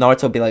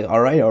Naruto would be like,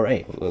 all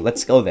right,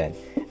 let's go then.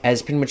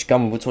 As pretty much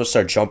Gamabunta would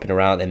start jumping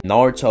around, and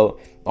Naruto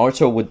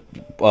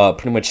would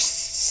pretty much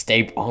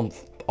stay on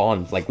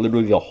like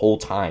literally the whole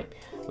time.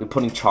 We're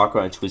putting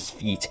chakra into his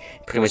feet,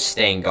 pretty much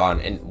staying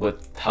gone, and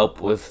with help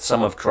with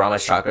some of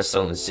Kurama's chakra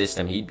still in the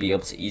system, he'd be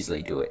able to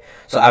easily do it.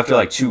 So after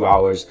like 2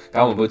 hours,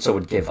 Gamabunta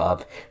would give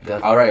up. Be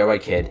like, all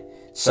right, kid.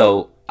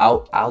 So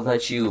I'll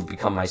let you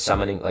become my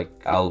summoning. Like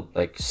I'll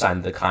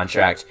sign the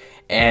contract,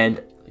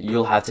 and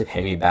you'll have to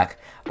pay me back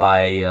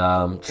by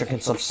drinking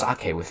some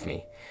sake with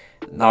me.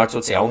 Naruto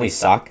would say, only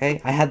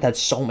sake? I had that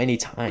so many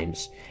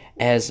times.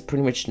 As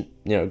pretty much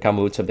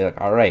Gamabunta would be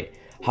like, all right,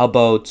 how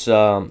about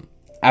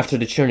after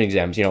the Chunin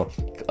exams,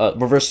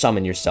 reverse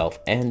summon yourself,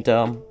 and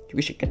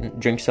we should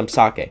drink some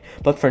sake.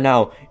 But for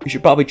now, you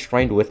should probably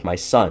train with my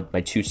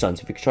 2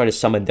 sons. If you could try to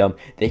summon them,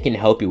 they can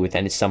help you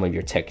with some of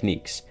your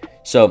techniques.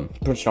 So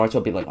Prince Naruto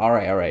would be like, all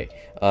right,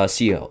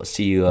 see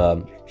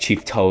you,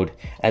 Chief Toad.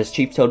 As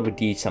Chief Toad would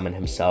de-summon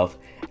himself,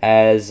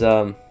 as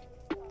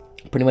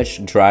pretty much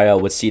Jiraiya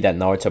would see that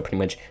Naruto pretty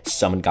much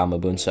summoned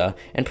Gamabunta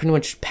and pretty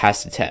much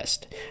passed the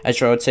test. As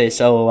Jiraiya would say,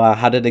 so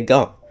how did it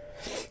go?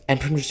 And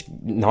pretty much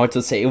Naruto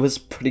would say it was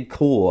pretty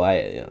cool.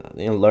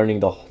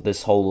 Learning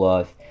this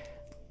whole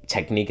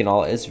technique and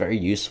all is very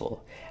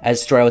useful.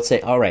 As Jiraiya would say,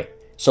 all right,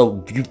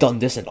 so you've done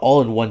this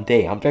all in 1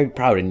 day. I'm very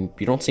proud, and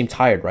you don't seem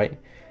tired, right?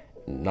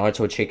 Naruto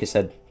would shake his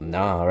head,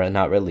 nah,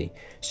 not really.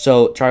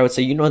 So Jiraiya would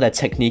say, that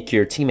technique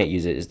your teammate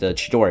uses is the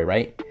Chidori,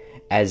 right?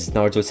 As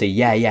Naruto would say,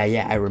 yeah,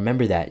 I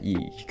remember that.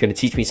 You gonna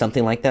teach me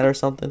something like that or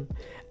something?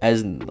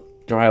 As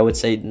Jiraiya would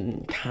say,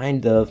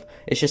 kind of.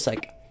 It's just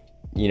like,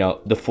 you know,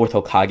 the fourth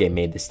Hokage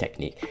made this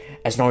technique.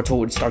 As Naruto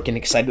would start getting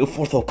excited, the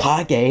fourth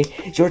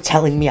Hokage? You're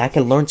telling me I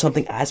can learn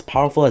something as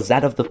powerful as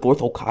that of the fourth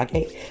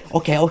Hokage?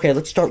 Okay,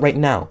 let's start right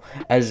now.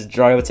 As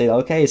Jiraiya would say,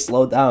 okay,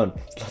 slow down.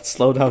 Let's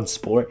slow down,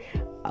 sport.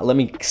 Let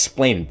me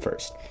explain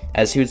first.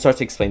 As he would start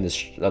to explain this,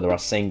 the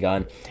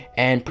Rasengan,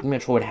 and pretty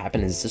much what would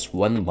happen is this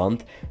 1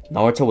 month,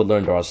 Naruto would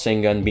learn the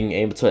Rasengan, being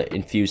able to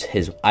infuse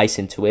his ice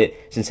into it,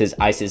 since his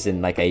ice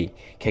isn't like a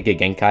Keke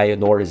Genkai,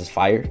 nor is his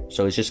fire,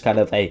 so it's just kind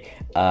of a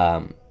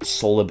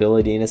soul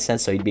ability in a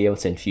sense, so he'd be able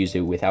to infuse it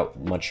without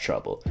much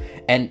trouble.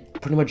 And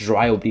pretty much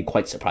Jiraiya would be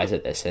quite surprised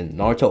at this, and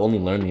Naruto only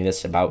learning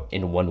this about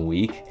in 1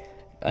 week,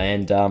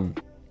 and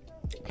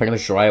pretty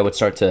much Jiraiya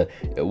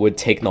would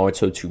take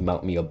Naruto to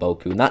Mount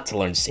Miyaboku, not to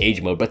learn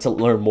Sage Mode, but to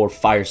learn more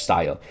fire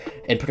style.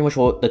 And pretty much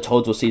what the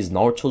Toads will see is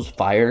Naruto's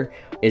fire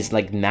is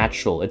like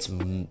natural. It's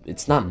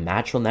not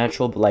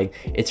natural, but like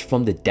it's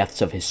from the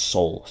depths of his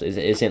soul. It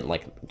isn't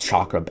like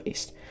chakra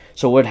based.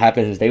 So what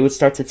happened is they would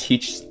start to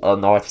teach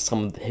Naruto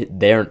some of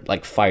their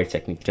like fire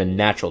techniques, the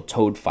natural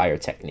Toad fire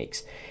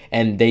techniques.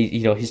 And they,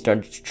 you know, he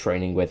started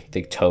training with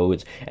the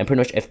Toads, and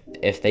pretty much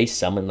if they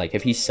summon, like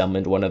if he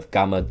summoned one of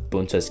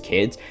Gamabunta's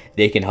kids,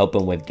 they can help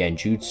him with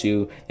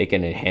Genjutsu, they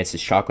can enhance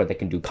his chakra, they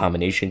can do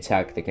combination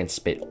attack, they can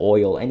spit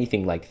oil,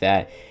 anything like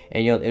that,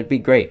 and you know, it'd be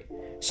great.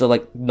 So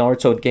like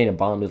Naruto would gain a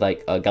bond with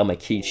like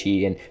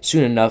Gamakichi, and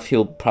soon enough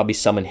he'll probably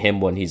summon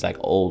him when he's like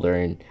older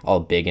and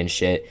all big and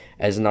shit.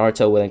 As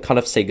Naruto would then kind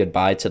of say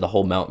goodbye to the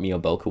whole Mount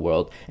Miyaboku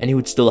world, and he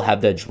would still have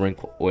that drink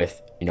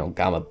with, you know,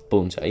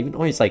 Gamabunta, even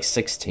though he's like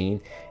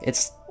 16.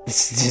 It's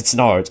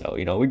Naruto,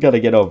 you know, we gotta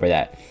get over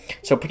that.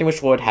 So pretty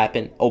much what would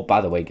happen. Oh,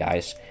 by the way,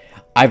 guys,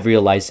 I've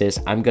realized this.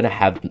 I'm gonna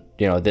have,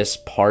 you know, this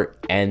part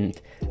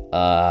end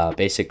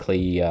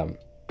basically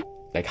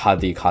like how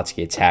the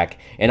Akatsuki attack,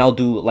 and I'll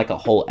do like a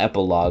whole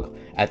epilogue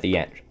at the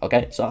end.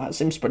 Okay, so that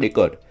seems pretty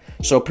good.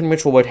 So pretty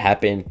much what would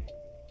happen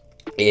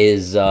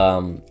is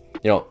you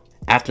know,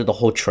 after the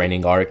whole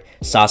training arc,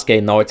 Sasuke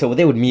and Naruto,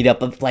 they would meet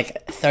up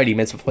like 30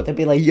 minutes before. They'd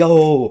be like,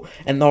 yo,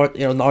 and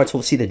Naruto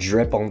will see the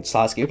drip on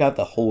Sasuke. You'd have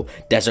the whole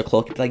desert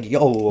cloak. He'd be like,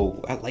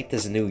 yo, I like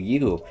this new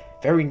you.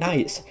 Very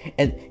nice.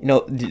 And you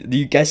know, do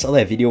you guys saw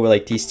that video where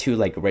like these two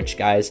like rich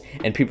guys,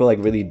 and people like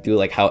really do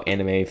like how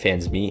anime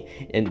fans meet,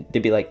 and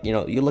they'd be like, you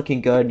know, you're looking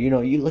good, you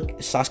know,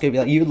 Sasuke would be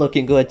like, you're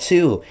looking good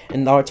too,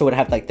 and Naruto would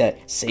have like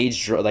that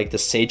sage, like the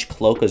sage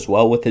cloak as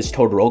well with his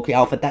Todoroki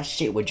outfit. That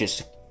shit would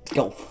just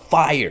go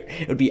fire.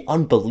 It would be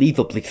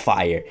unbelievably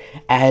fire.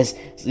 As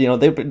you know,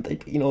 they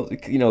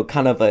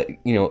kind of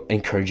you know,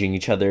 encouraging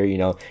each other, you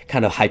know,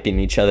 kind of hyping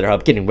each other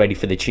up, getting ready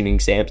for the tuning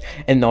exams.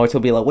 And Naruto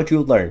would be like, what'd you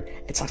learn?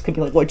 And Sasuke would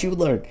be like, what'd you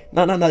learn?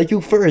 No, you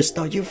first.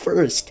 And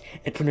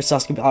Prince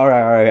Sasuke would be, all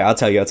right, I'll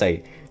tell you.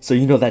 So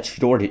you know that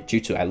Shidori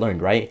Jutsu I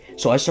learned, right?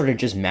 So I started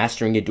just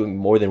mastering it, doing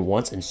more than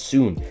once, and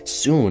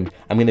soon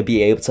I'm gonna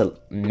be able to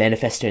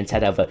manifest it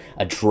inside of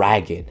a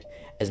dragon.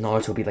 As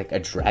Naruto would be like, a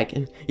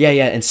dragon? Yeah,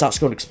 and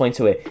Sasuke would explain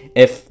to it,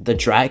 if the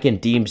dragon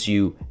deems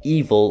you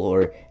evil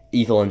or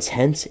evil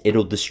intent,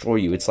 it'll destroy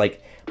you. It's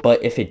like,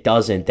 but if it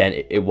doesn't,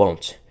 then it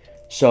won't.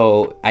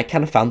 So I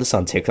kind of found this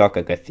on TikTok,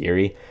 like a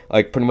theory,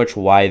 like pretty much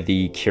why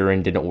the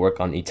Kirin didn't work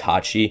on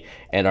Itachi,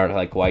 and are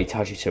like why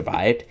Itachi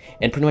survived.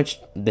 And pretty much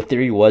the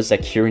theory was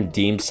that Kirin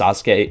deemed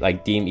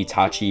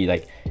Itachi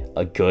like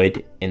a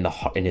good in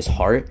his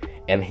heart,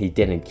 and he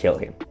didn't kill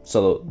him.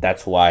 So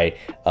that's why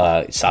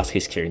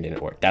Sasuke's Kirin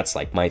didn't work. That's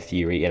like my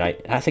theory, and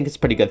I think it's a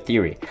pretty good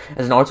theory.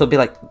 As Naruto would be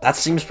like, that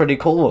seems pretty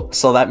cool.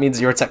 So that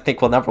means your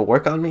technique will never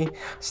work on me?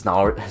 So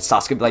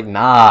Sasuke would be like,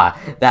 nah,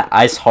 that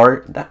ice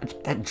heart,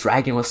 that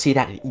dragon will see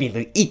that and be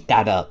like, eat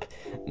that up.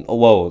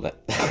 Whoa,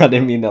 I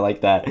didn't mean that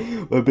like that.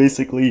 But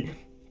basically,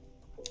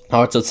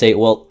 Naruto would say,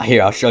 well,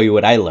 here, I'll show you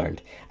what I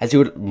learned. As he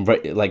would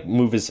like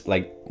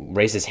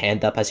raise his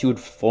hand up, as he would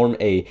form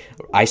a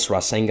ice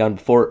Rasengan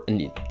before, and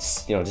you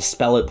know,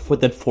 dispel it before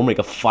then forming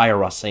a fire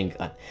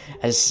Rasengan.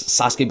 As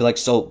Sasuke would be like,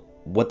 so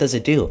what does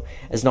it do?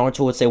 As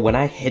Naruto would say, when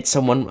I hit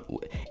someone,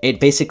 it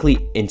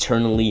basically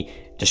internally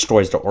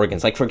destroys their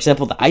organs. Like for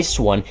example, the ice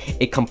one,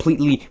 it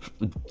completely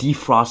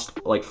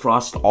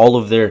frost all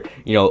of their,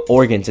 you know,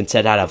 organs and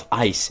set out of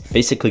ice,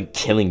 basically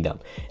killing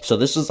them. So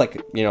this is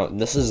like, you know,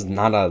 this is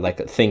not a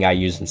thing I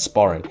use in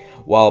sparring.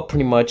 While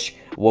pretty much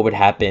what would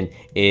happen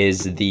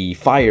is the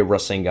fire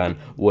Rasengan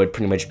would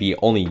pretty much be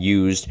only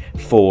used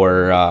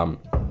for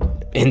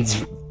in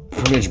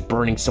pretty much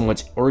burning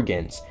someone's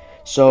organs.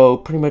 So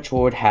pretty much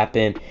what would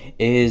happen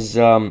is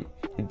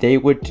they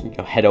would, you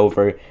know, head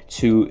over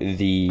to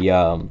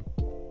the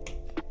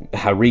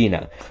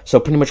arena. So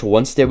pretty much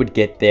once they would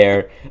get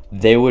there,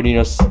 they would, you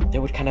know, they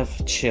would kind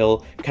of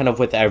chill kind of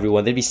with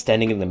everyone. They'd be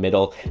standing in the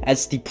middle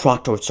as the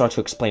proctor would start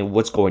to explain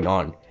what's going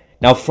on.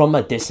 Now from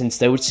a distance,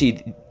 they would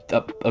see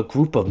a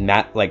group of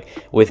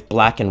with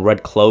black and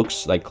red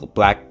cloaks, like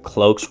black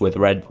cloaks with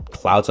red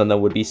clouds on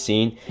them would be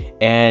seen,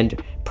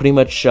 and pretty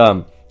much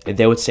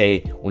they would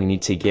say we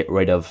need to get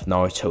rid of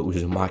Naruto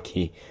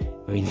Uzumaki.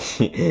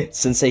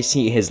 Since they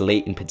see his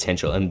latent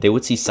potential, and they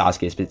would see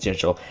Sasuke's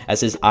potential,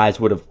 as his eyes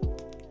would have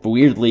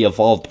weirdly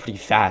evolved pretty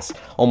fast,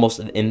 almost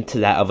into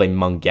that of a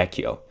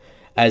Mangekyo.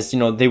 As, you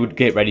know, they would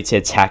get ready to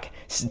attack,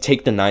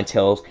 take the Nine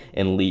Tails,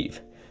 and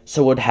leave.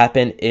 So what would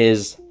happen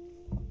is,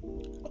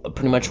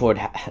 pretty much what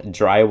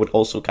Jiraiya would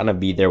also kind of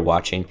be there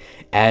watching,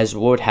 as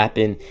what would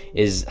happen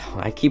is,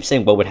 I keep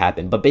saying what would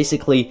happen, but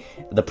basically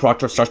the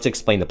proctor starts to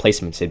explain the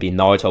placements. It'd be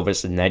Naruto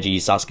versus Neji,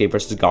 Sasuke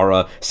versus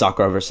Gaara,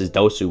 Sakura versus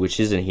Dosu, which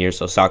isn't here,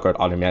 so Sakura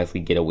would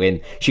automatically get a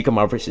win,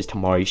 Shikamaru versus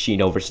Temari,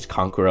 Shino versus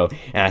Kankuro,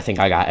 and I think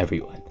I got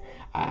everyone.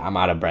 I'm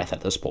out of breath at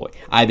this point.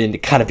 I've been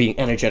kind of being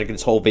energetic in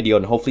this whole video,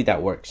 and hopefully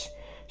that works.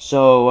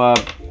 So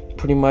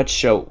pretty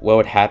much what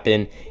would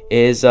happen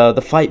is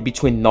the fight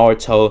between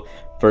Naruto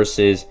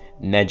versus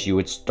Neji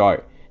would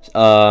start,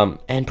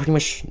 and pretty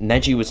much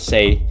Neji would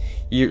say,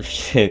 "Your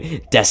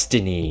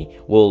destiny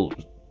will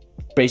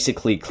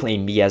basically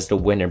claim me as the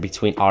winner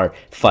between our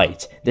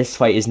fight. This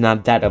fight is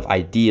not that of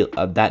ideal,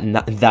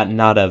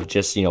 not of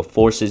just, you know,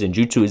 forces and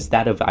jutsu, is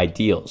that of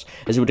ideals."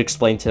 As he would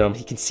explain to him,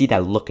 he can see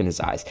that look in his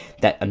eyes,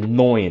 that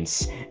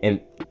annoyance,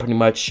 and pretty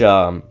much you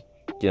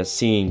know,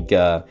 seeing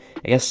I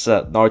guess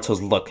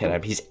Naruto's look at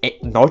him.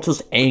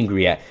 Naruto's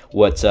angry at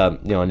what you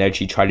know,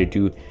 Neji tried to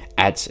do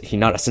at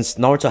Hinata, since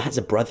Naruto has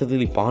a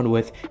brotherly bond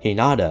with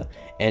Hinata,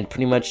 and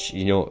pretty much,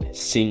 you know,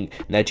 seeing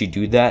Neji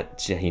do that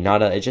to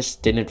Hinata, it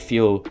just didn't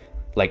feel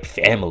like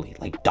family.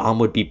 Like Dom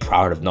would be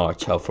proud of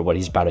Naruto for what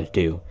he's about to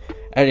do,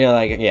 and you know,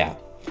 like, yeah.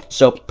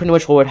 So pretty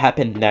much what would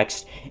happen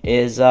next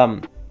is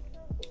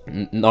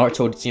Naruto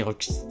would, you know,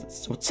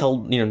 would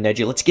tell, you know,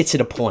 Neji, let's get to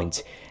the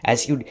point,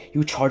 as he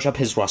would charge up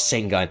his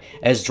Rasengan,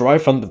 as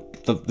Jiraiya from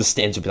the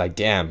stands would be like,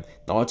 damn,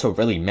 Naruto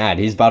really mad.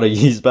 He's about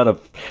to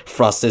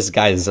thrust this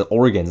guy's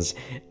organs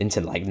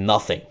into like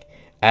nothing.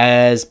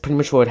 As pretty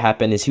much what would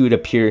happen is he would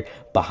appear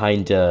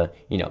behind you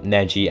know,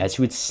 Neji, as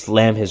he would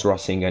slam his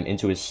Rasengan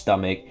into his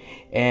stomach,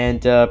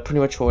 and pretty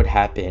much what would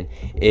happen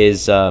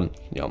is you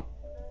know,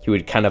 he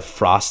would kind of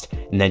frost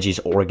Neji's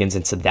organs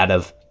into that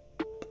of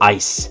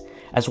ice.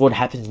 As what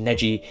happens,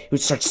 Neji, he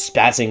would start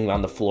spazzing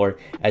on the floor,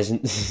 as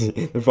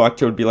the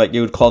doctor would be like, he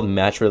would call the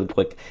match really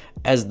quick,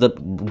 as the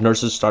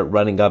nurses start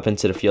running up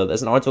into the field,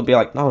 as Naruto would be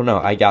like,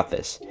 no, I got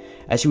this.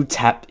 As he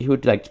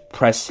would like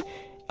press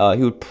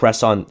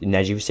on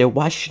Neji. He would say,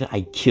 why should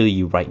I kill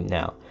you right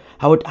now?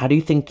 How do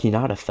you think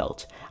Hinata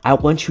felt? I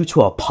want you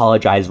to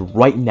apologize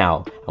right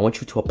now. I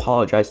want you to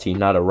apologize to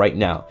Hinata right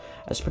now.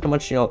 As pretty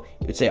much, you know,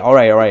 he would say, all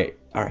right.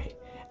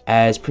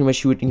 As pretty much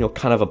he would, you know,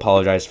 kind of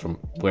apologize from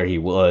where he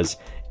was.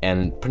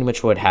 And pretty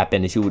much what would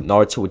happen is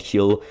Naruto would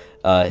heal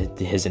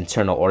his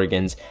internal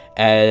organs,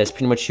 as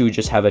pretty much he would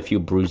just have a few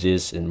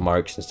bruises and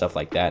marks and stuff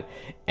like that,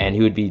 and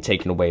he would be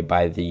taken away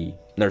by the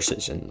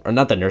nurses, or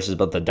not the nurses,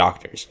 but the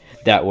doctors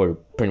that were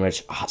pretty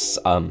much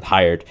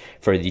hired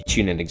for the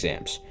Chunin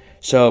exams.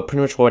 So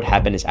pretty much what would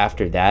happen is,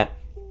 after that,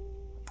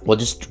 we'll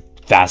just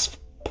fast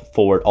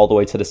forward all the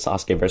way to the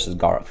Sasuke versus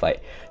Gaara fight.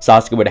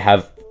 Sasuke would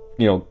have,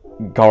 you know,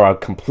 Gaara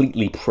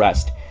completely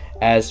pressed,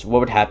 as what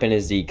would happen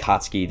is the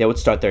Akatsuki, they would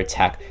start their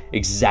attack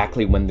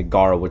exactly when the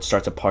Gaara would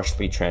start to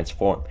partially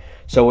transform.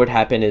 So what would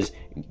happen is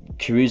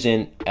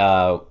Kyuzen,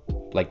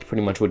 like,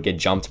 pretty much would get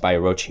jumped by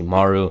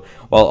Orochimaru,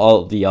 while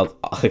all the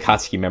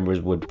Akatsuki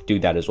members would do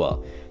that as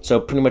well. So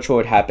pretty much what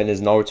would happen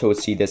is Naruto would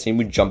see this, and he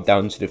would jump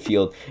down into the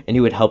field, and he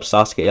would help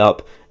Sasuke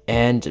up,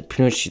 and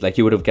pretty much, like,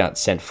 he would have got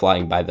sent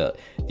flying by the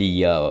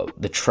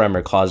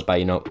tremor caused by,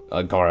 you know,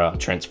 Gaara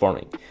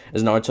transforming.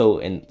 As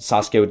Naruto and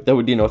Sasuke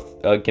would you know,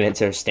 get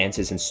into their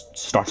stances and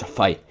start to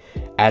fight.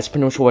 As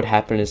pretty much what would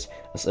happen is,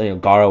 you know,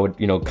 Gaara would,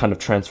 you know, kind of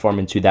transform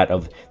into that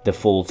of the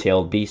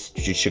full-tailed beast,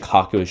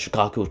 Shikaku.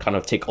 Shikaku would kind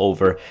of take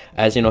over,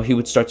 as, you know, he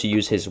would start to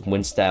use his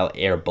wind-style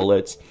air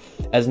bullets.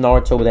 As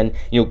Naruto would then,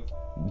 you know,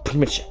 pretty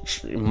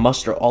much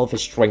muster all of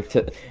his strength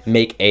to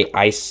make a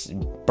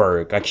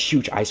iceberg, like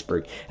huge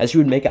iceberg, as he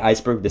would make an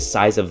iceberg the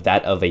size of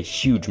that of a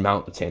huge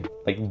mountain,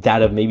 like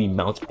that of maybe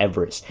Mount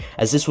Everest.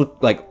 As this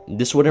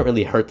wouldn't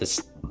really hurt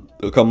this,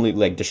 completely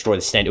like destroy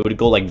the stand. It would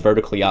go like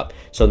vertically up,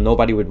 so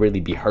nobody would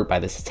really be hurt by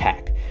this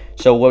attack.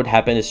 So what would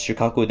happen is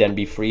Shikaku would then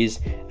be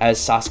freeze, as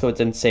Sasuke would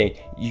then say,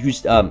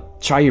 use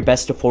try your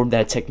best to form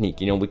that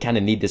technique, you know, we kind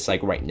of need this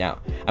like right now.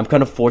 I'm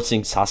kind of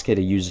forcing Sasuke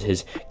to use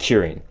his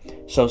curing.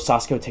 So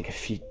Sasuke would take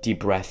a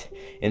deep breath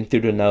in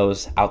through the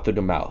nose, out through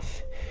the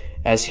mouth,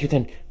 as he would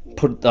then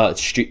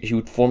he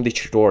would form the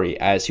Chidori,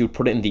 as he would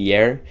put it in the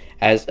air,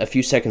 as a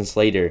few seconds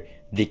later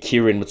the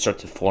Kirin would start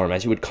to form,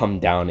 as he would come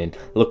down and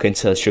look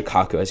into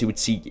Shikaku, as he would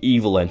see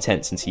evil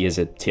intent, since he is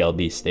a tailed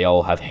beast. They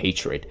all have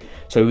hatred.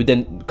 So he would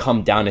then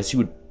come down, as he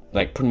would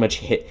like pretty much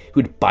he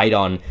would bite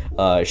on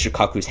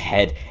Shikaku's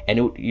head, and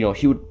it would, you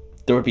know,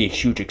 there would be a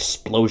huge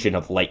explosion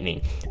of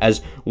lightning,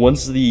 as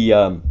once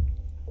the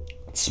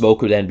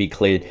smoke would then be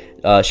cleared,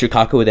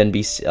 Shikaku would then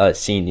be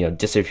seen, you know,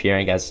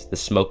 disappearing, as the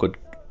smoke would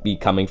be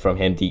coming from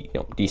him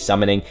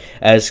de-summoning,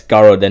 as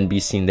Garo then be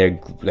seen there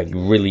like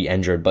really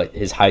injured, but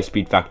his high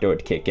speed factor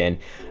would kick in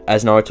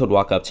as Naruto would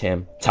walk up to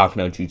him, talk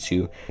no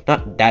jutsu,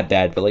 not that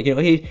bad, but like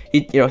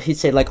he'd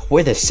say like,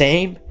 we're the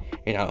same,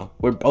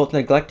 we're both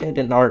neglected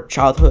in our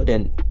childhood,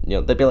 and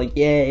they'd be like,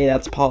 yay,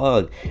 that's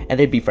Pog, and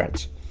they'd be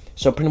friends.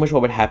 So pretty much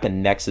what would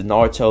happen next is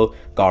Naruto,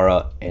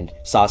 Gaara, and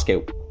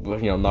Sasuke,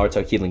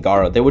 Naruto healing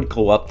Gaara, they would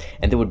go up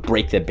and they would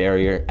break the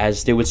barrier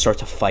as they would start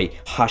to fight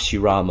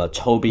Hashirama,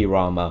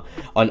 Tobirama,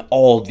 on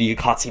all the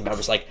Akatsuki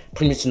members. Like,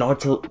 pretty much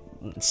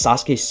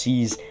Sasuke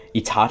sees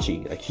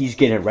Itachi, like he's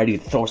getting ready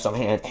to throw some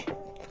hands.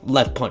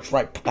 Left punch,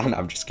 right. No,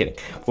 I'm just kidding.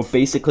 Well,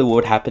 basically what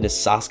would happen is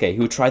Sasuke, he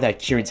would try that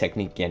curing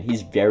technique again.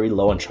 He's very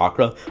low on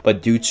chakra,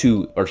 but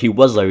he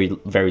was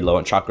very low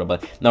on chakra,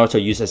 but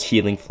Naruto uses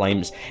healing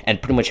flames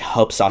and pretty much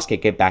helps Sasuke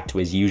get back to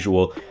his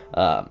usual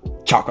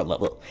chakra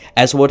level.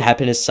 As what would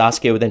happen is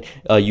Sasuke would then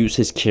use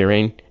his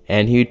curing,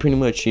 and he would pretty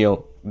much,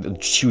 the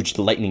huge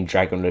lightning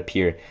dragon would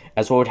appear.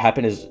 As what would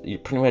happen is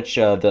pretty much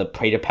the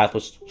Praetor path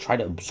was try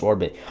to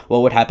absorb it.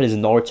 What would happen is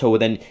Naruto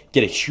would then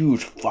get a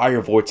huge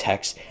fire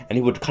vortex, and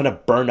he would kind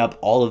of burn up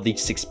all of the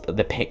six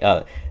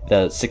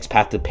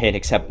path to pain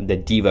except the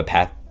Diva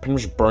path, pretty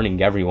much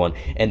burning everyone,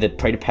 and the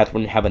Praetor path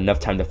wouldn't have enough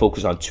time to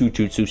focus on two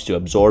jutsus to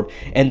absorb,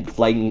 and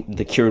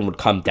the Kirin would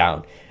come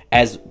down.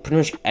 As pretty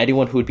much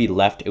anyone who would be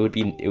left, it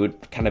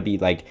would kind of be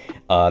like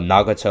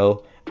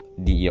Nagato,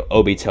 the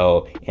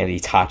Obito, and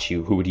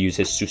Itachi, who would use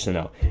his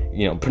Susanoo.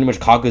 Pretty much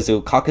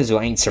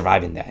Kakuzu ain't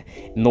surviving that.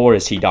 Nor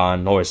is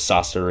Hidan, nor is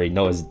Sasori,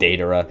 nor is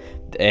Deidara.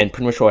 And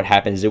pretty much what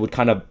happens, it would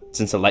kind of,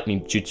 since the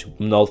lightning jutsu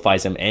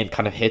nullifies him and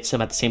kind of hits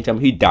him at the same time,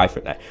 he'd die for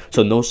that.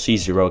 So no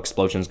C0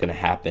 explosion is going to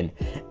happen.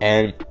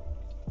 And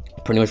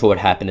pretty much what would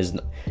happen is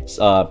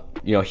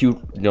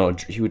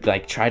he would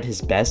like tried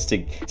his best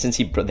to, since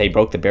they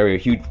broke the barrier,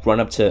 he would run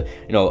up to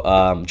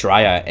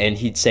Jiraiya and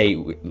he'd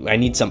say, I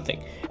need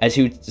something, as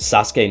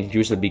Sasuke and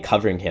Ryuza would be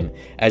covering him,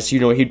 as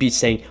he'd be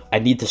saying, I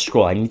need the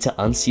scroll, I need to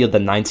unseal the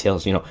Nine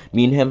Tails. Me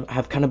and him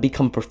have kind of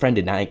become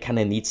befriended, and I kind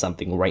of need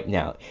something right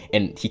now,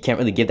 and he can't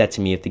really give that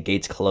to me if the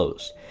gates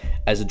close.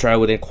 As the Jiraiya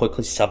would then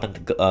quickly summon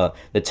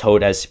the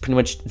Toad, as pretty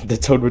much the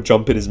Toad would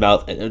jump in his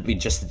mouth, and it would be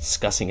just as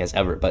disgusting as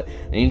ever, but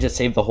they need to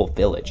save the whole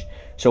village.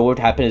 So what would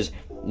happen is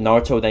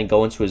Naruto would then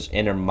go into his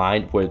inner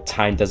mind where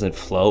time doesn't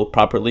flow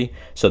properly,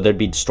 so there'd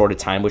be distorted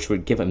time, which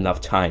would give him enough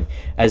time.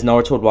 As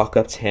Naruto would walk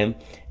up to him,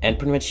 and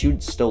pretty much he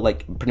would still,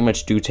 like, pretty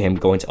much due to him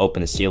going to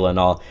open the seal and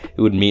all,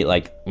 he would meet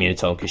like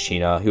Minato and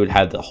Kushina. He would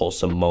have the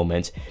wholesome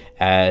moment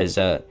as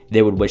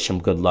they would wish him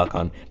good luck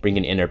on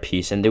bringing inner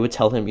peace, and they would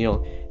tell him,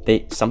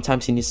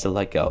 sometimes he needs to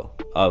let go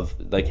of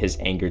like his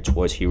anger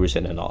towards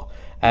Hiruzen and all,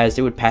 as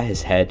they would pat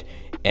his head,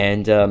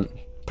 and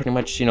pretty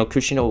much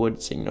Kushina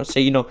would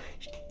say,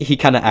 he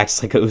kind of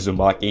acts like a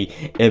Uzumaki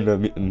in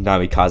the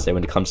Namikaze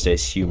when it comes to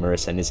his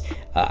humorous and his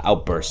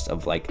outburst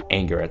of like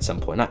anger at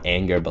some point. Not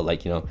anger, but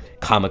like,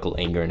 comical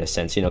anger in a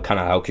sense, kind of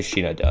how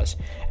Kushina does.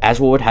 As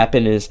what would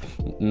happen is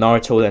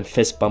Naruto would then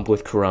fist bump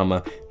with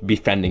Kurama,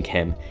 befriending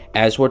him.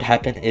 As what would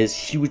happen is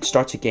he would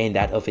start to gain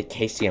that of a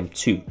KCM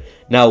 2.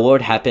 Now what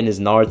would happen is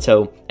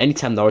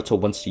anytime Naruto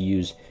wants to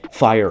use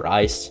fire or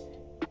ice,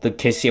 the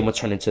KCM would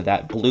turn into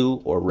that blue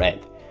or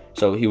red.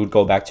 So he would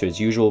go back to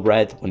his usual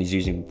red when he's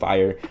using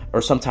fire,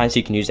 or sometimes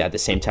he can use it at the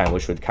same time,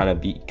 which would kind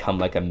of become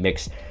like a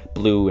mixed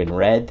blue and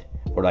red,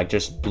 or like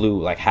just blue,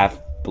 like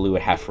half blue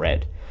and half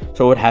red.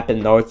 So what would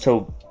happen,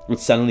 Naruto would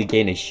suddenly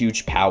gain a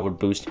huge power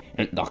boost,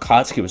 and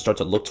Akatsuki would start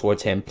to look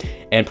towards him,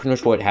 and pretty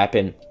much what would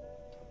happen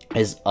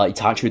is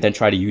Itachi would then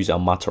try to use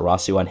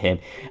Amaterasu on him,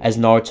 as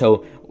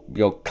Naruto,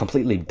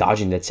 completely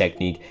dodging the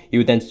technique, he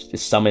would then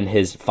summon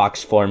his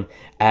fox form,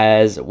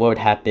 as what would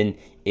happen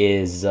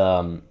is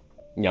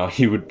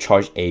he would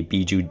charge a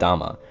Biju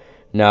Dama.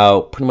 Now,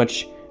 pretty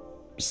much,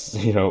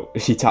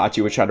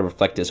 Itachi would try to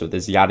reflect this with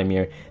his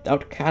Yadomir. That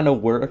would kind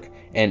of work,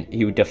 and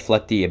he would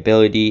deflect the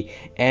ability.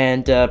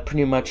 And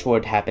pretty much what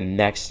would happen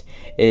next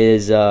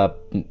is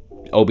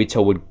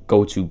Obito would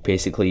go to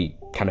basically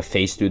kind of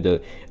phase through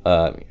the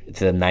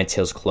Nine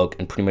Tails cloak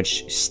and pretty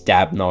much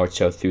stab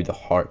Naruto through the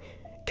heart,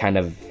 kind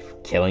of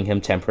killing him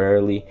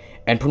temporarily.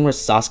 And pretty much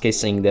Sasuke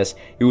seeing this,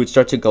 he would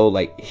start to go,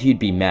 like, he'd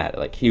be mad.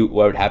 Like, what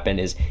would happen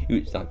is he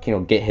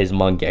would, get his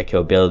Mangekyo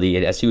ability,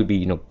 as he would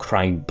be,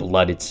 crying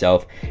blood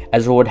itself.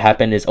 As what would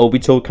happen is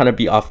Obito would kind of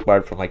be off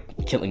guard from,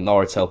 like, killing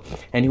Naruto,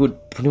 and he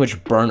would pretty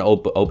much burn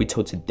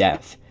Obito to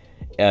death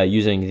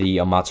using the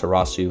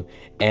Amaterasu.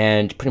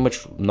 And pretty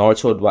much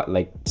Naruto would,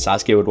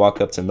 Sasuke would walk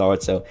up to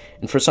Naruto,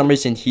 and for some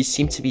reason, he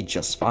seemed to be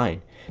just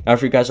fine. Now,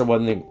 if you guys are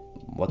wondering,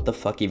 what the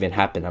fuck even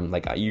happened?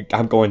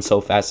 I'm going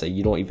so fast that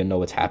you don't even know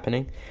what's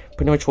happening.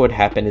 Pretty much what would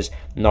happen is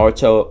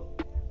Naruto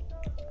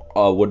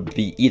would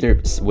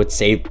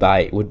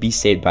be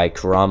saved by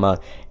Kurama,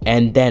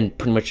 and then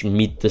pretty much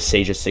meet the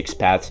Sage of Six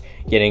Paths,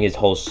 getting his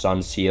whole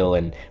Sun Seal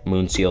and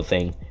Moon Seal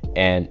thing,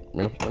 and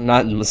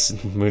not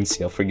Moon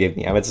Seal, forgive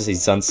me, I meant to say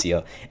Sun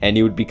Seal, and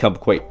he would become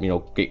quite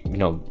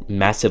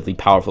massively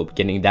powerful,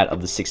 getting that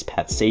of the Six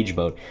Path Sage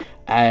mode.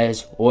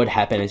 As what would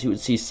happen is he would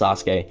see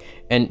Sasuke,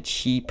 and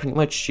he pretty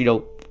much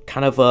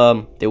kind of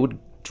they would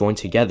join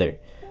together,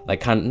 like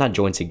kind of not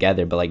join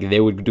together, but like they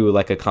would do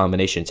like a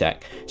combination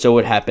attack. So what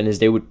would happen is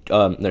they would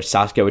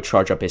Sasuke would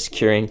charge up his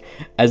curing,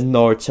 as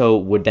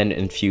Naruto would then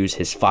infuse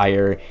his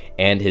fire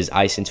and his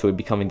ice into it,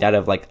 becoming that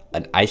of like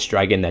an ice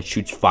dragon that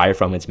shoots fire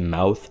from its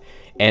mouth.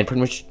 And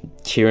pretty much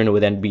Kirin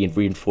would then be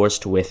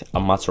reinforced with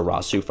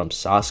Amaterasu from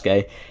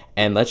Sasuke.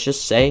 And let's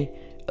just say,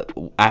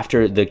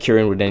 after the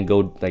Kirin would then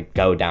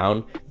go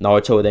down,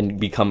 Naruto would then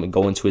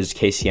go into his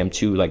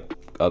KCM2 like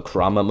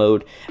Kurama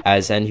mode,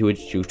 as then he would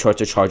try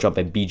to charge up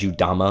a Biju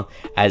Dama,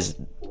 as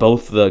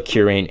both the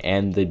Kirin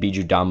and the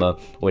Biju Dama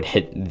would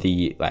hit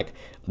the like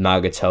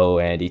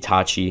Nagato and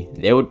Itachi.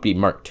 They would be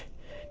murked.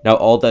 Now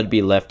all that'd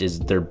be left is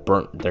their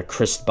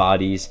cursed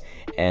bodies,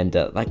 and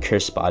not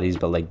cursed bodies,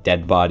 but like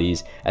dead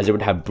bodies, as they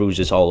would have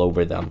bruises all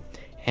over them.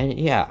 And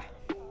yeah,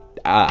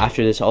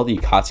 after this, all the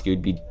Akatsuki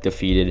would be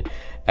defeated,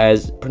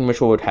 as pretty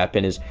much what would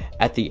happen is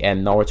at the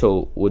end,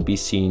 Naruto would be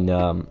seen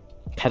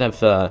kind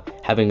of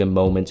having a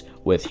moment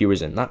with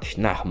Hiruzen.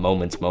 Not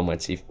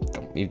moments.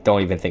 You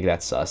don't even think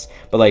that's sus,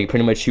 but like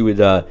pretty much he would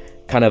bury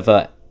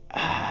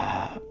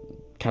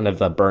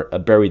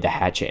the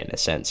hatchet in a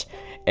sense.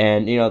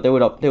 And you know, they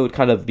would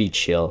kind of be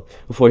chill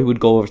before he would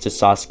go over to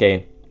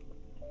Sasuke.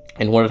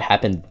 And what would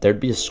happen,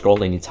 there'd be a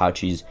scroll in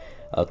Itachi's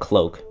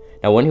cloak.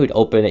 Now when he would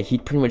open it,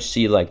 he'd pretty much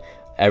see like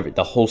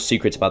the whole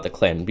secrets about the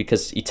clan,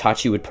 because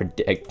Itachi would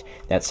predict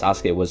that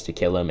Sasuke was to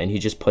kill him, and he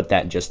just put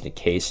that just in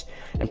case.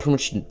 And pretty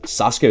much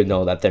Sasuke would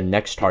know that their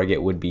next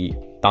target would be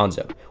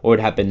Danzo. What would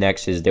happen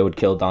next is they would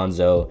kill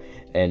Danzo,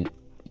 and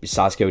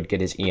Sasuke would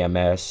get his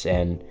EMS,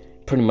 and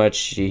pretty much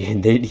he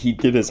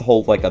did his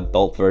whole like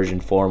adult version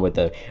form with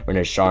his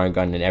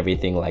Sharingan and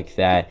everything like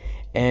that.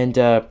 And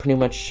pretty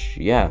much,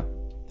 yeah,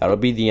 that'll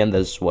be the end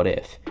of this what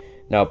if.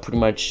 Now pretty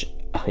much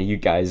you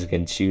guys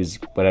can choose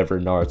whatever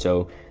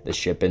Naruto, the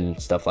ship and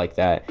stuff like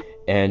that.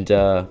 And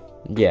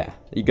yeah,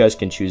 you guys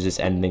can choose this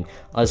ending,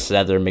 unless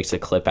Heather makes a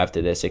clip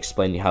after this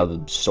explaining how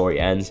the story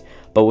ends.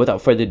 But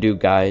without further ado,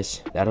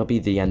 guys, that'll be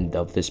the end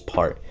of this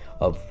part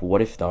of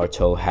what if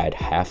Naruto had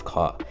half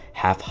hot,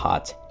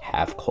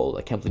 half cold.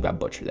 I can't believe I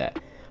butchered that.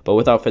 But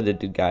without further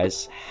ado,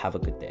 guys, have a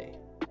good day.